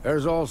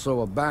 There's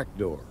also a back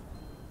door.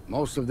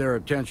 Most of their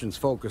attention's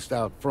focused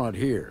out front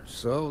here,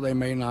 so they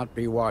may not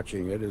be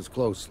watching it as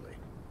closely.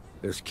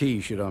 This key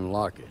should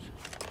unlock it.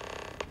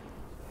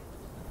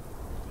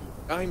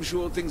 I'm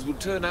sure things will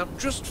turn out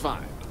just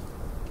fine.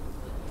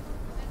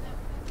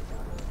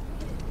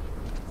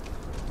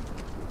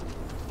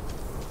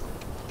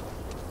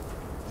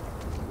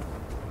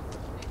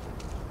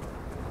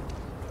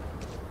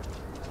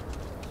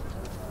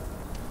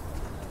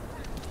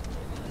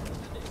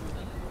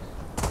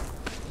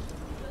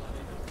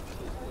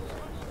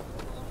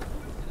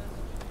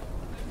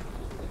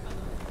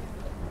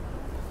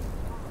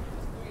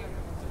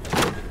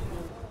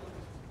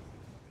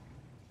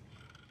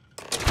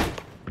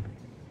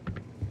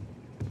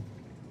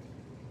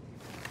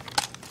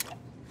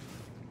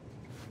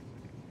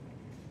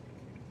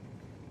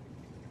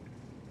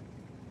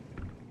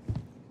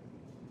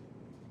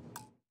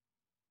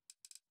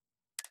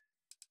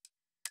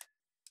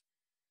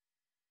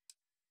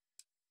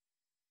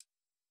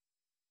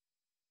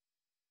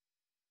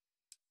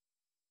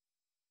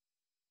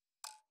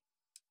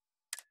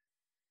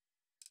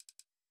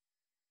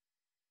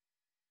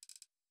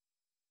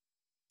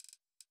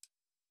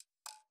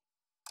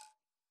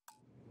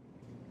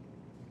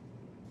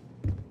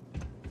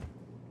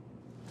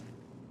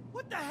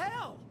 What the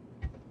hell?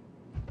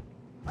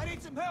 I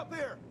need some help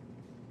here.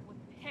 What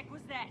the heck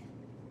was that?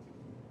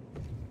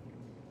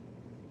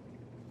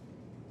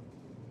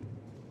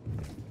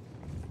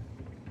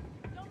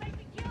 Don't make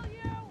me kill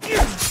you!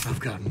 I've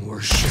got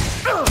more shit.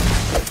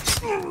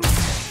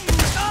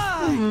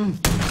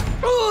 I'm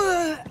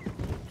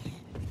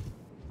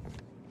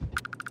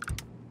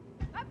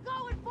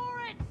going for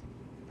it!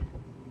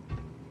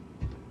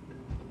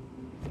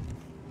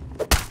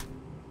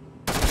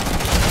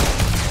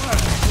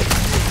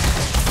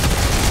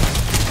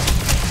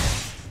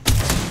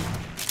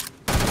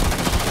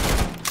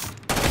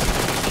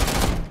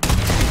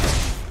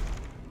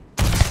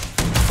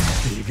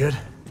 You good?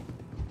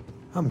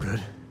 I'm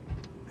good.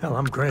 Hell,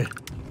 I'm great.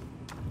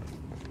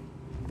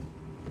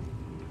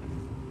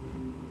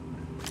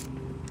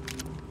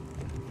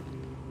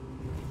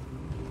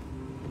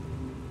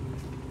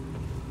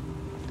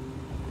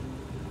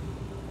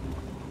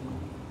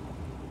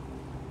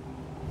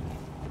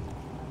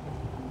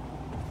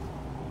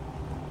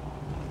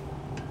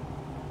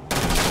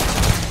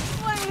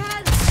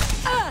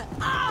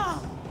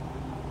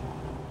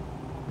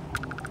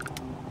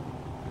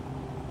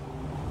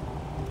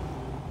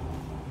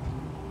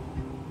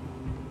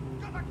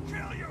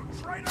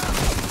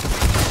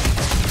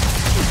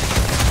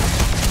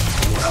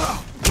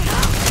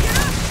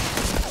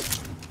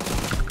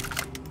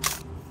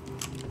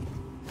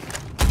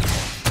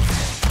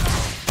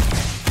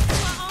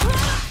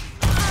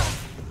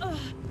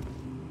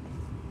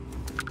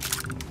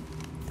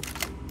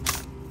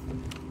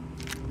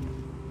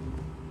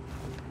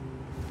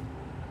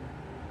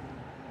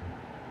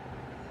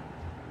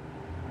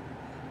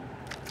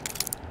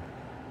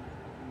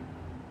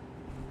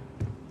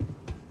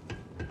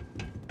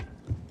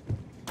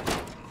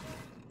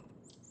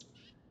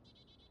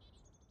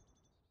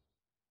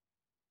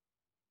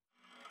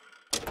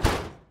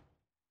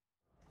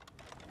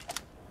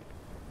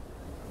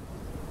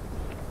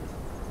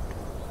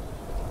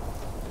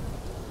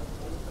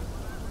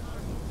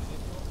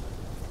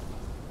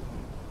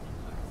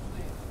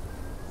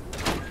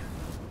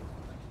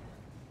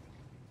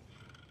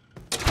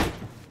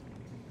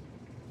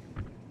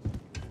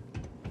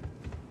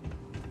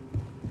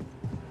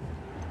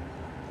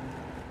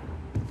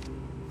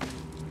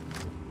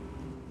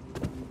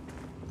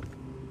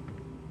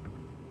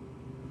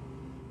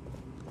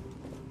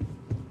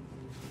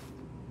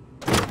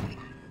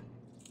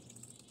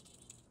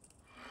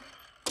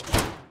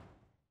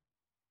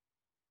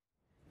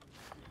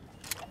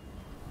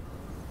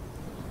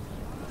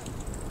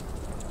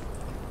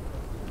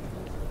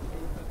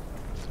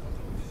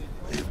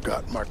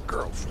 Got my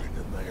girlfriend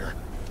in there.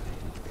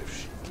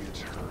 If she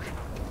gets hurt.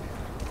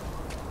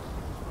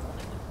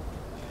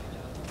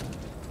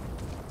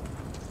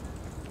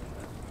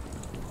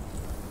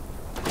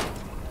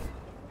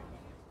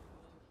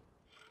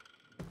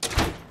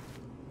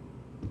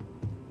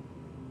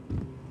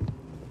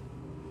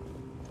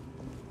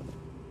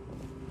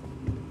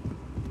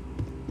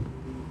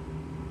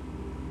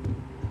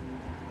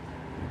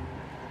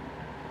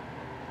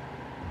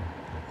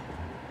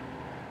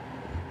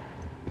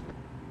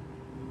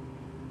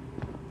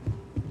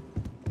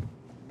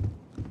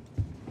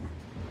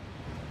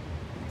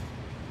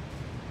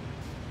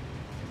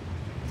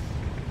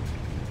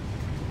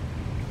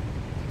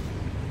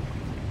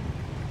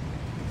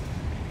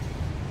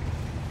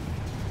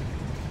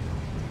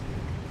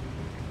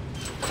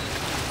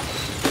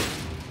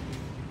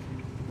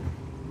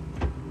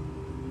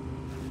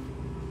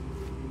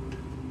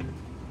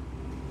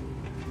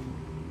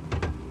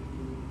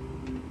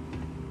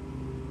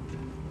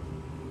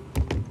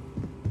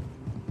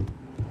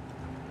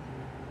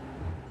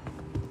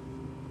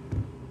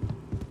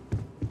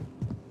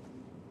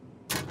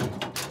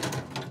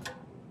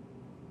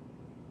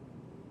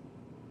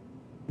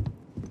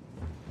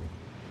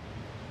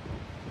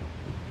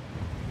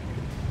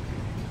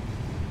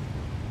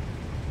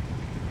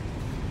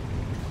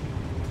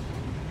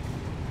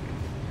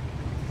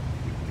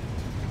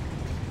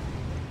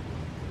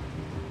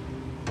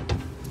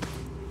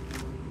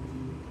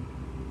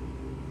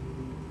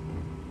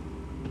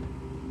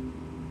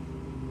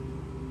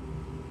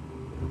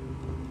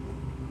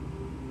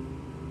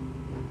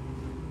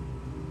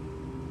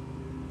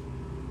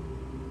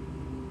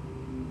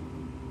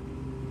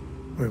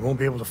 We won't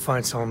be able to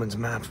find Solomon's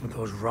maps with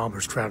those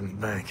robbers crowding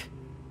the bank.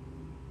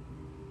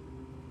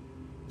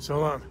 So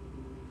long.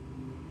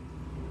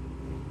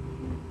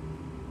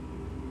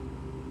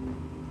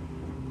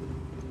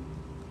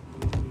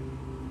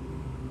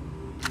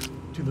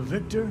 To the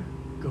victor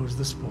goes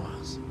the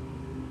spoils.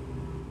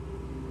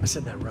 I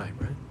said that right?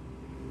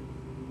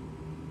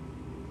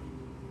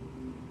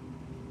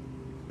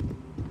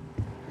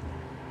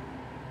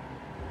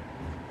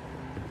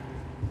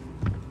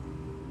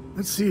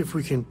 Let's see if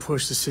we can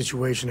push the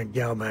situation at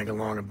GalBank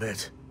along a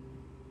bit.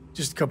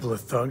 Just a couple of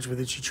thugs with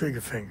itchy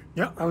trigger finger.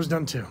 Yeah, I was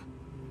done too.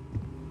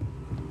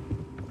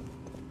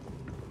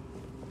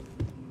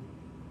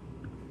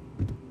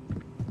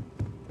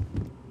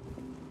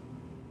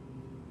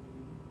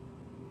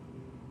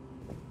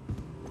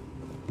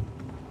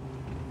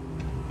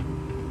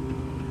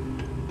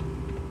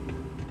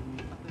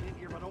 Nothing in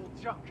here but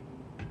old junk.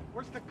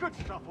 Where's the good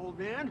stuff, old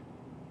man?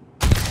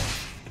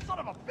 Son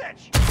of a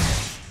bitch!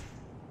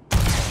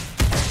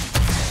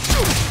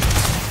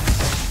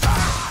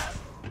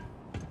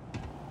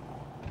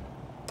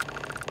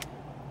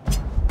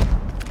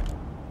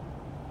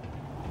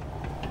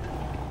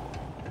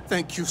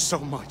 Thank you so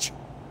much.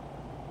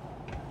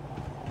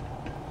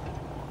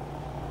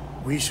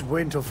 We should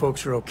wait until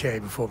folks are okay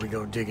before we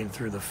go digging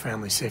through the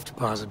family safe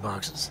deposit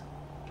boxes.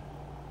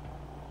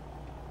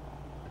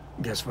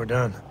 Guess we're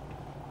done.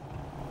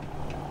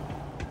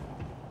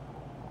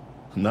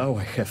 Now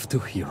I have two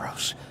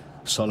heroes,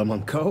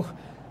 Solomon Coe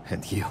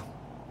and you.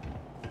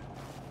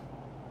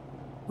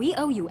 We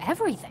owe you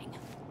everything.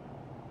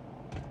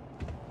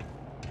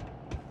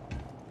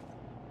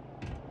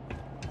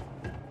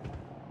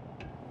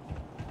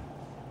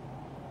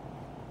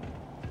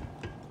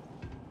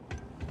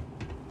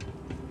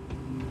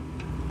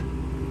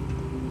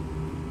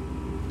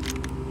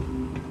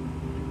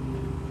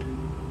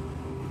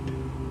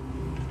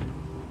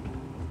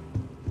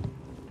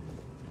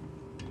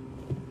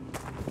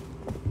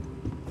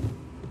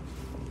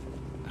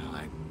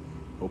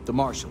 Hope the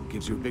Marshal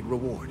gives you a big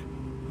reward.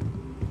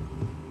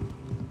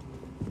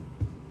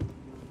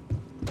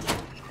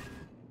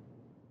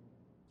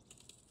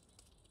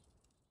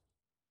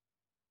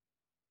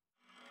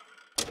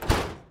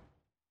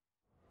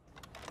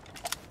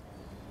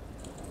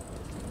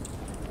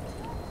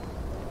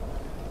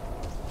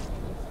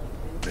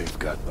 They've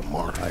got the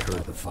mark. I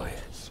heard the fight.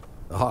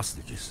 The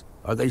hostages,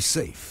 are they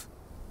safe?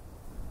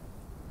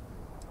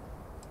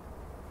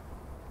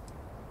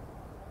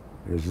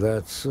 Is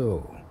that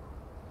so?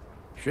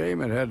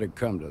 Shame it had to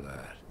come to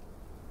that.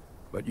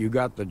 But you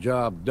got the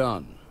job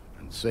done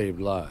and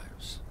saved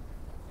lives.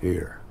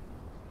 Here,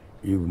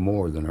 you've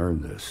more than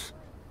earned this.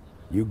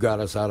 You got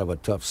us out of a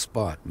tough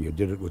spot, and you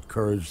did it with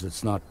courage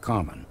that's not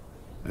common.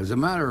 As a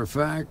matter of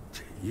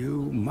fact,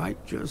 you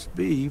might just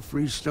be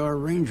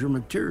Freestar Ranger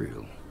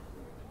material.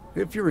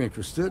 If you're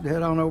interested,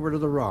 head on over to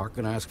the Rock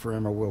and ask for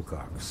Emma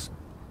Wilcox.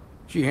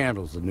 She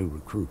handles the new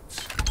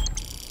recruits.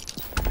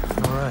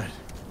 All right.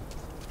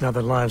 Now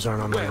that lives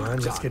aren't on the line,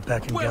 let's get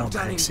back in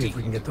GalBank and see if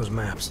we can get those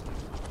maps.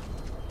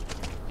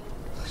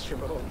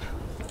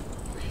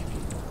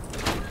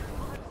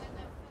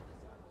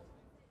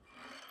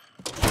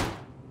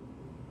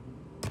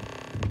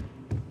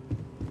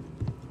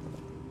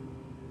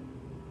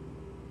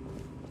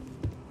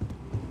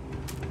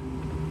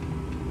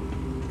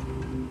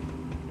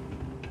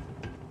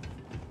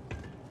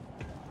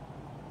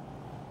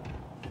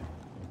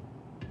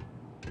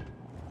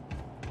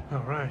 All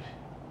right.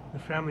 The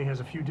family has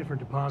a few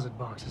different deposit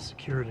boxes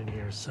secured in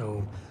here,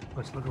 so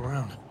let's look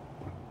around.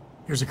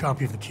 Here's a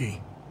copy of the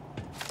key.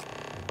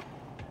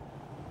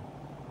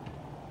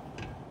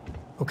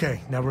 Okay,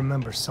 now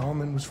remember,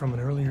 Solomon was from an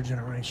earlier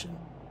generation,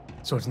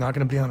 so it's not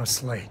going to be on a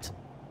slate.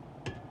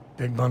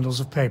 Big bundles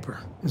of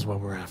paper is what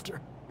we're after.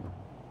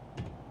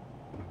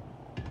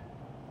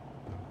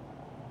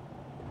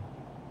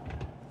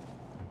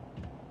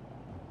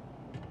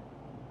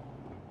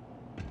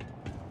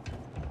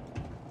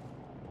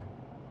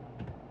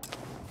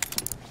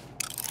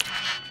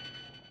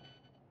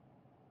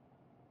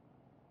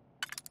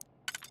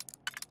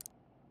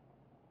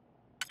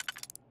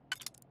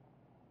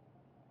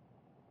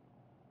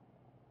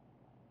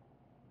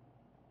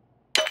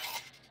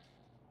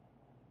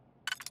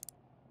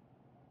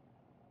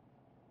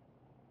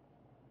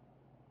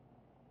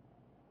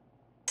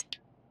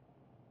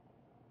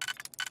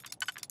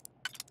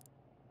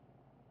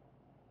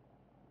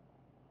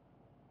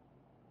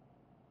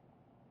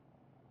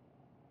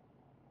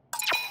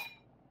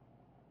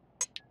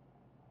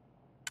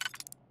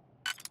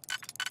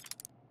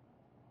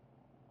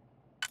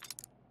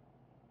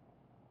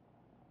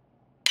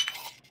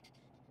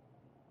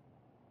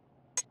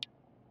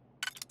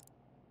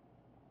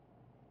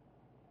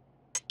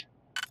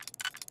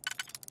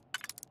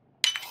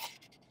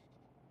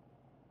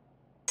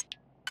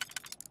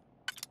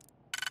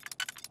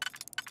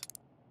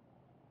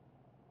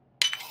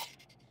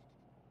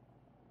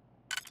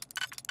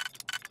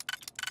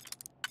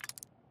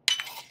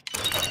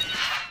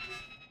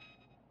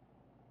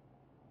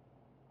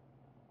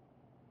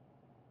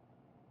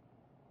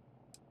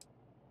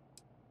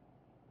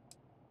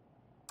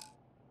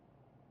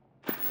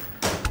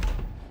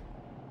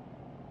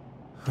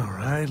 All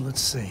right,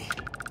 let's see.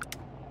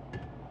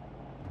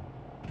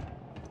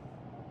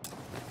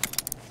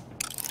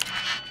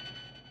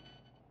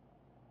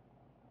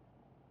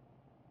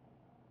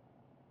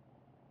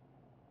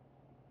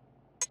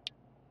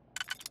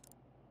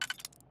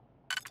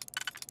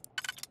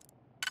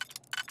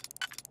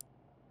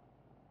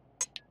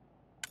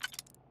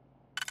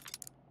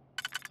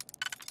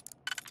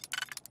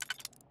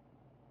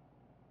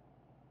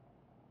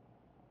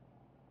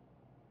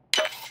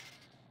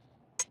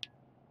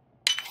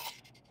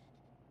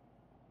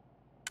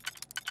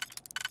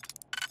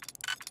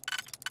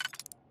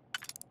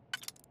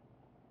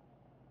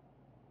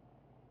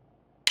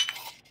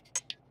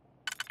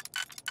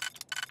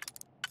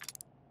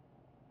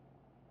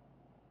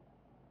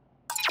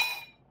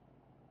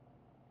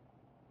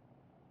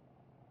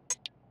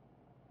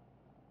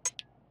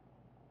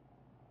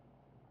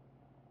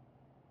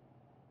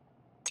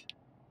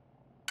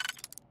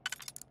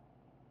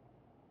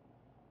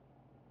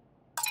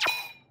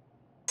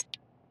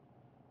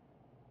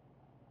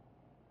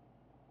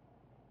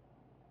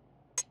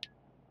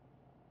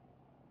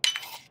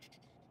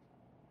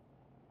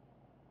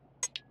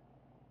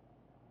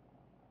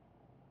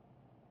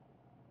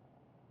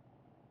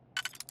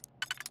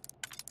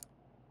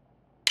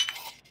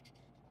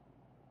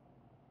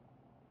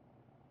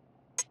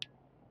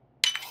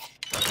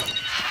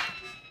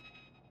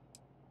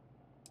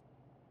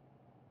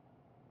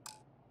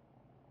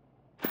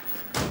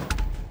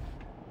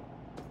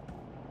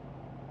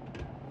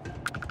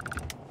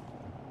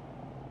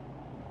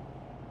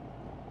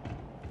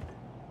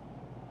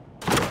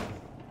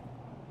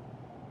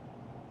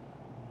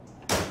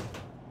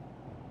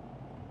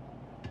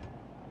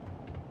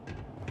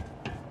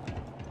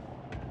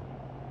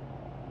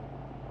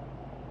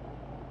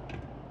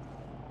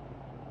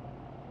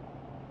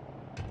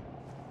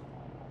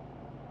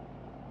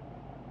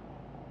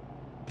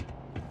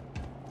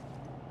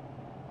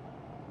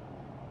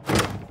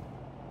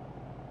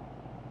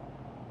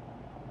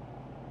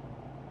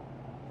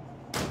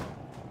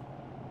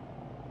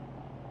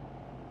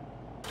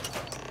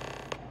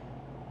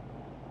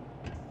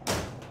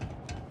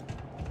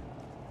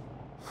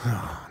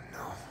 Oh,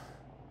 no.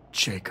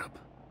 Jacob.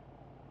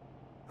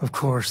 Of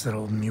course that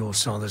old mule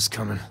saw this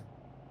coming.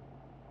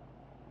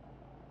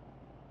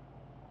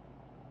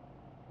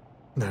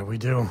 There we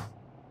do.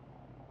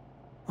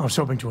 I was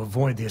hoping to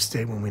avoid the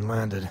estate when we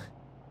landed.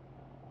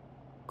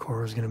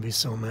 Cora's gonna be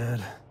so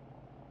mad.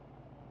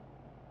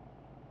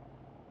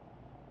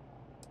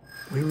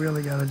 We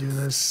really gotta do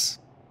this.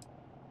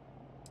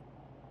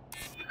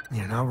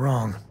 You're not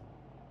wrong.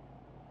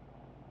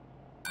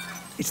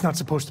 It's not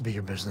supposed to be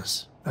your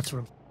business. That's what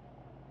I'm...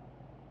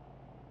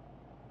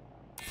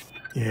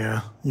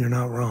 Yeah, you're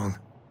not wrong.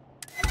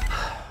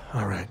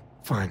 All right,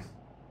 fine.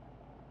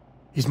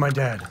 He's my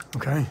dad,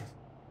 okay?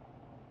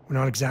 We're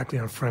not exactly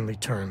on friendly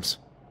terms.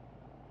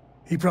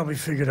 He probably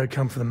figured I'd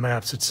come for the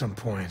maps at some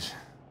point.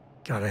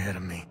 Got ahead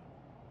of me.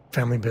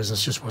 Family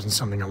business just wasn't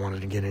something I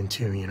wanted to get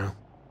into, you know?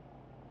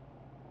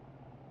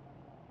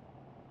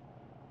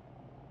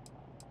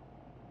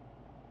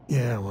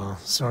 Yeah, well,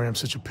 sorry I'm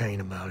such a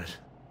pain about it.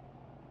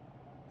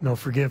 No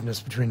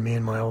forgiveness between me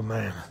and my old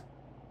man.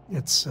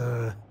 It's,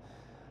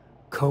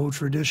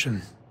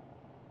 co-tradition.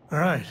 All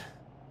right,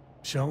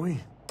 shall we?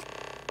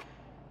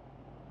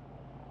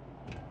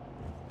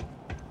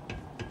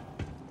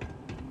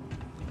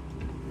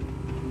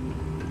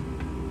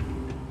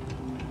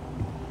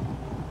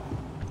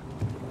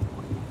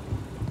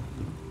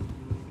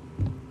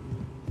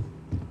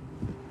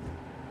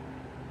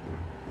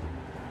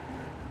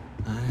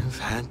 I've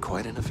had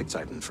quite enough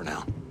excitement for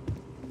now.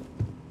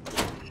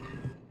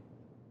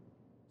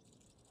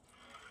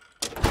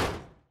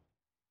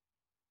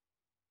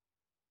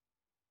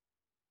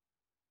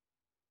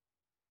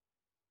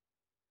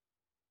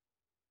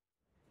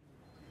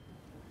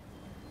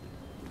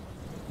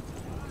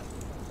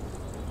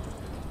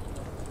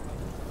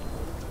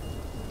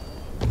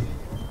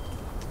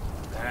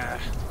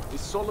 Is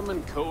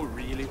Solomon Co.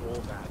 really all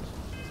that?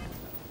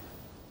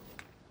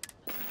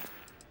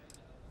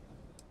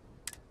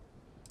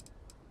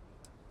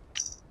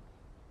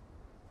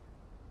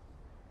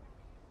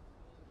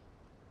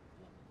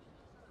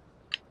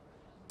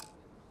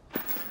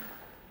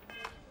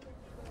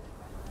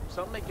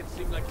 Some make it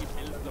seem like he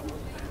built the whole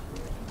thing.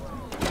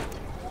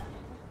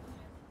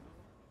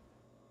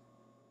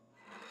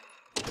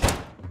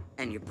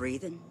 And you're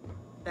breathing?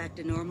 Back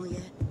to normal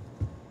yet?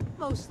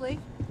 Mostly.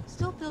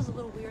 Still feels a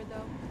little weird, though.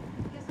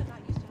 I guess I'm not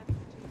used to having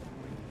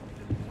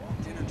to do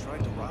Walked in and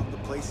tried to rob the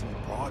place in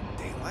broad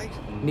daylight?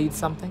 Need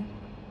something?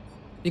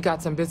 You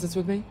got some business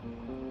with me?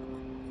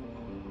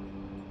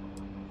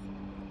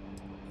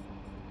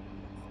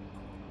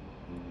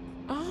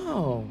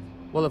 Oh.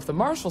 Well, if the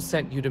Marshal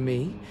sent you to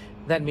me,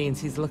 that means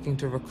he's looking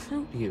to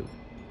recruit you.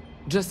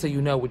 Just so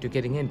you know what you're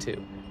getting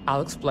into,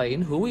 I'll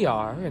explain who we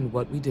are and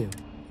what we do.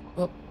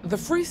 Well, the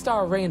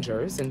Freestar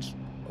Rangers, and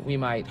we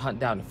might hunt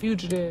down a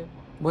fugitive,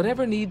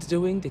 whatever needs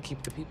doing to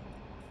keep the people.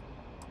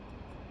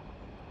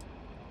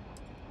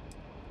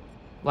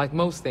 Like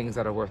most things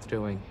that are worth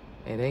doing,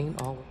 it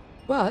ain't all.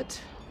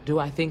 But Do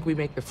I think we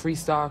make the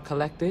Freestar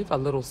Collective a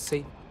little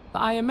safe?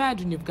 I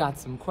imagine you've got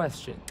some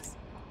questions.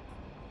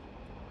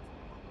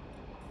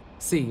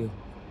 See you.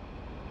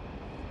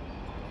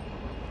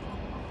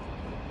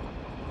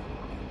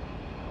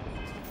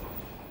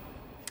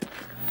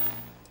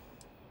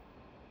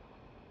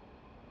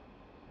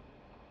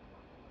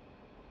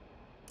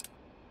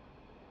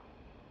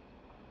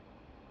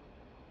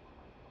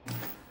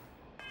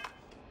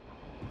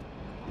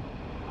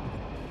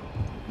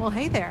 Well,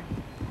 hey there.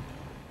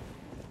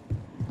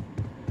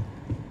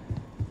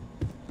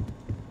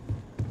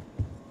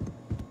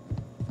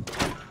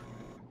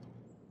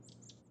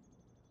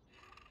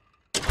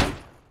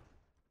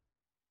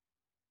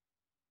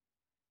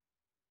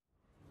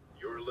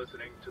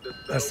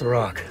 That's the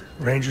Rock.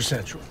 Ranger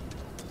Central.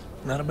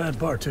 Not a bad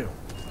bar, too.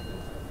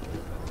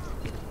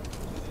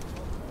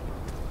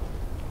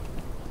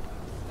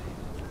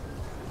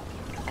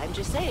 I'm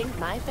just saying,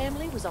 my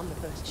family was on the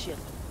first ship.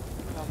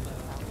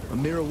 A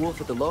Mira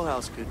Wolf at the Low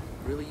House could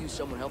really use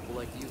someone helpful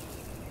like you.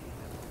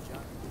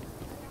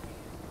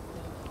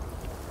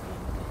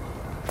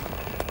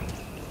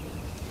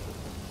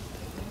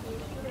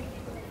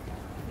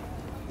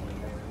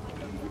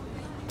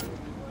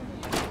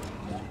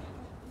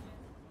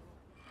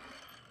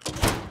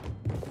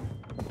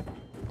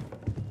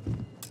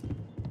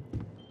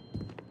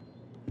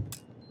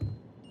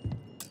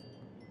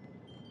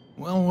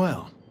 Well,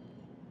 well.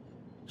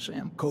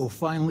 Sam Coe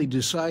finally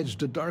decides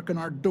to darken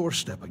our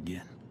doorstep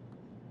again.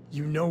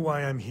 You know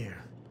why I'm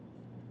here.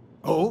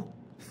 Oh?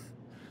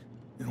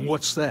 And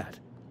what's that?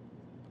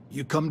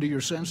 You come to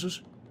your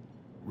senses?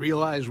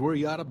 Realize where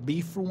you ought to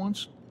be for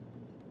once?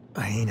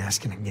 I ain't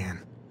asking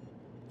again.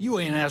 You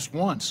ain't asked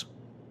once.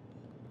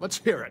 Let's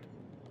hear it.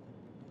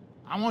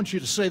 I want you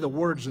to say the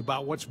words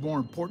about what's more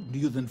important to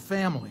you than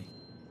family.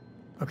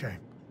 Okay,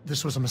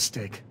 this was a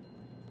mistake.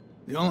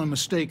 The only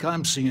mistake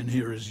I'm seeing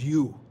here is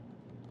you.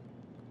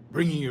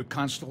 Bringing your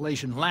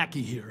Constellation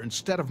lackey here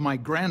instead of my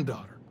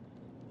granddaughter.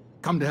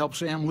 Come to help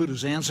Sam loot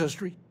his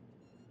ancestry?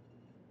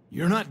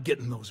 You're not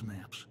getting those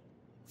maps.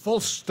 Full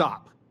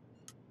stop.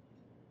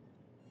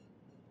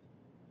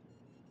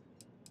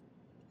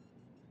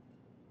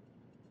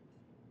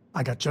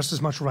 I got just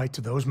as much right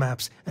to those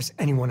maps as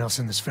anyone else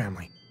in this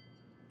family.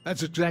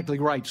 That's exactly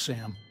right,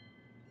 Sam.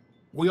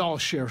 We all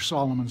share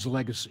Solomon's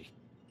legacy.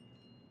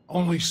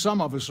 Only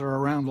some of us are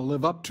around to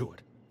live up to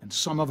it, and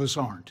some of us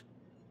aren't.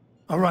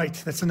 All right,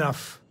 that's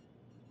enough.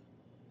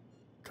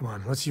 Come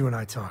on, let's you and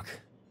I talk.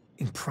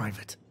 In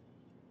private.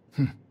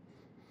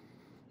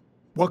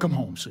 Welcome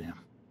home, Sam.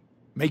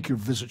 Make your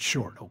visit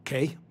short,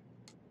 okay?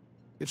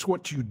 It's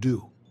what you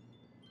do.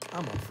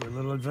 I'm up for a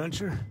little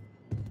adventure.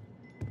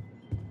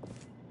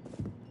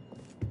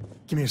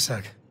 Give me a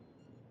sec.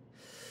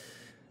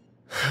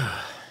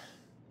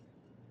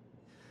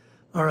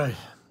 All right,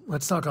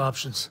 let's talk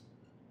options.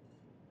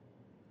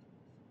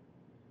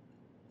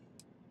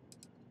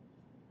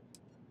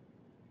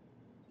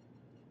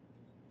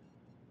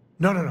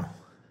 No.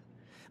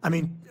 I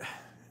mean,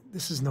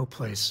 this is no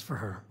place for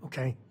her,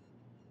 okay?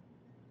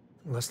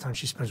 The less time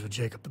she spends with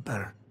Jacob, the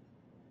better.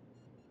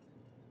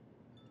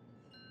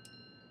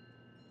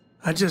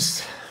 I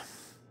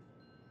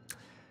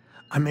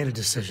made a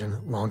decision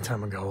a long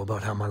time ago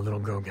about how my little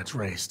girl gets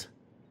raised.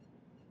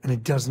 And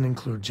it doesn't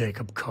include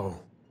Jacob Coe,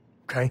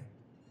 okay?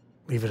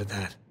 Leave it at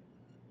that.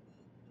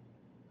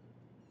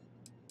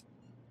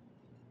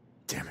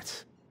 Damn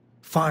it.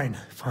 Fine.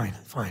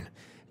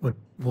 But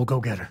we'll go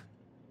get her.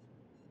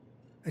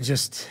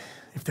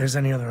 If there's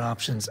any other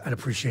options, I'd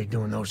appreciate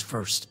doing those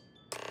first.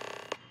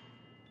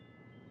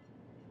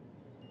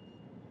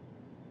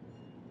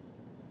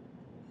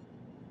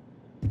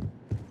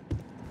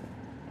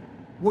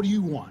 What do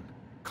you want,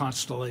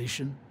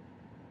 Constellation?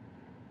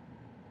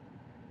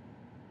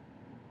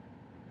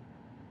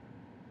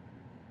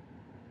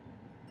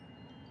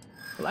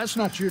 Well, that's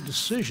not your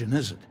decision,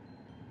 is it?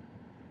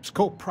 It's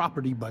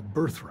co-property by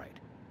birthright.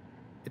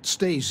 It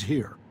stays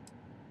here.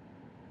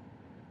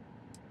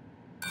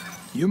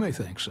 You may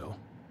think so,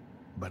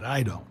 but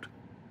I don't.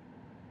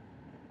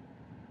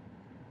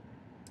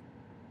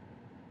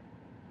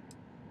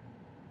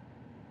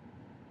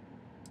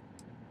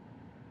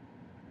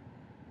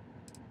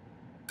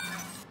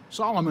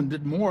 Solomon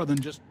did more than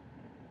just...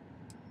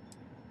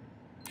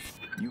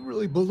 You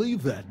really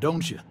believe that,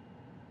 don't you?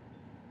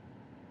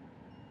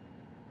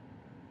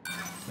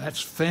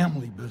 That's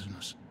family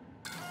business.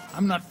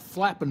 I'm not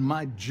flapping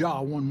my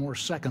jaw one more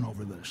second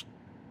over this.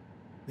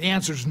 The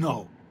answer's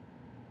no.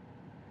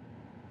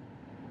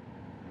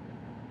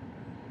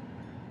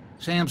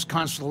 Sam's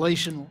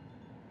Constellation?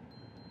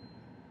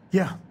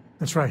 Yeah,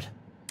 that's right.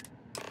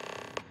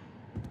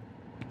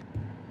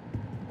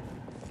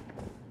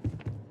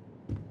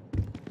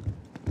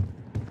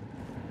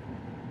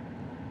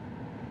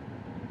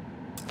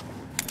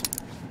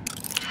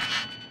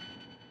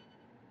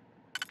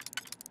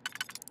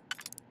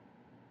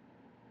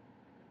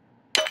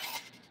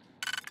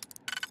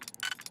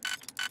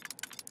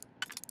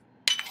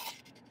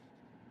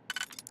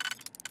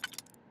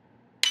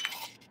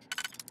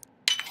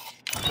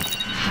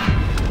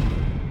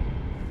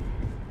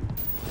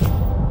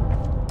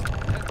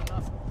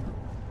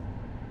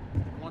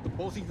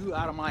 both of you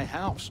out of my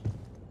house.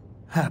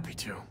 Happy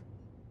to.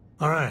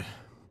 All right,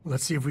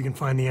 let's see if we can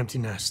find the empty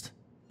nest.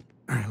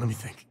 All right, let me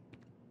think.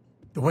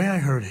 The way I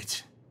heard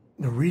it,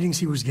 the readings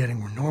he was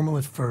getting were normal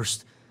at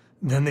first,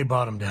 then they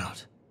bottomed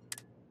out.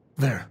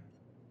 There.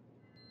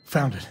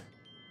 Found it.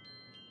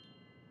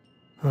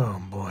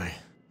 Oh, boy.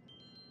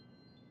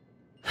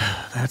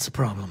 That's a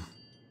problem.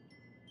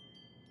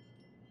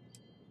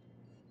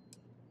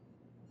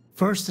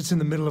 First, it's in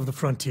the middle of the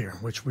frontier,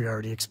 which we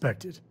already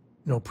expected.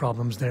 No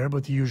problems there,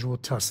 but the usual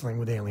tussling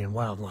with alien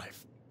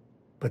wildlife.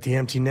 But the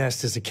empty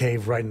nest is a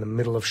cave right in the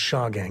middle of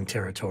Shaw Gang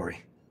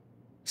territory.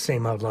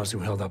 Same outlaws who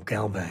held up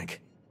GalBank.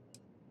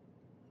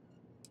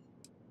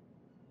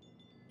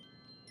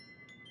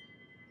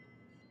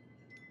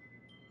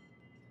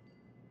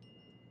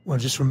 Well,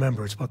 just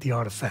remember, it's about the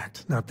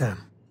artifact, not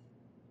them.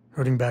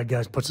 Hurting bad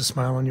guys puts a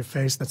smile on your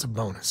face, that's a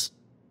bonus.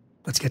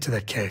 Let's get to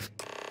that cave.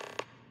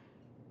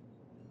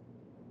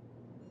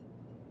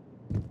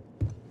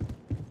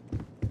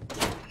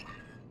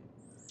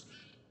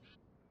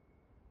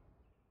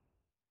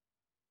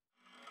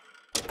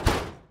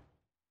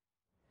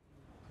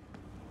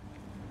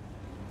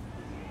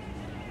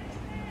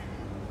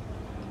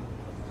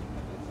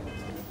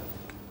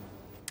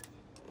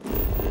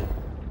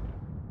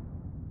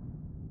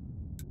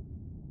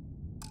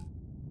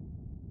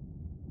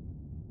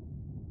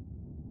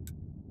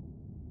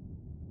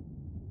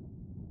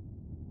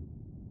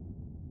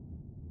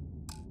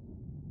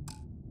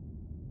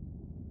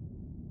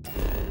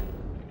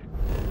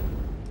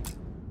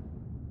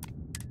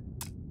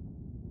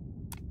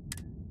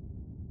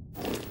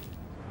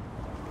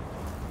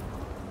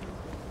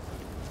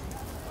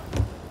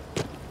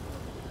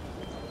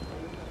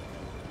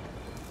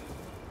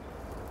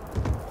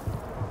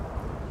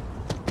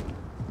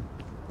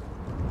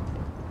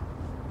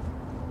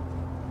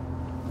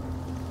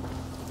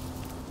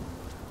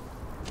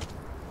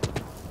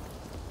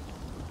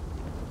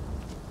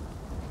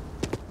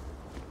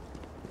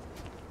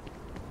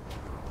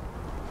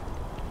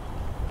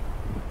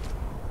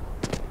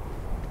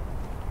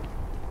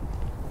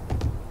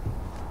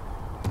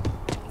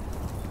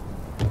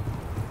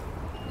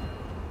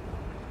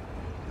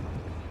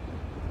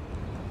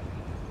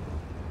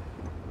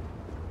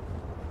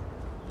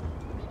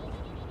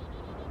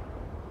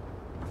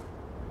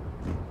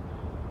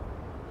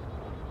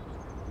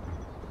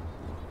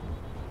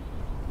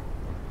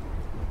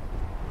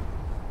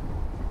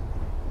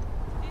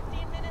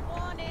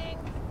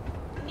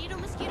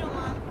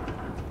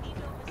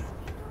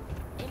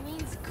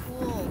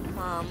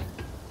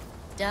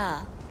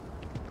 Duh.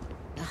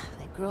 Ugh,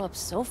 they grow up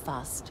so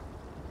fast.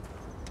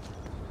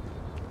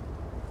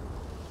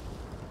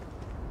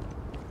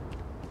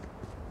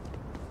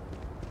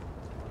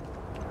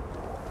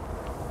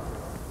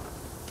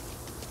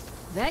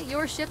 That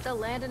your ship that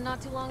landed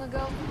not too long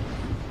ago?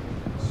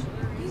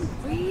 You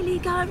really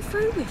going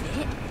through with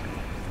it?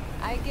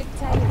 I could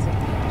tell you to.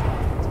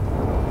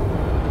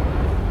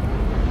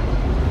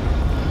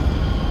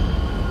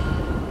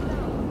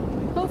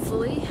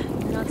 Hopefully,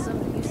 not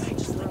something you see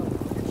slow.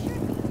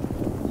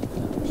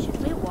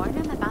 Should we warn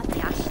them about the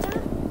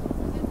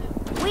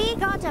Ashta? We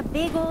got a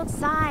big old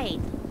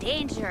sign.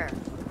 Danger.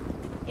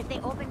 If they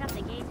open up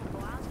the gate and go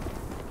out...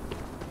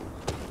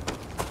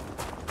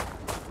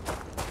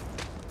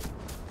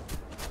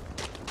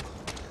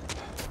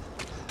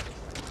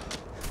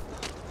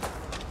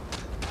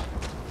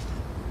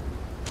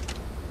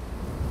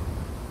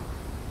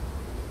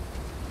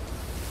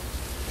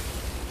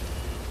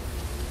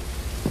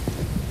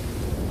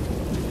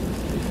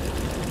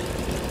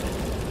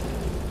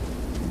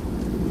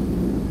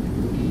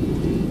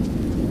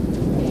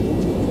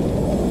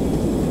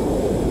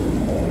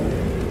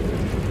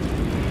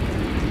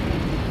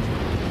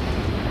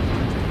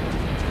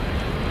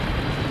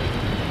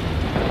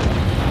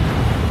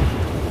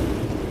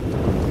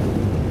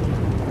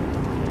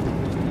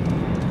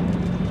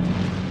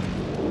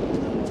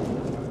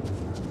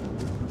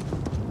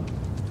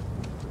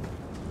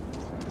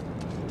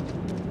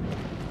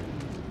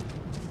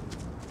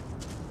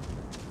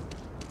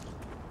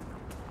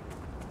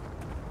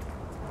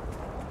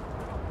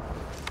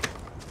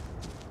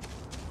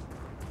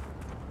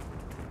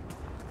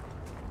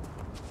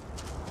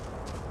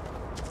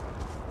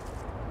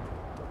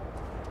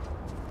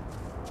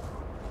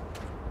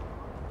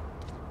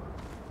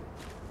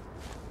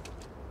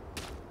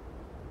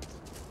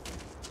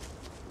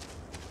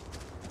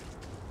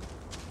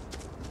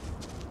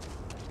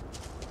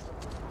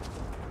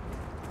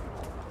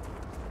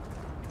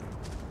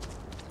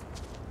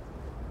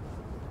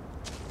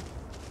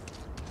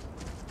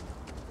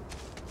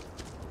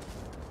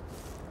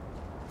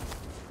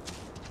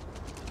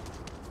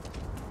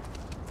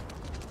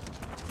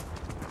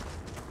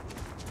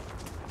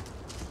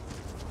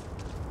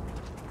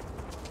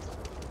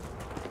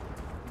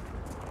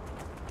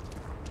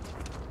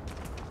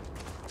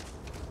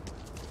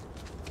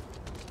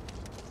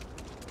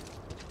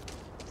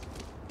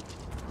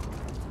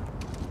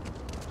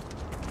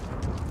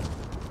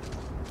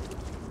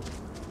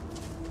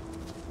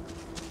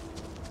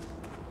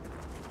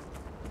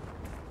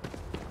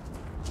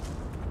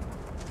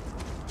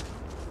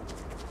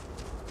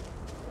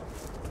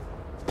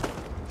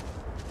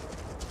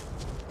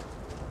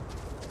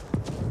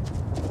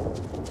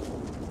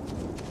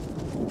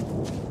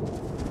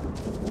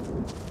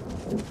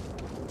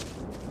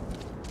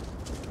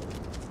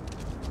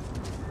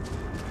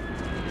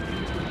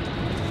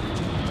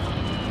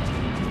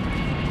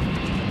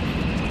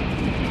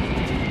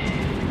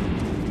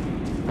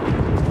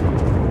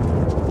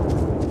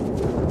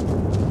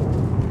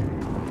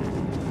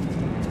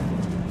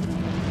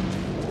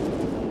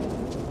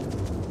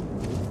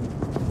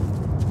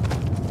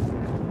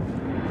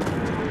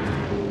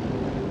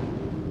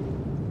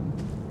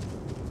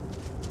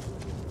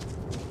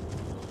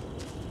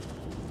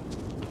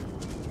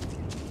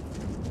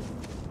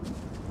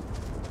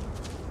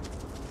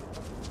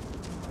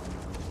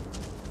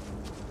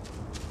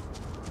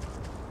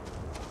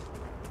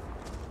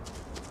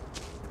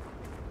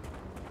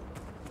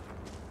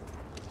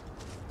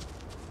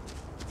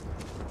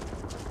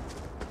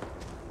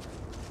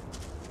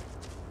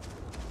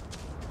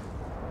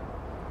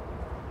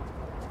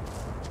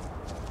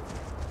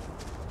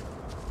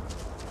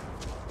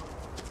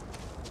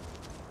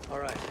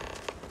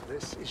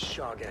 this is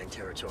Shaw Gang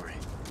territory.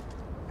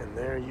 And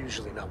they're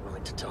usually not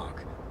willing to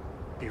talk.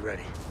 Be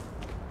ready.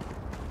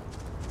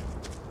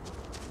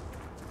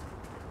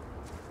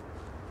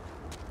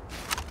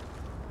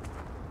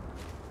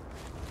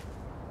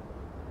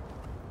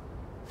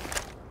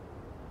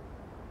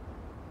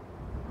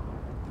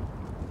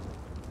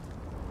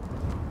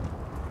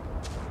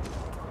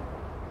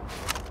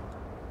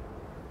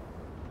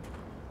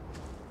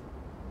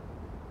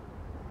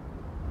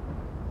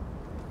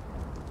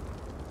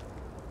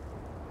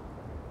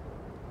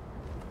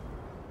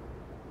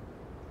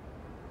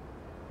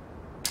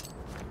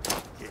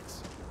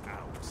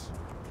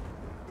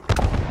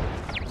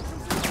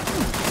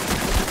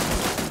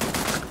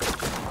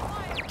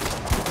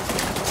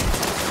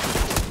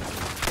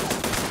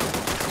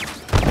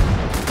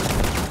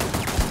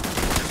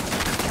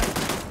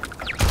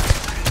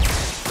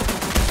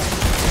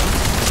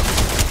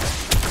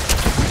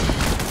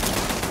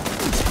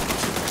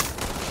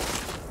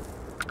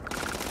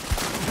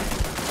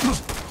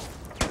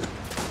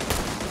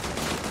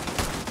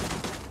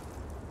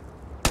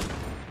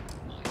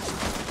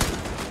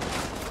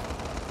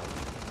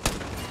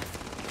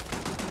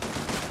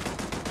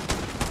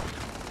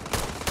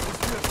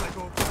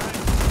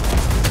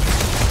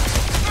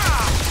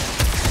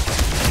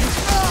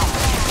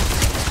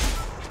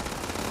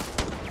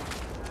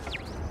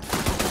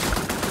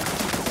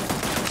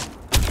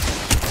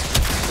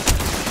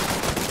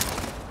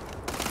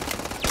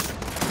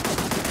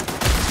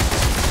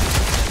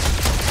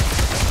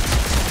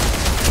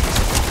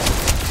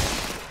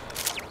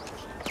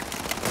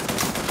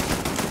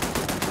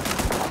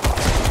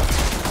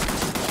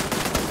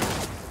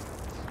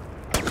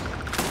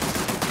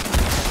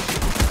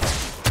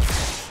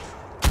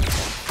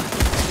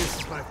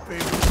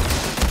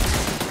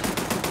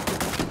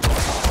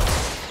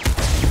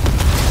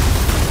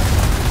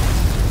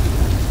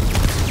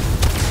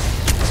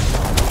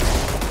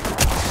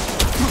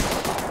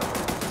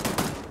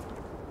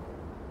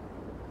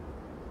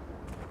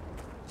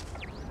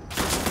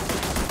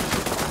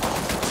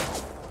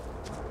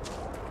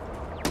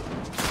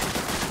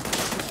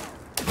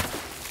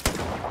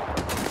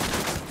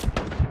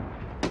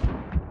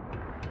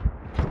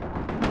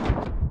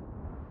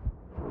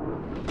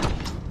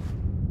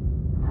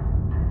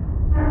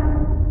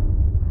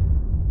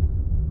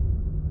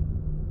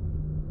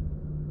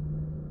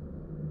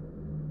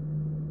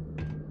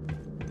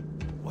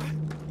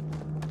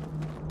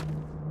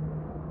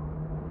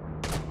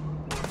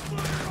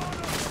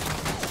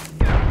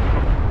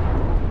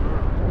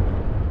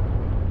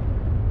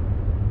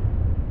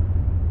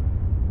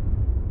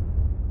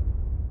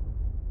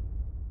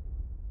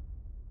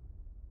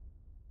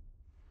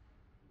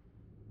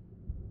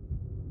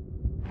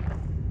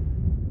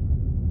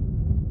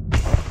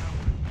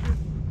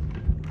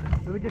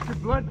 Let me get your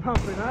blood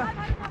pumping, huh?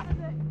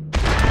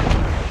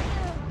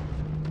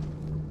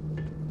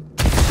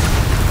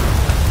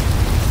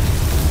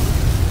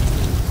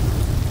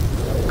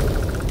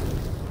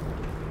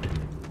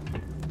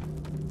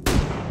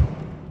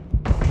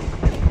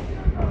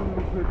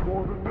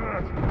 More than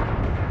that.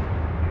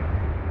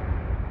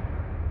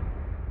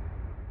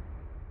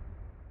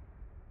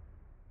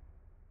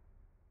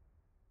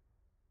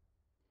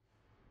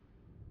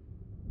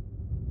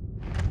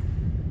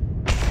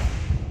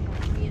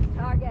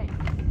 Target.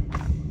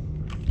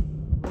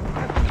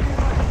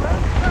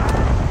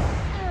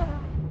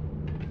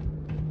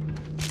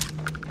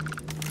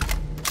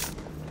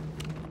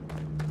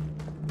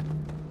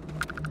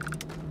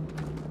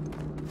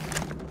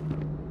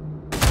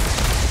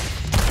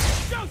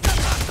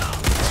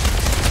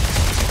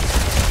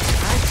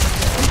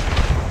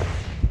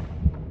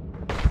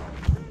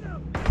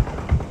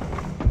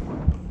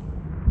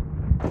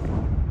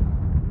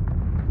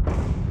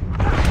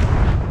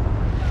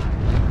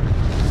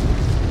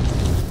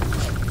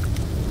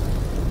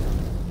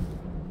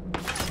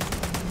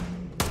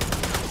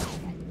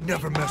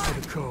 Never mess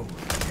with a code.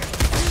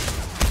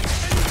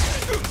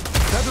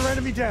 Another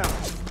enemy down.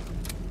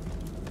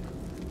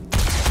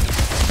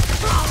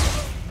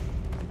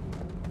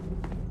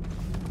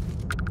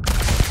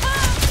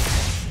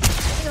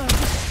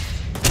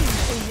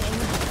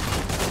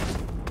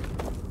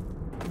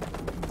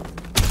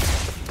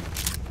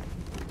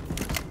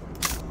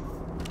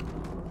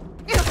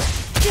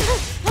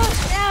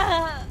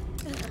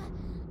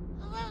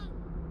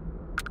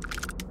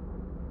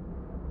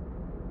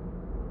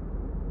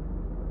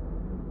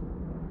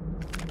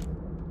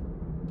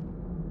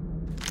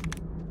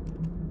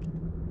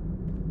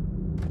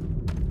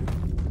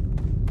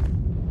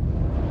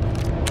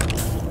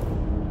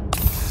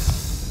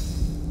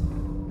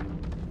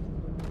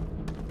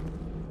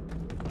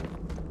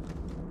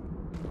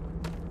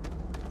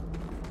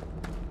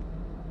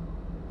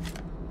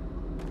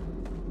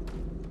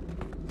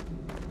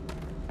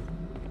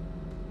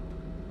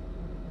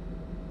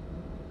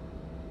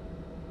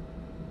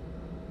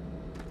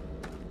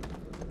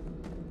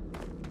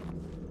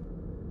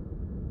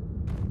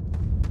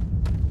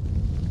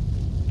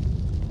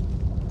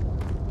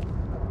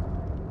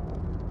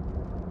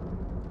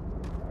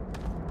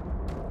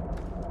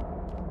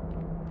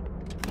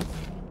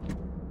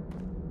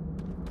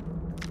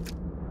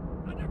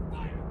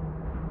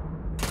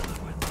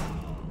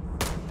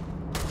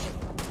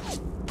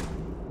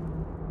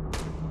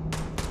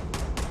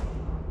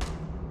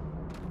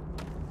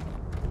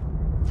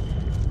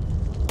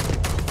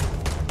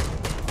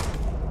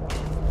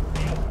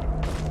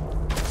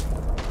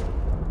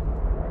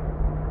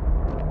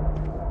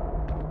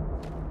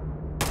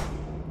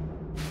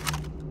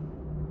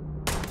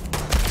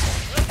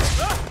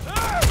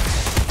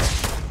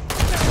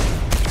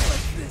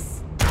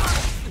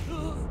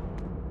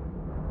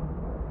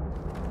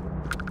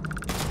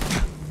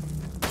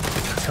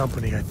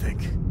 company, I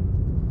think.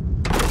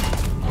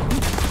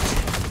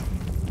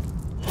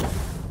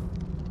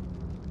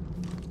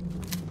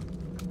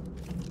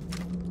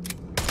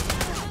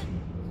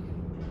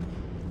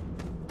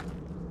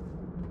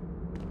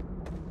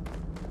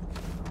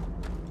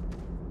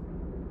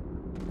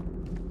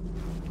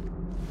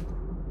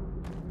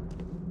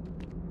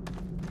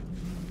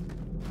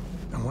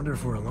 I wonder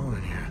if we're alone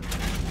in here.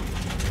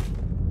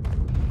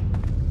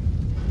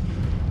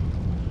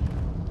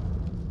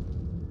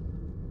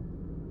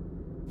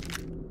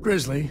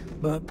 Grisly,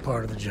 but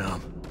part of the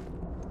job.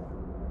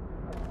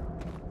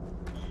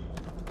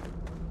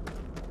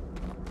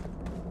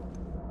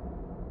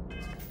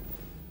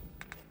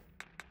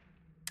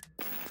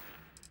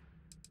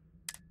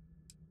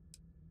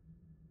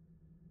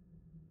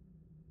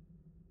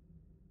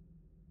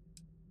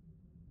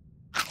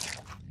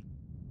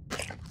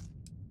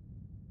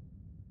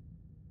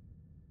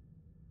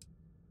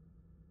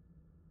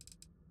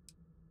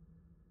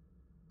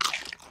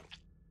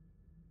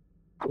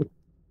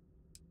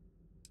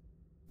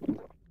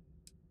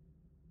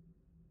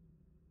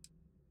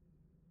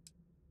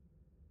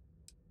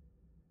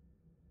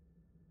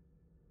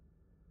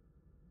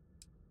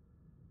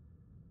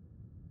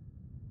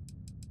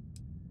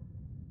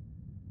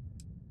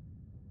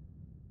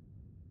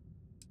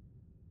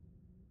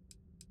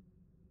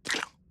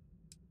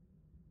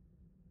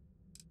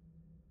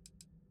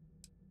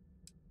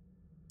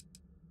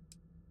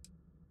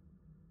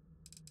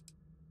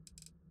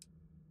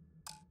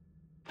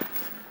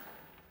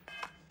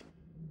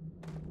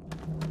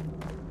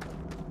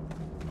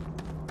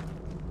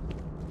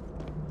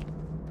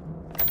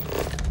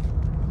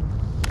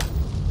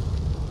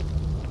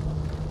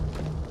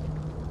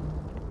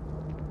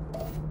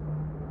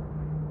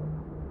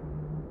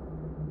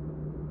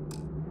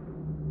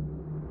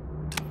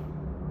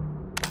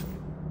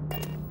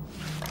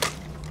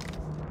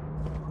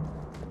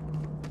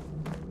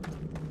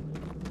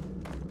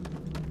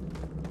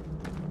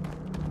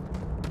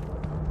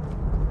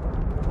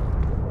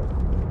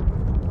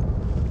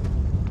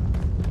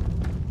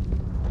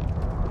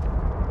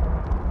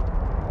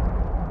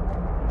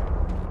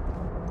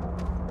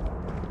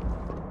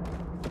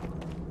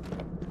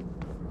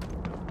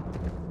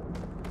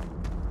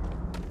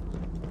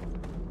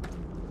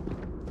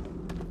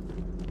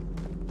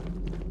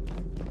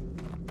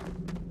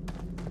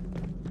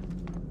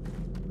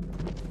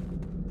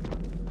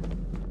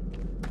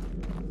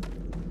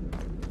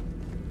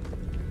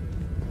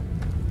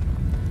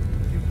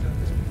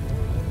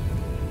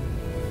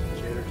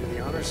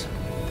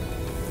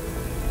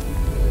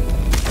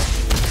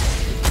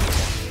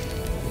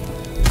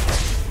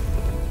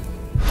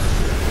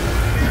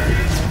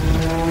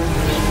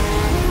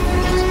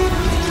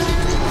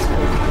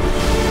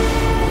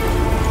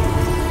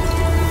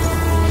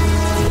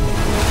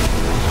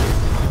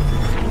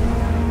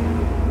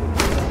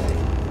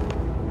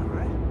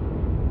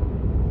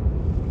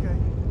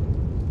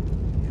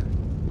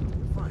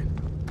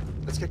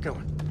 Get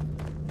going.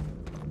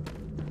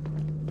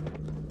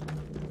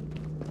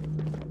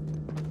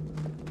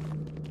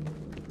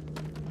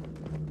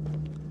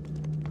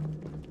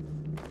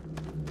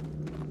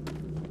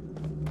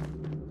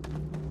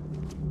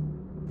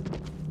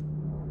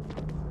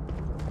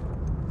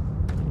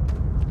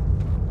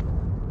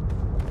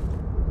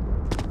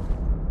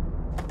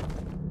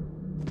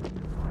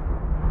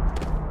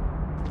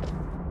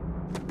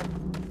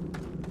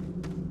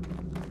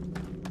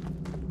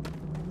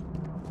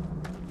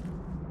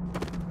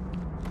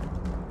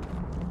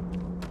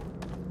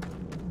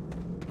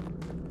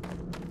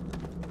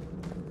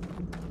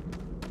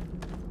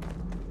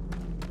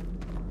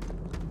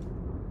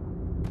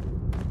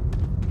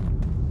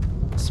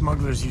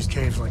 Smugglers use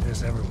caves like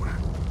this everywhere.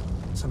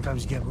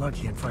 Sometimes you get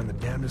lucky and find the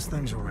damnedest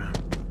things around.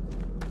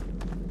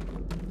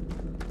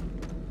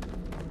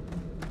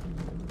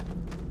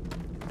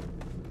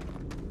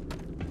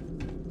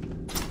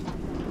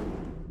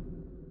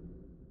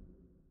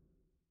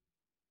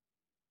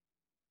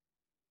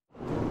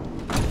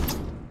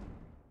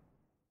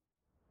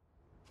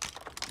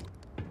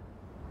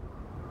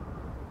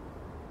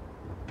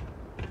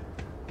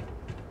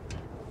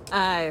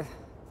 I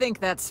think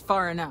that's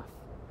far enough.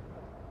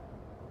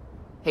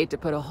 Hate to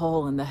put a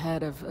hole in the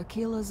head of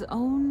Akila's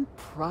own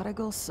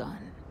prodigal son.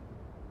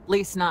 At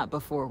least not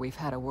before we've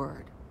had a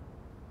word.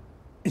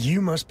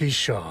 You must be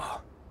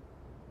Shaw.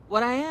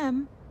 What I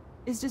am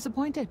is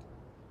disappointed.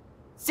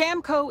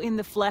 Sam Coe in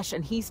the flesh,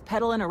 and he's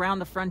peddling around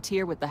the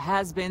frontier with the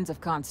has-beens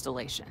of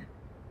Constellation.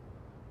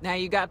 Now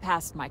you got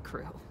past my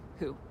crew,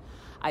 who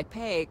I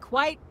pay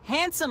quite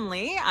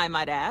handsomely, I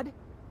might add.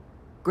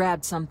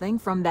 Grabbed something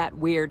from that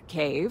weird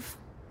cave.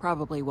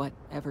 Probably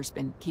whatever's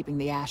been keeping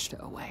the Ashta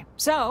away.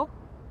 So,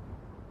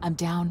 I'm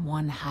down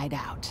one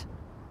hideout.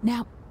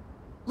 Now,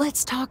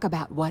 let's talk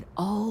about what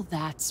all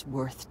that's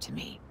worth to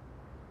me.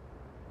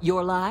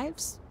 Your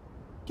lives,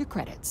 your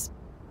credits.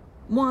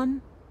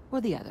 One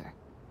or the other,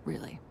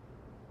 really.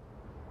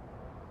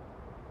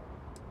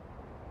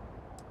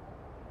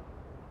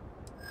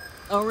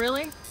 Oh,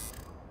 really?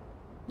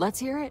 Let's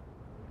hear it.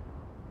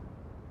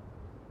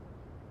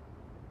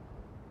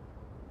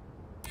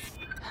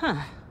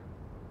 Huh.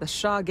 The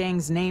Shaw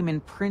Gang's name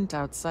in print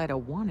outside a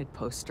wanted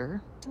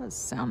poster does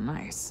sound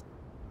nice.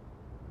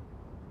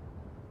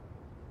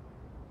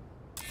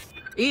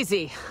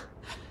 Easy.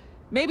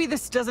 Maybe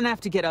this doesn't have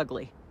to get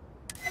ugly.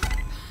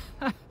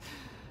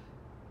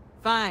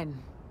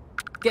 Fine.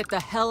 Get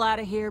the hell out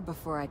of here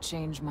before I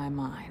change my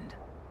mind.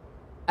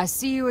 I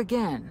see you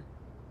again.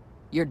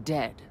 You're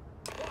dead.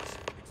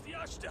 It's the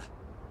IOTA.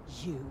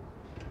 You.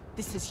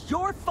 This is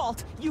your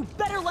fault. You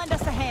better lend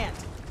us a hand.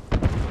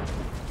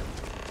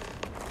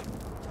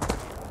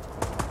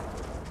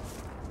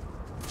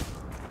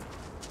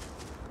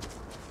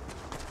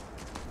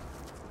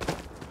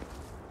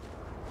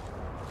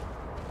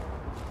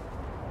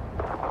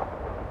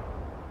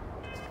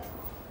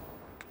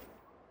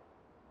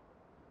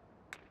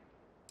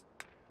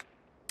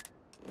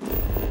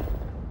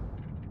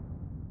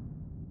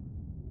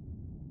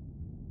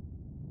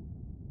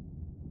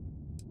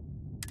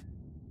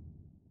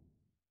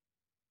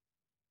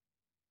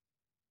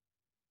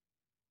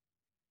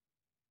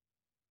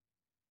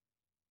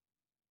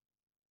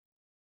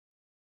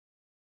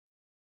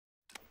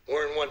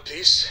 We're in one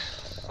piece.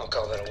 I'll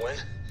call that a win.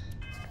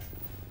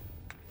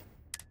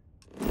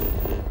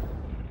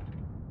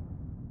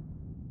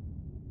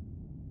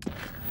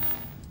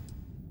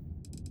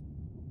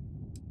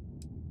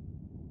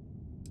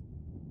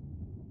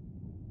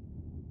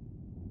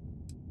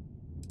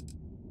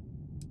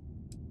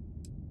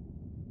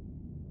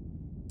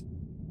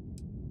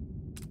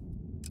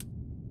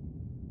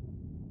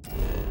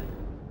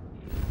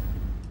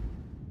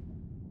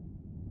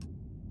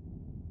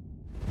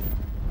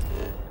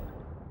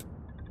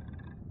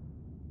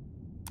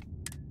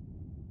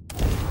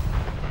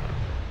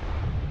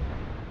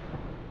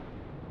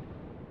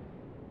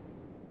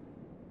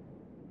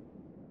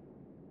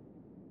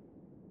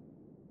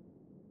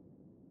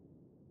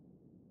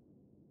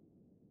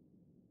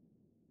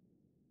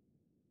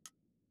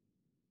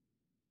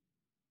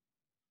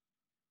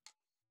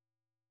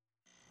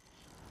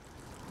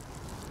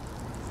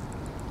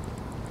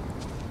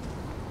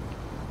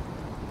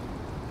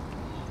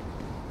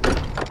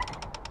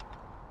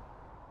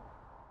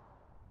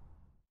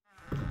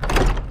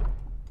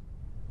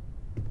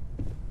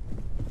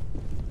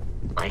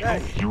 I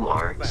hope you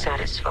are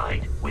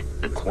satisfied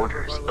with the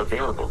quarters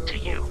available to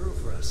you.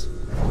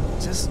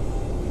 Just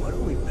what are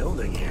we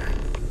building here?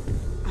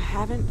 I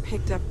haven't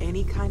picked up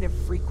any kind of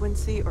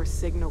frequency or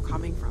signal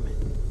coming from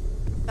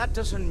it. That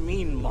doesn't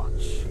mean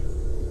much.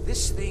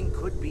 This thing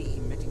could be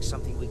emitting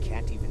something we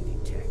can't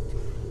even detect.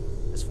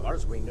 As far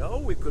as we know,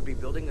 we could be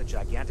building a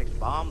gigantic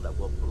bomb that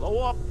will blow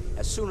up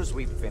as soon as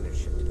we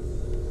finish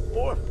it.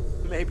 Or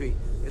maybe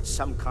it's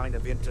some kind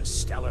of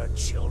interstellar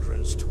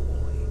children's toy.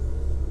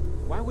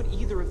 Why would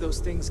either of those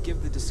things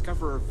give the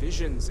Discoverer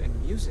visions and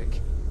music?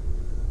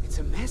 It's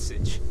a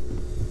message.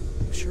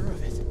 I'm sure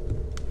of it.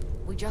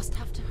 We just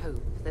have to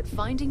hope that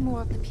finding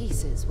more of the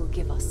pieces will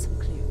give us some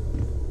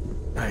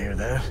clue. I hear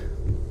that.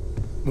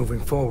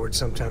 Moving forward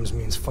sometimes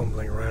means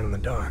fumbling around in the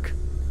dark.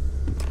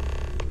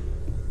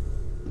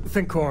 I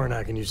think Cora and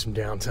I can use some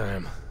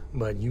downtime,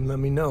 but you let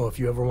me know if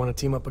you ever want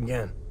to team up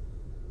again.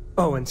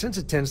 Oh, and since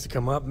it tends to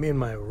come up, me and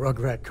my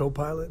Rugrat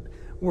co-pilot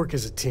work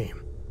as a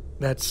team.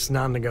 That's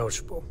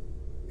non-negotiable.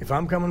 If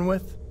I'm coming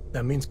with,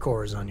 that means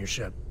Cora's on your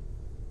ship.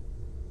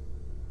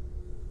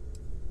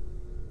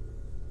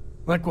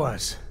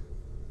 Likewise,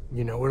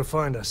 you know where to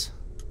find us.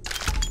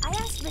 I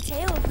asked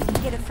Mateo if we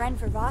could get a friend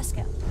for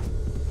Roscoe.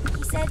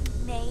 He said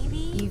maybe.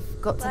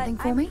 You've got something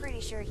for me? I'm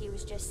pretty sure he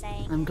was just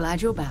saying. I'm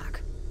glad you're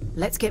back.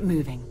 Let's get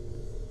moving.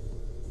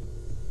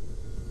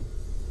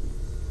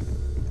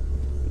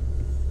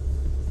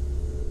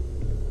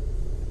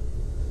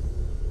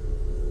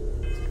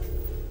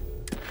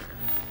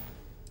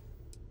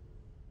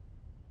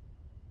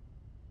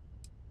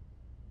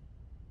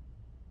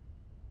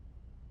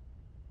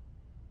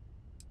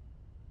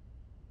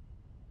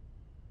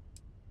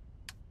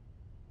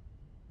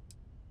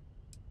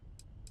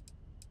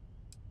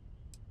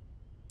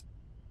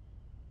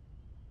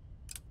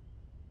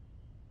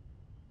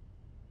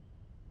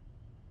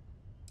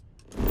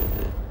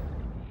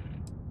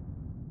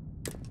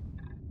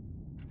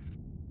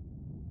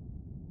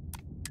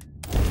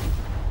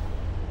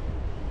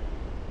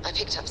 I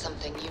picked up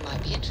something you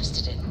might be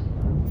interested in.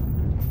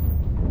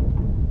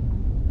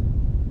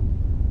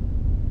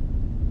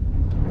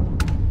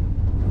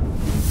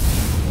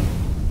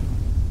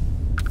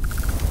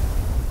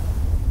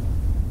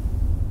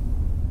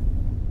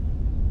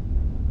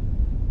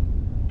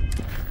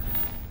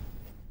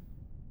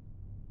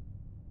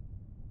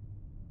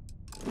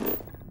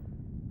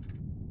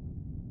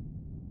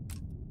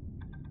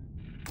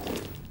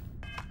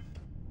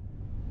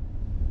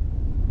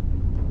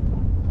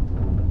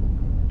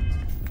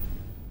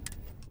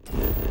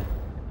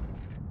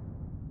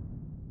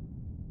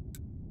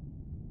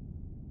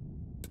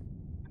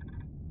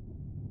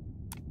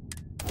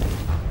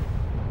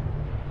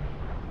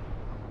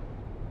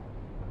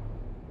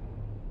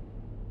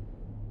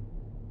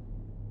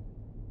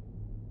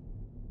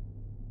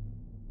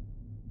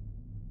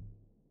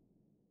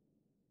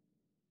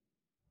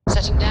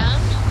 Setting down,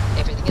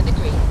 everything in the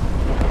green.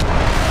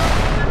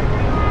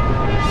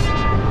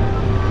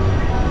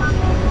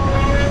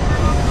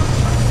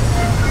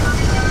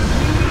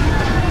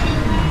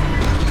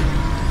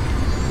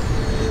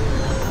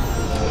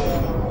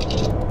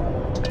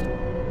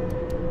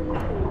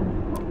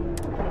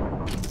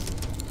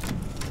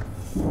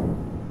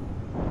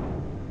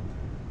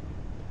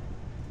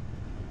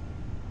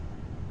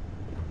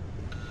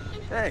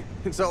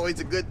 It's always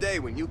a good day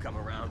when you come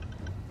around.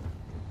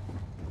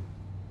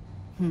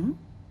 Hmm?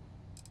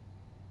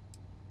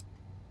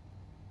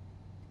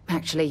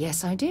 Actually,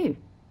 yes, I do.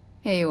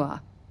 Here you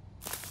are.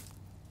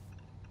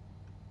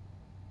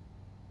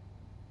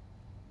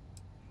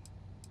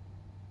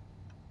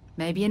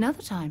 Maybe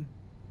another time.